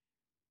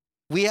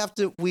 we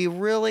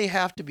really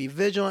have to be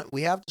vigilant.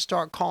 We have to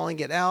start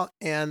calling it out.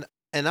 And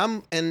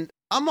I'm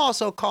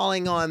also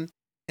calling on,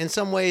 in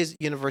some ways,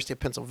 University of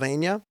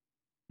Pennsylvania,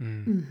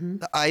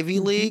 the Ivy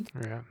League,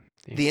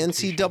 the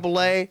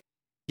NCAA.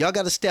 Y'all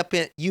got to step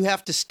in. You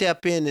have to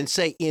step in and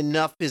say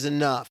enough is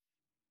enough.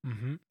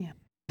 Yeah.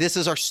 This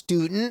is our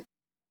student.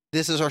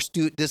 This is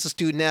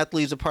student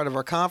athlete who's a part of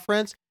our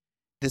conference.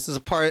 This is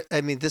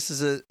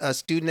a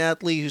student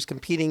athlete who's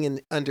competing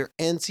under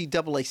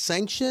NCAA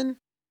sanction.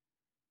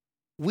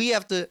 We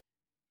have to,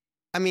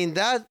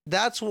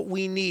 that's what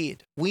we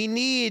need. We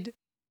need,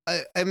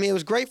 it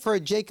was great for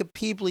Jacob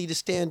Peebley to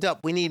stand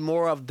up. We need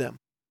more of them.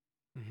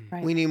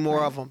 Right. We need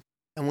more of them.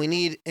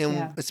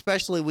 And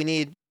especially we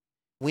need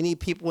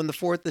people in the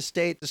fourth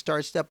estate to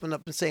start stepping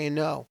up and saying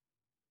no.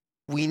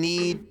 We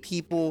need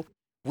people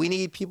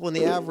in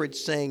the average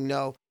saying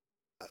no.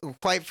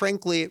 Quite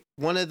frankly,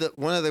 one of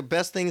the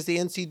best things the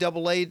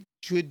NCAA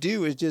should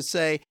do is just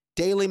say,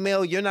 Daily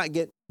Mail, you're not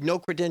getting no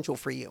credential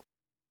for you.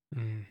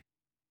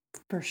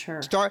 For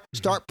sure. Start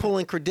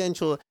pulling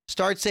credential.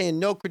 Start saying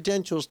no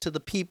credentials to the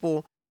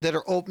people that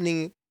are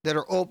opening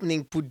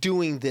for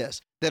doing this,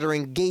 that are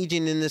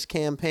engaging in this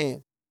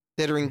campaign,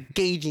 that are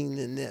engaging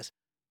in this.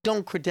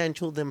 Don't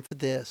credential them for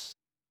this.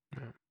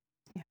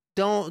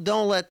 Don't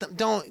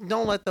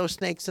let those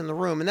snakes in the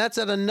room. And that's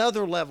at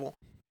another level.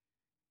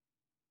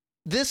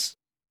 This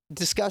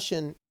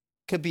discussion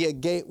could be a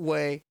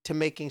gateway to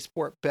making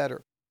sport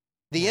better.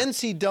 The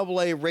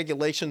NCAA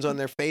regulations on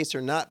their face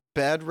are not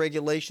bad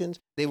regulations.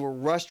 They were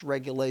rushed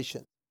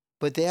regulations,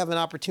 but they have an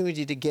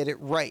opportunity to get it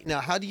right. Now,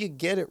 how do you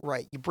get it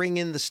right? You bring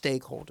in the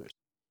stakeholders.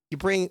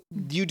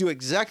 You do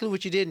exactly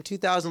what you did in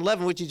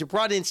 2011, which is you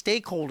brought in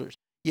stakeholders.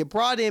 You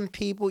brought in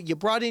people, you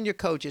brought in your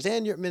coaches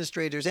and your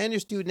administrators and your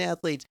student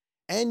athletes,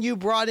 and you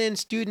brought in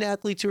student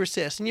athletes who are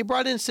cis, and you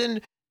brought in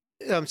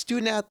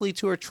student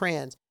athletes who are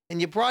trans, and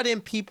you brought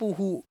in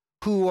people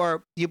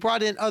you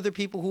brought in other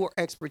people who are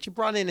experts. You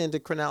brought in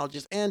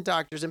endocrinologists and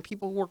doctors and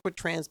people who work with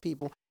trans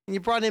people, and you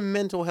brought in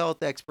mental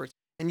health experts,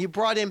 and you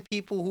brought in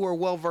people who are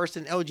well-versed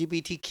in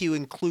LGBTQ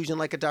inclusion,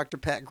 like a Dr.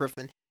 Pat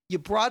Griffin. You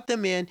brought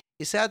them in,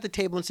 you sat at the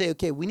table and say,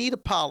 okay, we need a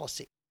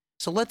policy.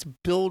 So let's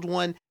build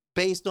one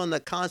based on the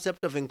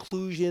concept of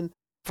inclusion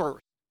first.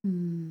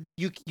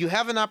 You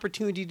have an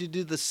opportunity to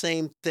do the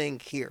same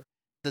thing here.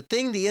 The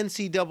thing the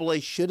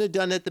NCAA should have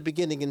done at the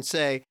beginning and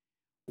say,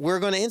 we're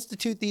going to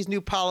institute these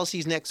new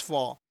policies next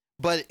fall.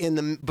 But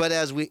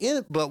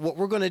what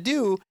we're going to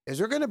do is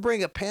we're going to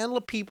bring a panel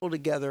of people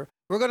together.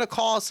 We're going to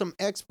call some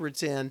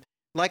experts in,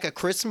 like a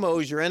Chris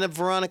Mosier and a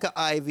Veronica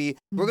Ivy.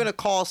 We're going to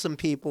call some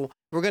people.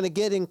 We're going to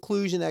get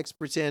inclusion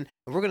experts in,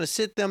 and we're going to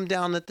sit them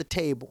down at the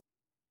table.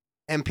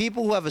 And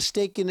people who have a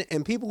stake in,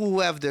 and people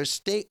who have their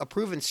a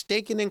proven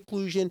stake in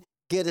inclusion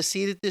get a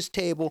seat at this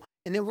table.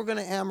 And then we're going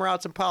to hammer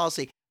out some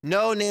policy.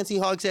 No, Nancy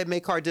Hogshead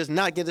Maycar does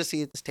not get a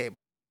seat at this table.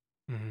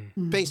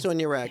 Based on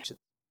your actions.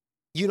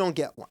 You don't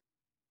get one.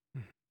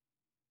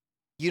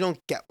 You don't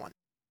get one.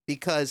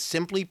 Because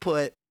simply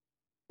put,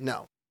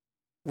 no.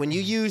 When you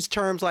use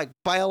terms like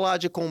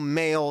biological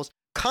males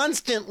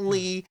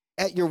constantly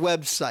at your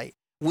website,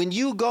 when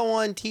you go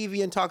on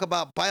TV and talk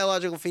about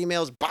biological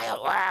females,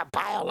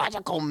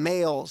 biological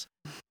males,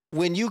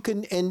 when you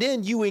can, and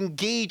then you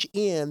engage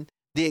in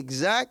the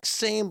exact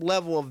same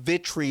level of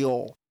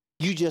vitriol,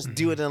 you just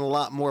do it in a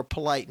lot more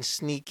polite and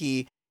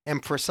sneaky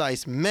and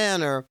precise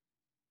manner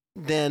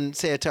than,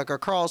 say, a Tucker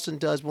Carlson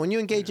does. But when you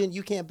engage in,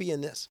 you can't be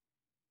in this.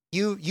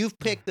 You've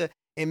picked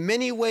In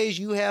many ways,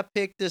 you have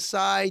picked a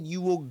side.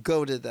 You will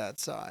go to that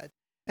side,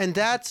 and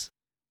that's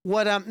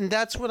what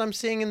I'm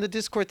seeing in the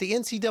Discord. The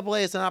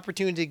NCAA is an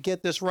opportunity to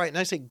get this right, and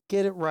I say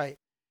get it right,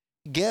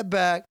 get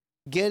back,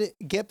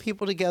 get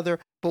people together.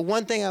 But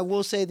one thing I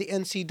will say, the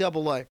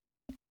NCAA,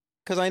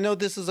 because I know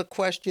this is a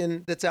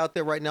question that's out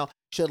there right now: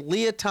 should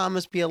Leah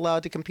Thomas be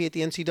allowed to compete at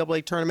the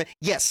NCAA tournament?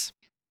 Yes,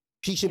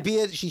 she should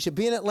be. She should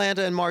be in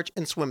Atlanta in March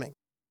and swimming.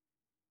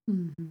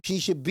 Mm-hmm. She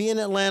should be in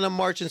Atlanta,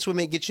 March, and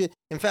swimming. Get you.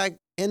 In fact,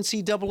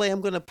 NCAA, I'm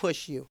going to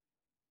push you.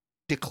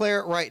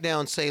 Declare it right now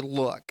and say,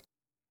 look,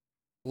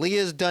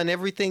 Leah's done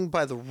everything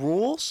by the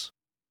rules.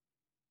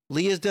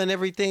 Leah's done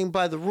everything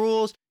by the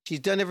rules. She's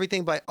done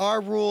everything by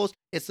our rules.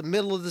 It's the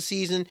middle of the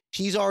season.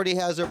 She's already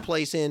has her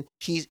place in.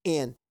 She's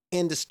in.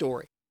 End of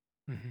story.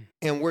 Mm-hmm.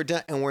 And we're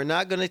done. And we're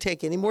not going to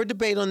take any more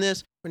debate on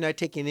this. We're not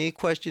taking any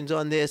questions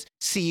on this.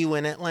 See you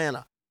in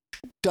Atlanta.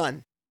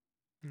 Done.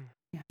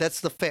 Yeah.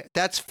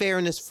 That's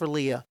fairness for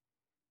Leah.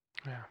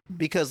 Yeah.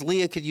 Because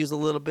Leah could use a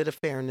little bit of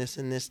fairness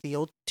in this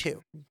deal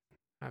too.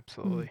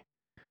 Absolutely.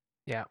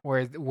 Yeah.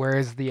 Where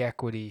is the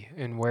equity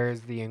and where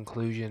is the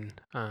inclusion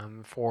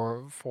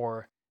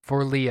for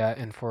Leah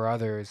and for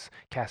others,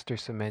 Caster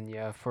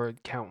Semenya, for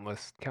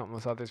countless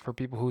others, for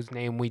people whose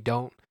name we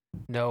don't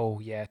know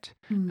yet,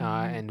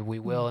 and we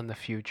will in the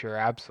future.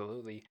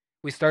 Absolutely.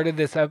 We started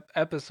this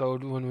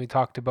episode when we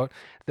talked about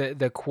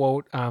the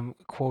quote,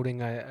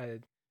 quoting a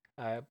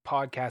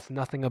podcast,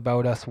 "Nothing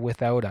about us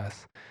without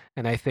us,"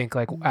 and I think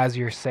as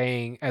you're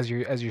saying, as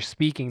you're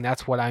speaking,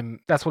 that's what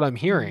I'm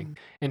hearing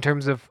in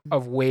terms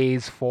of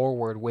ways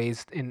forward,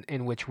 ways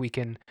in which we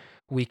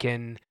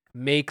can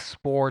make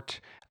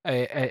sport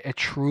a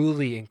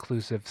truly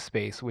inclusive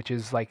space, which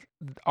is like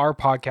our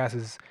podcast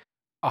is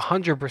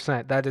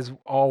 100%. That is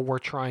all we're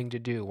trying to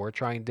do. We're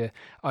trying to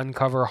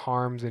uncover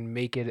harms and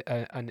make it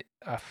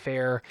a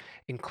fair,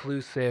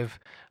 inclusive,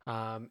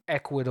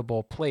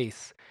 equitable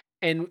place.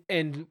 And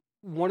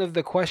one of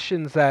the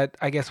questions that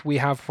I guess we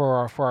have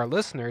for our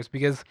listeners,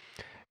 because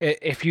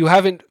if you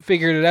haven't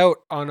figured it out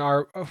on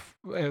our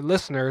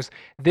listeners,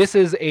 this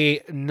is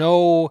a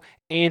no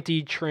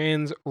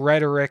anti-trans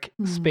rhetoric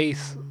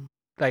space.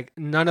 Like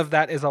none of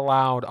that is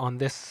allowed on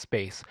this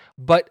space.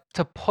 But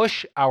to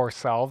push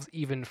ourselves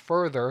even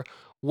further,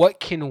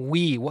 what can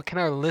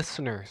our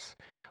listeners,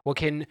 what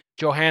can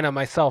Johanna,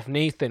 myself,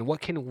 Nathan,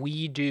 what can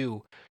we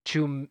do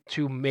to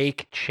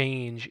make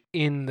change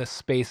in the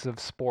space of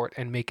sport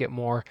and make it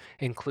more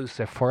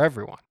inclusive for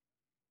everyone?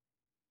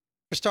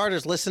 For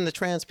starters, listen to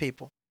trans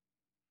people.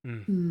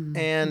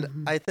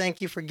 And I thank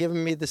you for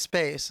giving me the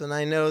space. And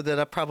I know that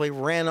I probably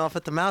ran off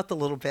at the mouth a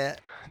little bit.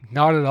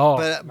 Not at all.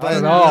 But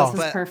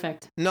this is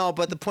perfect. No,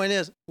 but the point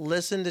is,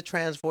 listen to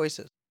trans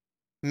voices.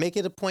 Make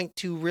it a point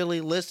to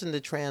really listen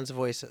to trans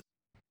voices.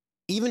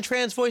 Even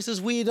trans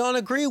voices we don't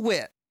agree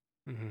with.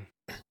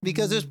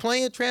 Because there's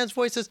plenty of trans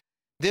voices.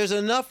 There's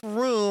enough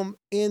room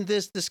in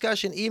this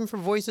discussion, even for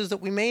voices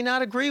that we may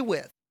not agree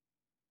with.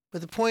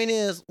 But the point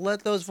is,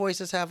 let those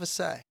voices have a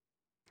say.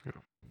 Yeah.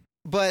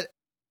 But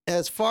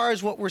as far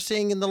as what we're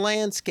seeing in the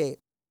landscape,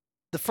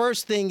 the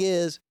first thing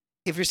is,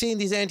 if you're seeing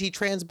these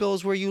anti-trans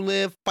bills where you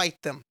live, fight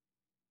them.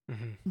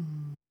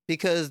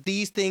 Because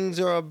these things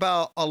are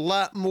about a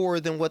lot more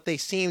than what they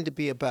seem to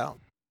be about.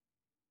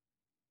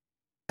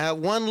 At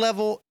one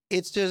level,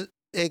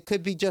 it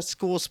could be just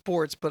school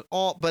sports, but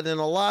in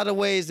a lot of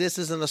ways, this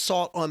is an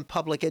assault on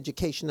public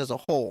education as a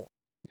whole.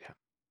 Yeah.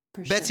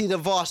 Betsy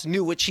DeVos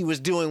knew what she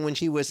was doing when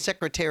she was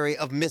Secretary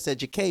of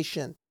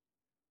Miseducation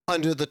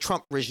under the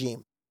Trump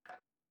regime.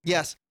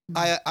 Yes,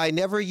 I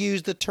never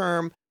use the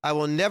term, I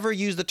will never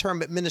use the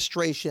term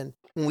administration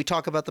when we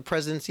talk about the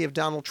presidency of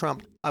Donald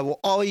Trump. I will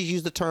always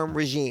use the term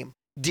regime.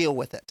 Deal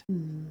with it.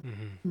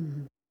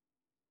 And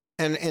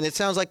it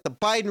sounds like the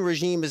Biden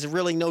regime is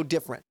really no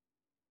different.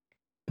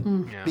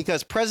 Yeah.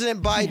 Because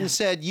President Biden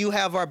said, you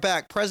have our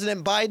back.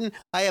 President Biden,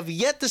 I have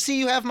yet to see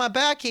you have my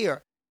back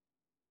here.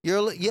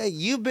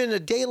 You've been a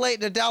day late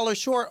and a dollar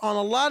short on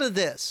a lot of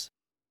this.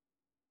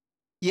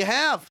 You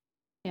have.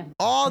 Yeah.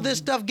 All this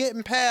stuff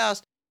getting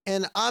passed.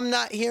 And I'm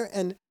not here,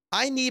 and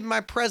I need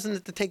my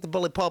president to take the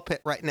bully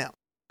pulpit right now.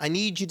 I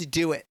need you to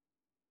do it.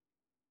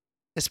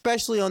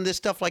 Especially on this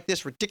stuff like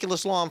this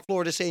ridiculous law in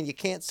Florida saying you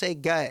can't say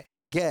gay.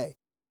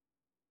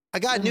 I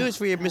got news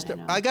for you,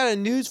 I got a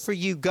news for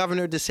you,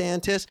 Governor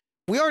DeSantis.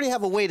 We already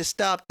have a way to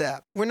stop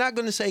that. We're not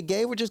going to say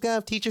gay. We're just going to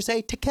have teachers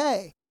say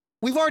takay.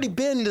 We've already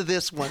been to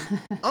this one.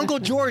 Uncle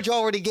George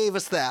already gave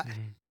us that.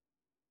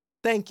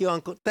 Thank you,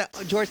 Uncle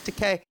George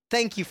Takei.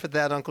 Thank you for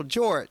that, Uncle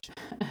George.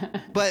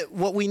 But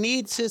what we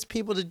need cis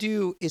people to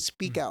do is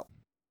speak out.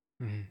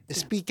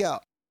 Speak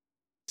out.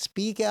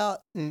 Speak out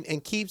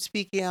and keep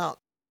speaking out.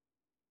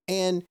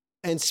 And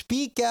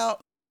speak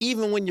out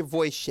even when your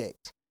voice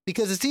shakes.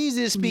 Because it's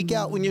easy to speak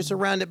out when you're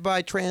surrounded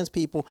by trans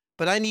people,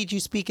 but I need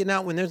you speaking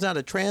out when there's not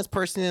a trans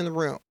person in the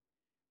room.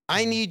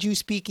 I need you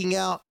speaking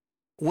out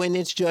when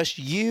it's just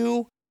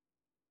you.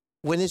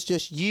 When it's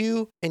just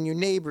you and your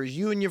neighbors,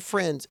 you and your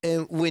friends,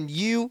 and when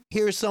you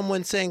hear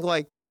someone saying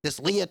like, this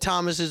Leah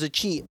Thomas is a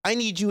cheat, I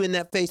need you in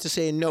that face to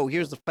say, no,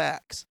 here's the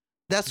facts.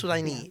 That's what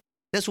I need.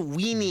 That's what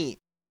we need.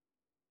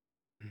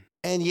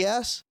 And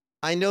yes,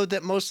 I know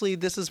that mostly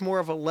this is more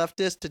of a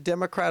leftist to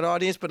Democrat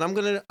audience, but I'm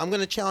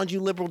gonna challenge you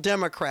liberal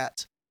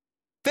Democrats.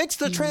 Fix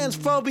the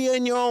transphobia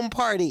in your own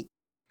party.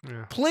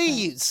 Yeah.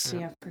 Please.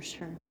 Yeah, for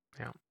sure.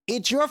 Yeah.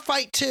 It's your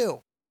fight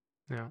too.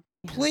 Yeah.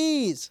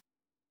 Please.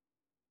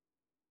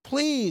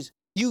 Please.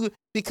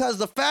 Because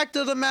the fact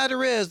of the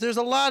matter is there's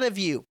a lot of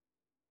you.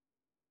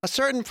 A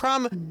certain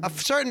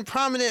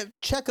prominent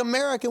Czech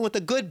American with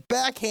a good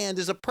backhand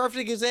is a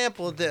perfect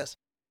example of this.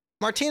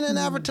 Martina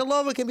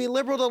Navratilova can be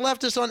liberal to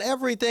leftist on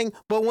everything,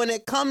 but when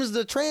it comes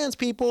to trans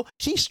people,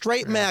 she's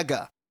straight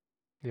MAGA.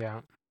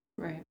 Yeah.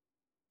 Right.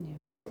 Yeah.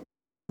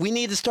 We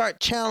need to start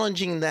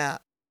challenging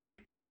that.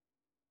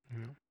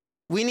 Yeah.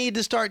 We need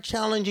to start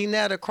challenging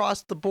that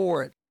across the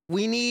board.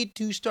 We need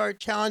to start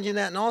challenging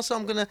that. And also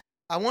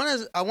I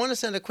want to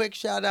send a quick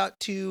shout out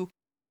to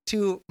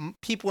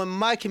people in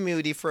my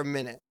community for a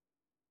minute.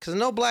 Because I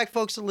know black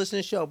folks that listen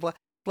to the show.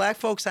 Black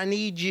folks, I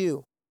need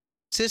you.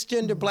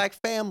 Cisgender black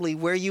family,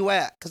 where you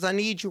at? Because I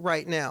need you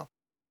right now.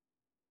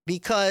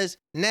 Because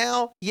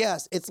now,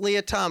 yes, it's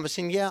Leah Thomas.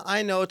 And yeah,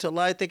 I know till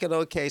I think it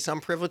okay, some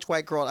privileged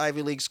white girl at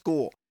Ivy League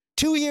school.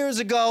 2 years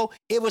ago,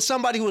 it was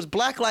somebody who was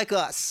black like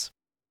us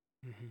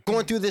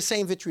going through this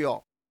same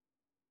vitriol.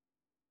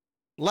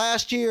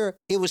 Last year,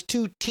 it was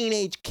 2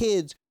 teenage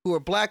kids who were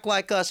black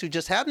like us who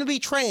just happened to be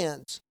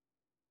trans,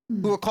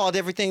 who were called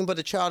everything but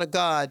a child of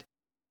God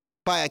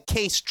by a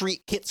K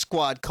Street hit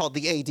squad called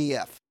the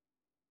ADF.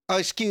 Oh,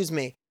 excuse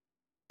me.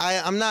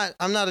 I'm not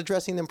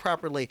addressing them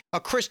properly. A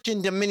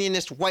Christian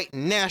dominionist white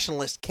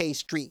nationalist K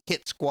Street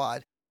hit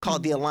squad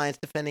called the Alliance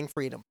Defending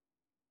Freedom.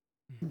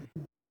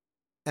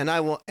 And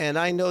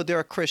I know they're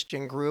a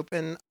Christian group,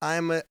 and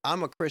I'm a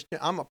Christian.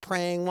 I'm a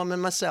praying woman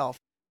myself.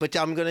 But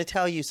I'm going to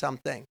tell you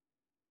something.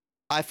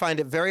 I find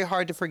it very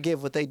hard to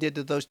forgive what they did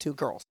to those 2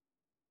 girls.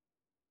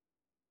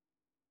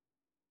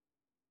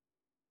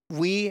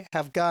 We've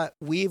got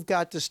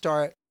to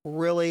start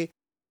really.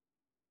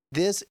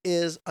 This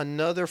is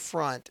another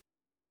front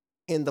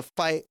in the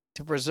fight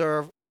to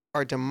preserve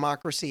our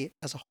democracy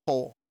as a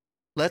whole.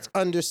 Let's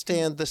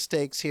understand the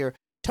stakes here.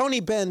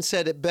 Tony Benn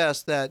said it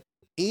best that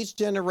each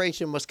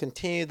generation must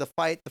continue to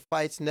fight the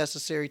fights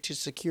necessary to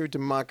secure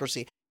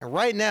democracy. And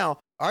right now,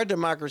 our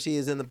democracy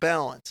is in the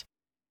balance.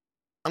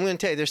 I'm going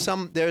to tell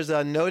you, there's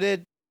a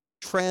noted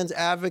trans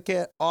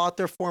advocate,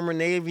 author, former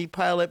Navy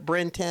pilot,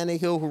 Brent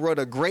Tannehill, who wrote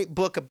a great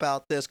book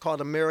about this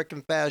called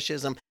American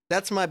Fascism.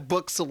 That's my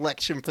book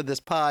selection for this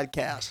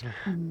podcast.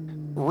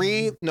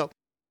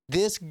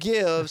 This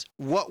gives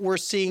what we're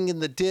seeing in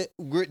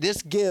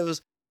this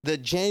gives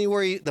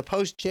the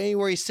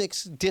post-January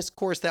 6th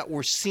discourse that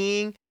we're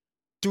seeing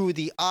through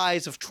the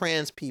eyes of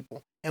trans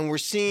people. And we're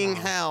seeing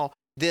how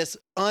this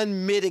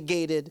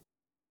unmitigated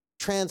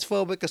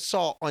transphobic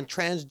assault on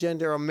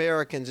transgender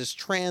Americans is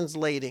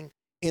translating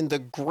in the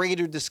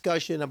greater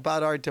discussion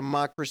about our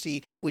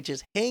democracy, which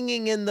is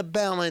hanging in the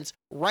balance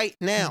right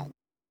now.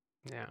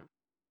 Yeah.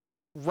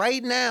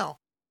 Right now,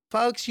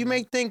 folks, you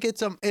may think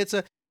it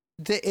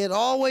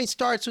always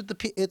starts with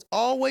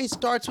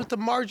the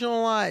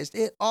marginalized.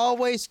 It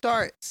always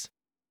starts.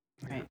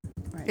 Right.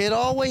 It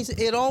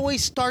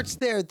always starts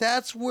there.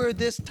 That's where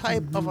this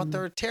type of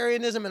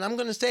authoritarianism, and I'm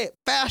going to say it,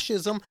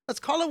 fascism. Let's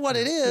call it what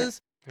it is.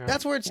 Yeah.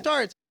 That's where it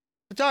starts.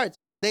 It starts.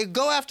 They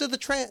go after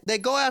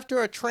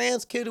a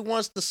trans kid who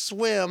wants to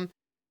swim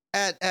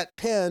at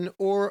Penn,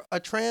 or a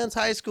trans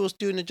high school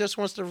student that just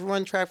wants to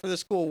run track for the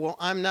school. Well,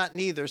 I'm not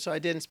neither, so I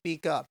didn't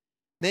speak up.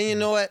 Then you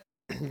know what?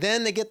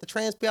 Then they get the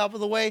trans people out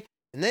of the way,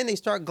 and then they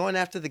start going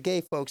after the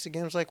gay folks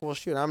again. It's like, well,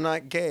 shoot, I'm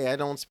not gay. I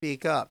don't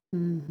speak up.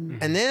 And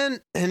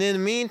then, in the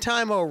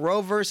meantime,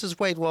 Roe versus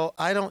Wade. Well,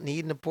 I don't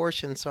need an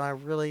abortion, so I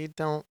really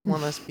don't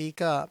want to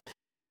speak up.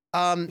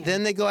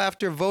 Then they go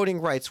after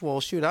voting rights.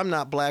 Well, shoot, I'm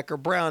not black or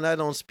brown. I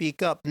don't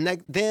speak up.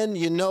 Then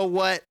you know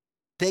what?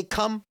 They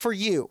come for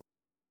you.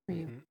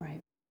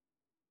 Right.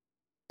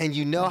 And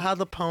you know how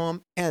the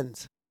poem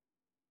ends.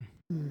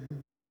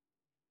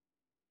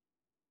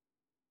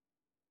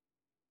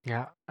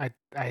 Yeah,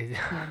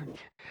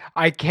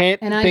 I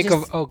can't think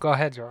of. Oh, go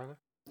ahead, Joanna.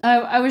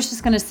 I was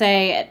just going to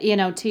say,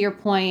 to your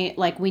point,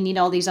 like, we need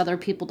all these other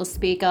people to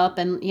speak up.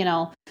 And,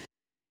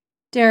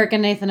 Derek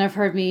and Nathan have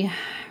heard me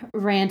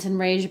rant and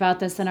rage about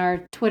this in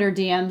our Twitter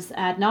DMs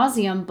ad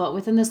nauseum. But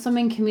within the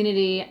swimming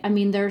community, I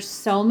mean, there's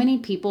so many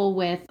people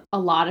with a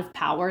lot of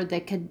power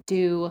that could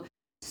do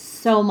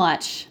so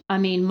much. I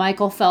mean,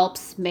 Michael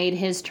Phelps made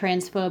his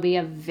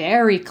transphobia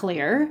very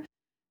clear.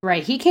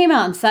 Right. He came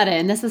out and said it.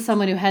 And this is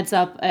someone who heads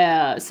up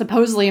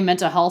supposedly a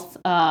mental health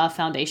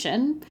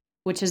foundation,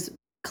 which is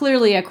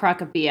clearly a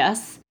crock of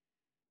BS.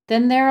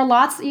 Then there are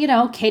lots,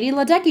 Katie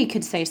Ledecky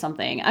could say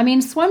something. I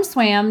mean,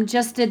 Swam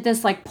just did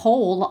this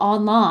poll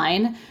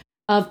online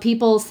of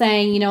people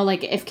saying,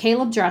 if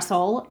Caleb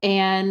Dressel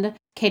and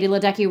Katie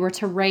Ledecky were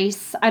to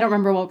race, I don't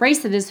remember what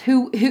race it is,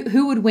 who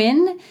would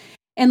win?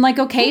 And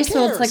okay,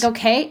 so it's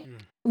okay.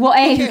 Well,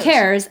 who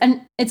cares?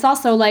 And it's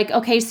also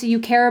okay, so you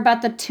care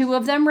about the two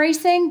of them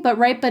racing, but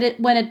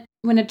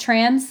when a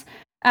trans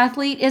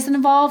athlete is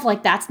involved,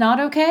 that's not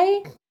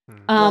okay.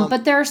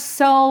 But there's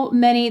so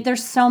many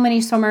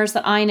swimmers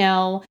that I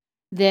know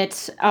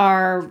that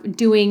are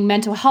doing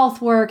mental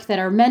health work, that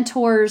are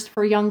mentors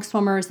for young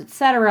swimmers,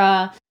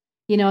 etc.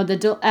 You know,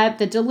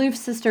 the Duluth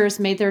sisters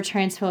made their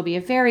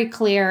transphobia very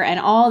clear, and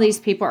all these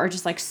people are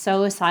just like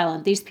so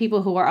silent. These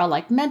people who are all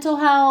like mental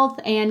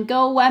health and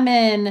go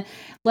women,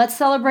 let's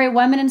celebrate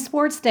Women in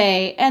Sports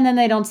Day, and then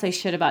they don't say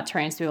shit about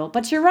trans people.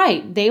 But you're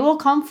right, they will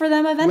come for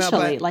them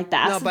eventually.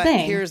 That's the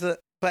thing.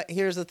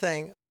 Here's the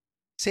thing.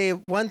 See,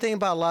 one thing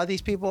about a lot of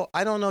these people,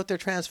 I don't know if they're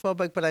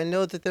transphobic, but I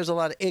know that there's a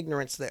lot of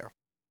ignorance there.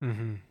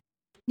 Mm-hmm.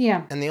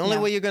 Yeah. And the only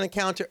way you're going to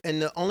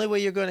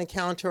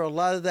counter a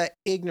lot of that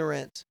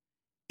ignorance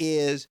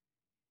is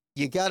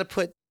you got to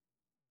put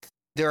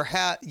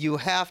you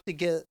have to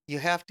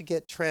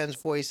get trans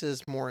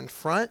voices more in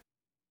front.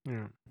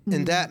 Yeah.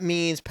 And that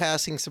means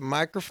passing some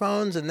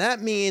microphones, and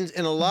that means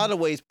in a lot of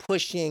ways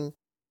pushing,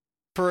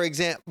 for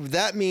example,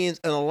 that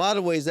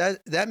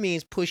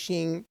means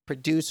pushing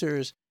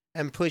producers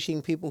and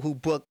pushing people who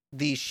book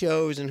these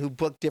shows and who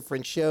book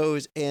different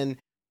shows and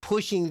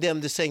pushing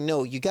them to say,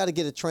 no, you got to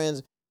get a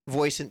trans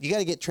voice and you got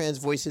to get trans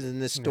voices in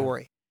this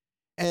story. Yeah.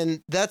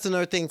 And that's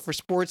another thing for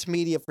sports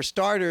media. For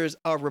starters,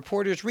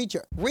 reporters, read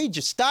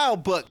your style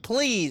book,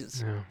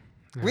 please. Yeah.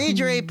 Yeah. Read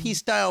your AP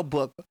style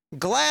book.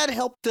 GLAAD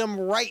helped them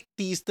write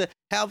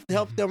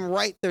help them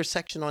write their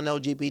section on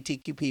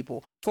LGBTQ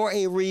people for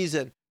a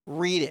reason.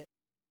 Read it.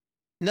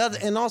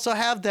 And also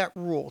have that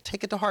rule.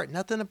 Take it to heart.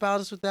 Nothing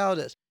about us without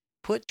us.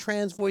 Put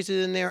trans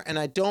voices in there, and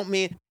I don't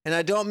mean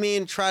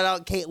trot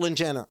out Caitlyn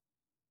Jenner.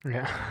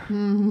 Yeah.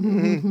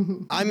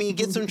 I mean,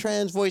 get some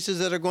trans voices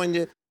that are going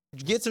to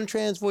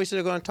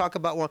talk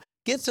about one.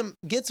 Get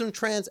some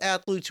trans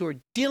athletes who are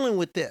dealing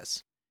with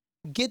this.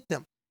 Get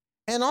them.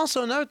 And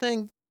also another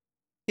thing,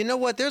 you know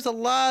what? There's a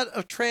lot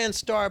of trans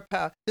star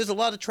power. There's a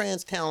lot of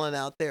trans talent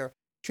out there.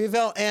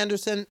 Tre'vell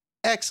Anderson,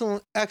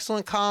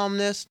 excellent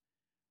columnist.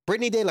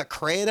 Brittany De La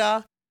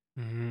Creta.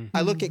 Mm-hmm.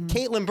 I look at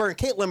Caitlin Burns.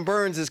 Caitlin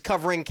Burns is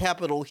covering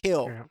Capitol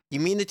Hill. Yeah. You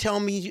mean to tell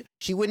me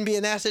she wouldn't be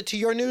an asset to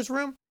your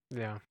newsroom?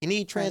 Yeah. You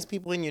need trans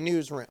people in your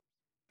newsroom.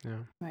 Yeah.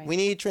 Right. We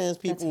need trans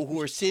people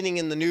who are sitting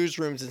in the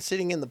newsrooms and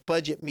sitting in the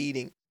budget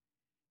meeting.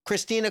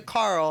 Christina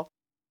Carl,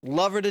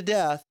 love her to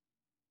death.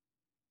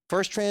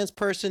 First trans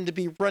person to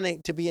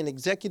be an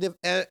executive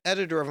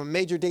editor of a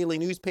major daily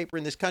newspaper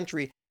in this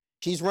country.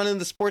 She's running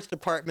the sports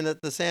department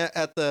at the San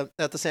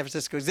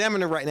Francisco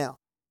Examiner right now.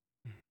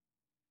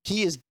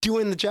 She is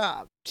doing the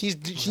job.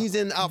 She's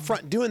in out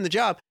front doing the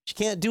job. She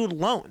can't do it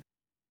alone.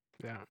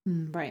 Yeah.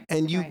 Right.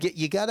 And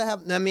you got to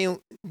have. I mean,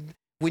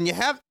 when you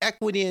have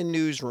equity in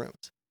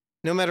newsrooms,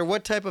 no matter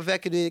what type of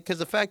equity, because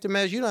the fact of the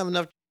matter is you don't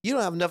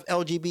have enough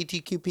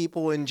LGBTQ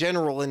people in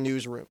general in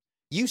newsrooms.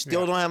 You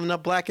still don't have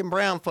enough black and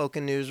brown folk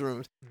in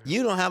newsrooms.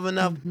 You don't have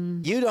enough.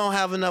 You don't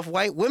have enough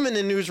white women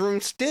in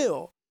newsrooms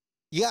still.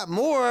 You got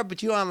more,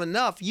 but you don't have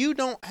enough. You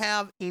don't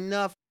have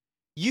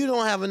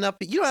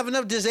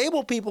enough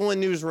disabled people in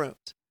newsrooms.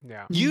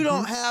 Yeah. You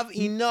don't have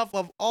enough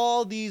of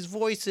all these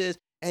voices,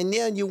 and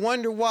then you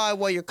wonder why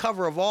your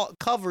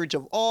coverage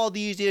of all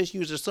these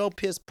issues are so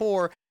piss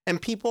poor,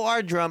 and people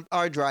are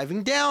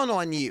driving down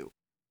on you.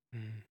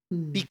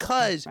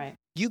 Because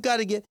you got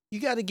to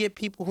get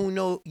people who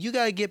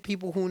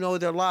know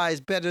their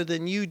lives better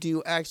than you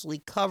do,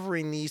 actually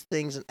covering these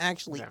things and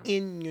actually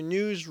in your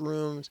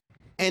newsrooms,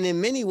 and in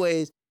many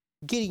ways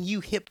getting you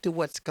hip to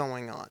what's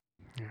going on.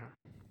 Yeah.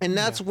 And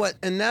that's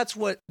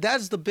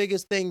the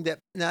biggest thing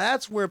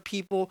that's where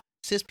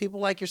cis people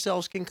like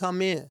yourselves can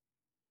come in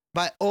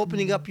by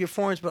opening up your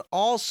forums, but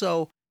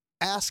also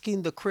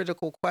asking the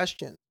critical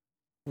question.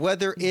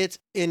 Whether it's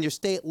in your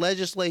state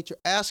legislature,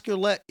 ask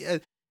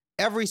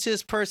every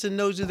cis person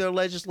knows who their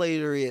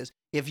legislator is.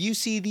 If you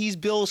see these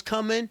bills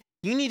coming,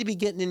 you need to be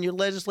getting in your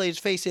legislator's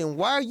face saying,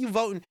 why are you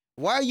voting?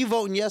 Why are you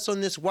voting yes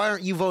on this? Why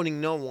aren't you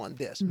voting no on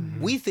this?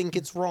 We think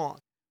it's wrong.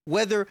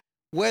 Whether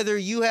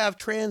you have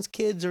trans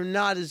kids or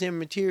not is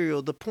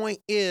immaterial. The point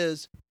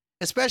is,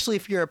 especially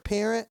if you're a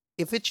parent,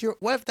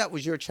 what if that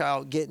was your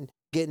child getting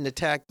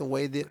attacked the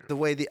way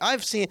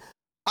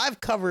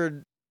I've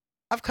covered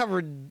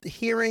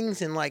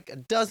hearings in like a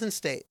dozen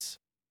states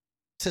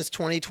since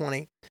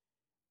 2020.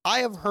 I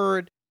have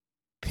heard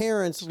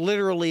parents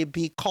literally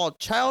be called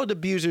child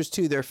abusers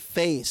to their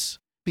face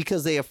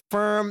because they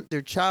affirm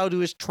their child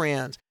who is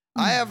trans.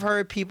 I have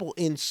heard people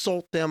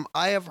insult them.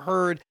 I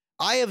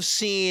have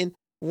seen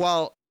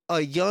while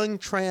a young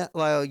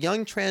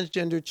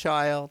transgender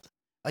child,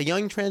 a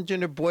young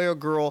transgender boy or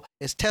girl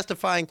is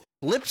testifying,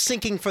 lip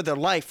syncing for their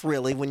life,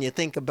 really, when you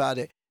think about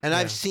it. And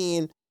I've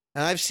seen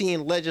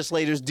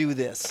legislators do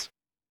this.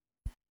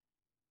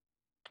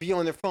 Be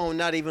on their phone,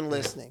 not even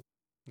listening.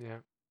 Yeah.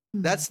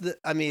 That's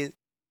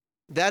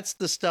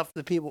the stuff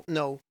that people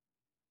know.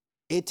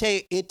 It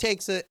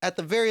takes at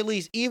the very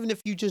least, even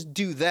if you just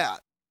do that,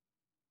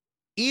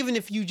 even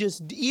if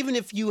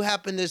you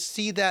happen to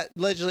see that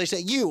legislator say,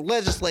 you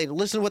legislator,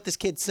 listen to what this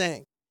kid's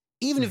saying.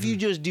 Even if you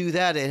just do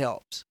that, it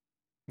helps.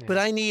 Yeah.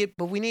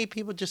 But we need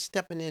people just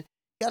stepping in. You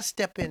got to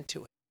step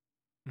into it.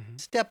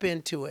 Step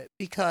into it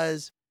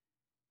because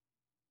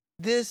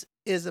this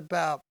is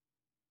about,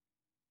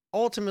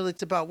 ultimately,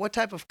 it's about what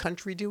type of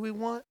country do we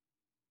want?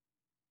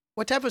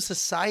 What type of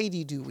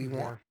society do we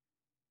want?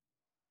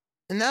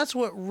 And that's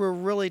what we're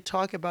really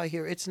talking about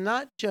here. It's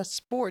not just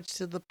sports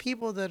to the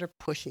people that are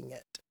pushing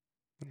it.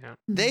 Yeah.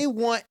 They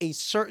want a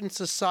certain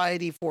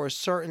society for a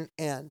certain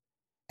end.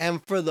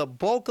 And for the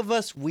bulk of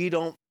us, we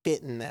don't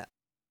fit in that.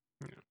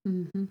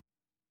 Mm-hmm.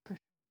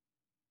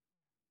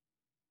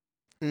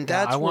 And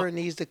that's where it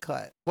needs to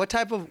cut. What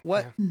type of,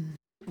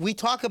 we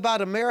talk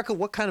about America,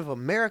 what kind of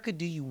America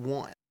do you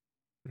want?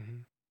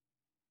 Mm-hmm.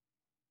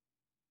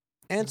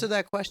 Answer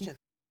that question.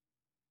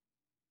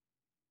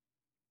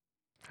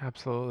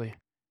 Absolutely.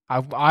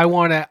 I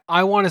want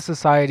a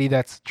society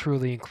that's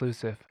truly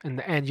inclusive,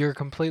 and you're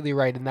completely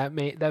right, and that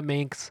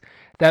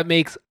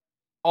makes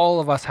all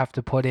of us have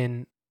to put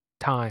in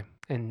time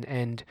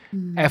and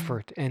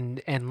effort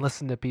and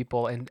listen to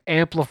people and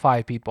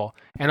amplify people,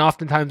 and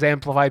oftentimes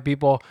amplify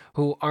people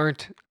who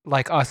aren't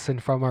like us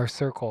and from our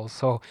circles.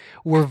 So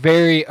we're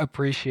very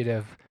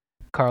appreciative,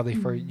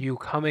 Karleigh, for you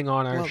coming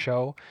on our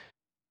show,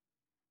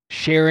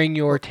 sharing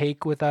your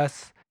take with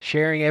us,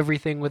 sharing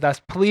everything with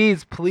us.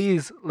 Please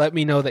let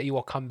me know that you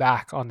will come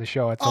back on the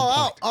show at some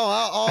point.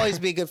 I'll always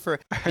be good for,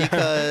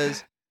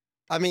 because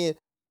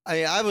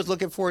I was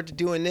looking forward to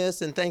doing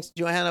this, and thanks to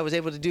Johanna, I was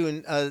able to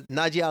do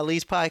Najee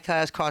Ali's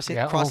podcast,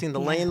 Crossing the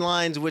Lane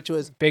Lines, which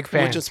was big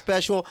fan, which was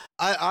special.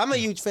 I'm a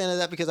huge fan of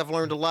that because I've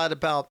learned a lot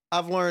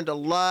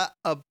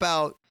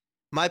about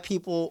my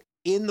people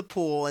in the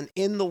pool and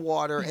in the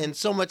water, and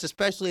so much,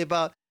 especially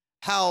about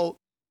how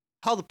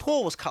the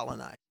pool was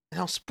colonized and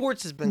how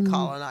sports has been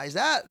colonized.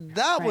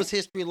 That was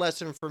history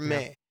lesson for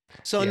me.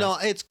 So no,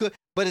 it's good,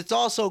 but it's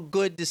also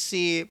good to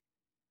see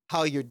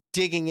how you're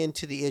digging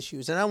into the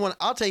issues. And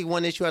I'll tell you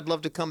one issue I'd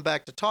love to come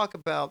back to talk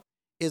about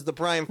is the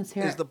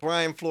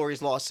Brian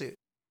Flores lawsuit,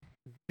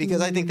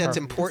 because I think that's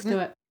important.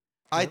 Let's do it.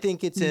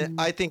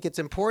 I think it's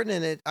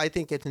important, and I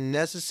think it's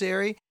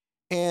necessary.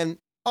 And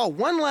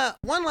one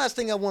last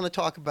thing I want to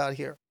talk about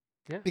here,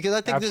 because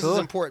I think this is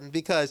important,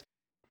 because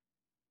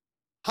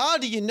how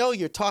do you know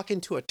you're talking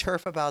to a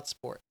turf about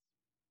sport?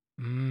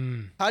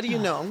 How do you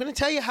know? I'm going to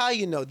tell you how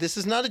you know. This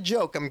is not a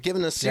joke. I'm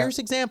giving a serious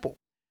example.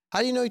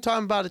 How do you know you're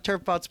talking about a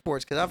turf about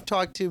sports? Because I've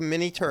talked to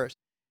many turfs.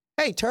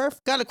 Hey, turf,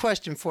 got a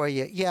question for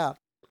you. Yeah.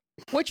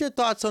 What's your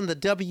thoughts on the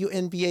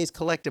WNBA's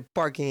collective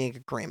bargaining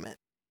agreement?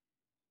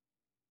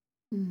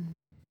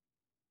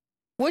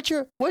 What's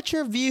your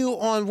view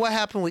on what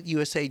happened with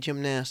USA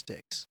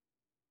Gymnastics?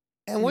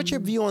 And what's your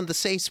view on the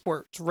safe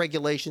sports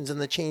regulations and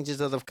the changes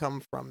that have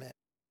come from it?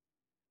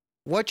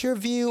 What's your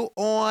view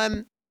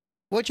on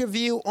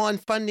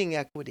funding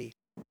equity?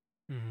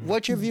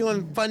 What's your view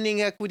on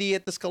funding equity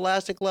at the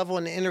scholastic level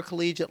and the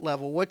intercollegiate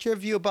level? What's your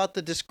view about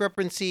the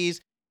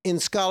discrepancies in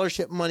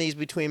scholarship monies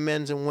between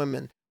men's and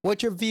women?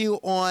 What's your view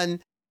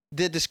on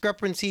the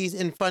discrepancies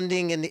in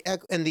funding and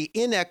the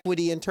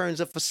inequity in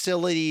terms of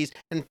facilities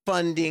and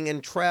funding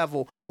and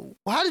travel?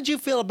 How did you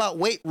feel about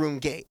Weight Room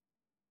Gate?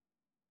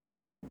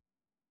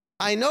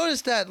 I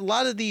noticed that a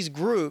lot of these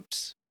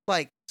groups,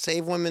 like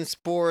Save Women's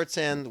Sports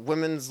and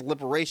Women's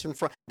Liberation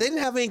Front, they didn't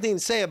have anything to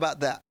say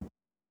about that.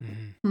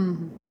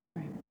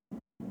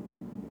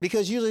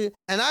 Because usually,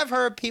 and I've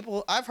heard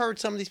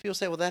some of these people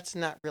say, well, that's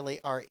not really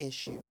our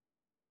issue.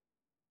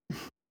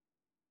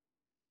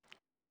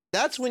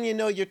 That's when you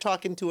know you're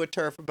talking to a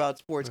turf about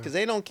sports, because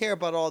they don't care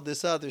about all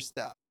this other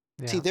stuff.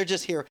 See, they're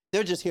just here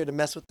to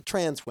mess with the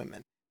trans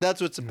women.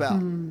 That's what it's about.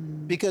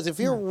 Because if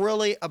you're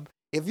really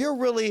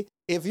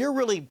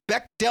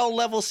Bechdel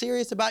level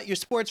serious about your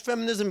sports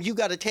feminism, you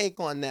got to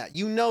take on that.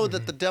 You know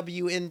that the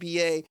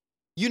WNBA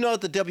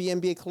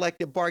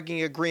collective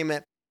bargaining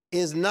agreement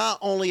is not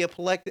only a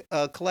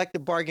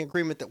collective bargaining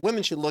agreement that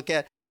women should look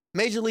at.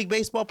 Major League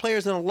Baseball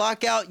players in a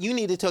lockout, you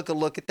need to take a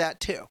look at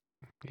that too.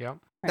 Yeah.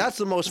 That's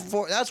one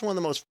of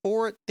the most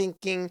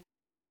forward-thinking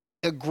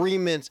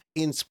agreements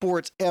in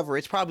sports ever.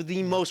 It's probably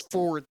the most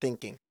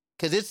forward-thinking,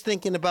 because it's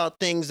thinking about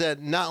things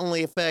that not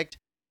only affect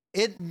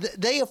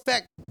they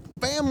affect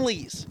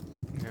families.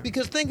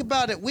 Because think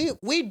about it, we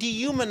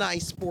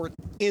dehumanize sport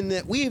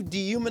we've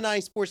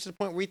dehumanized sports to the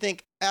point where we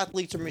think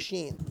athletes are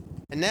machines.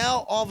 And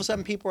now all of a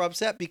sudden people are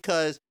upset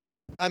because,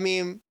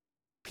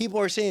 people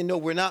are saying, no,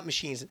 we're not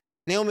machines.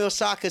 Naomi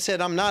Osaka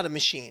said, I'm not a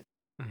machine.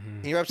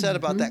 And you're upset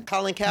about that.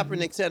 Colin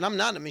Kaepernick said, I'm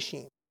not a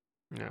machine.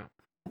 Yeah.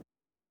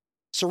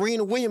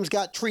 Serena Williams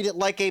got treated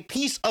like a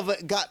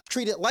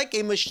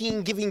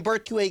machine giving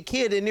birth to a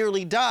kid and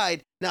nearly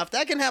died. Now, if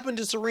that can happen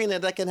to Serena,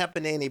 that can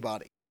happen to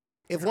anybody.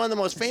 If one of the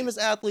most famous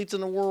athletes in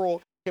the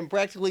world can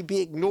practically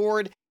be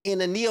ignored in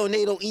a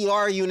neonatal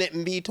ER unit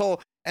and be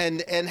told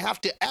and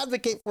have to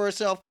advocate for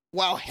herself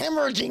while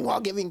hemorrhaging while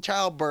giving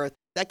childbirth,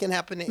 that can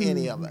happen to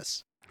any of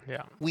us.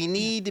 Yeah. We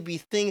need to be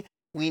thinking.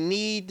 We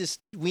need this.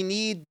 We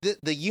need the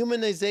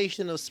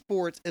humanization of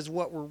sports is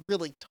what we're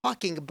really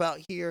talking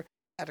about here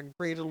at a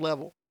greater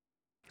level.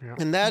 Yeah.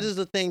 And that is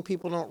the thing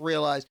people don't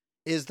realize,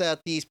 is that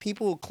these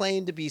people who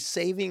claim to be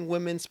saving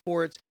women's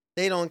sports,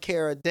 they don't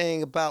care a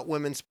dang about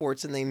women's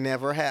sports, and they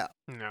never have.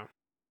 No.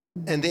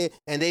 And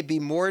they'd be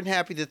more than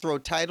happy to throw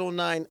Title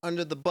IX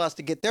under the bus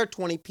to get their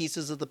 20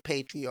 pieces of the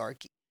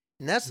patriarchy.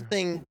 And that's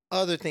the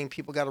other thing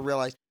people got to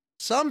realize.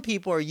 Some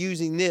people are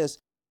using this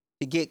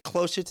to get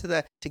closer to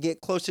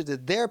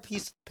their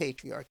piece of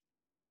patriarchy.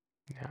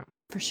 Yeah,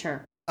 for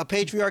sure. A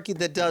patriarchy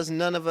that does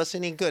none of us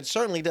any good.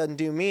 Certainly doesn't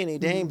do me any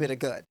dang bit of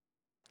good.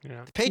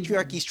 Yeah. The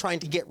patriarchy is trying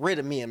to get rid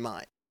of me and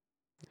mine.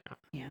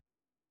 Yeah.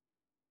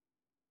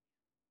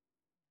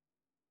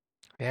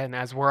 Yeah, and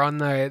as we're on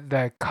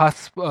the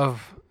cusp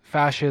of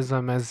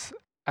fascism,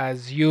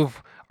 as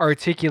you've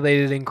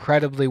articulated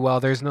incredibly well,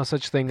 there's no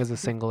such thing as a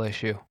single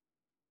issue.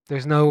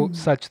 There's no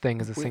such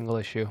thing as a single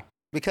issue.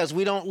 Because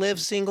we don't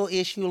live single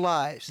issue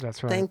lives.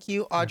 That's right. Thank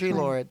you, Audre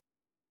Lorde.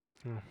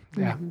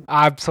 Yeah,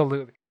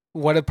 absolutely.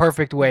 What a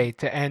perfect way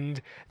to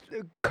end.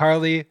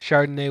 Karleigh,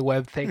 Chardonnay,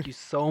 Webb, thank you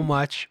so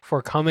much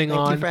for coming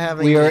on. Thank you for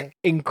having me. We are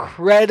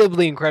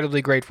incredibly,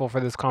 incredibly grateful for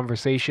this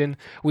conversation.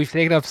 We've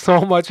taken up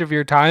so much of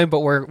your time, but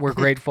we're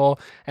grateful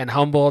and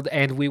humbled,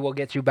 and we will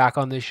get you back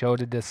on this show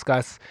to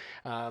discuss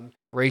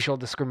racial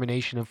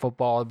discrimination in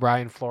football,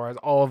 Brian Flores,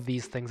 all of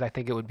these things. I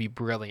think it would be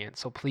brilliant.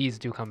 So please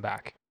do come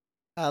back.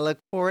 I look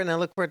forward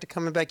to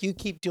coming back. You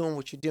keep doing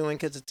what you're doing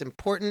because it's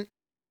important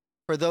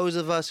for those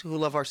of us who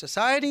love our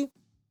society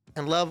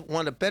and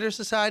want a better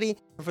society,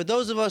 and for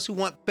those of us who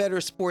want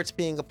better sports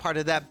being a part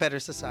of that better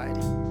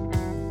society.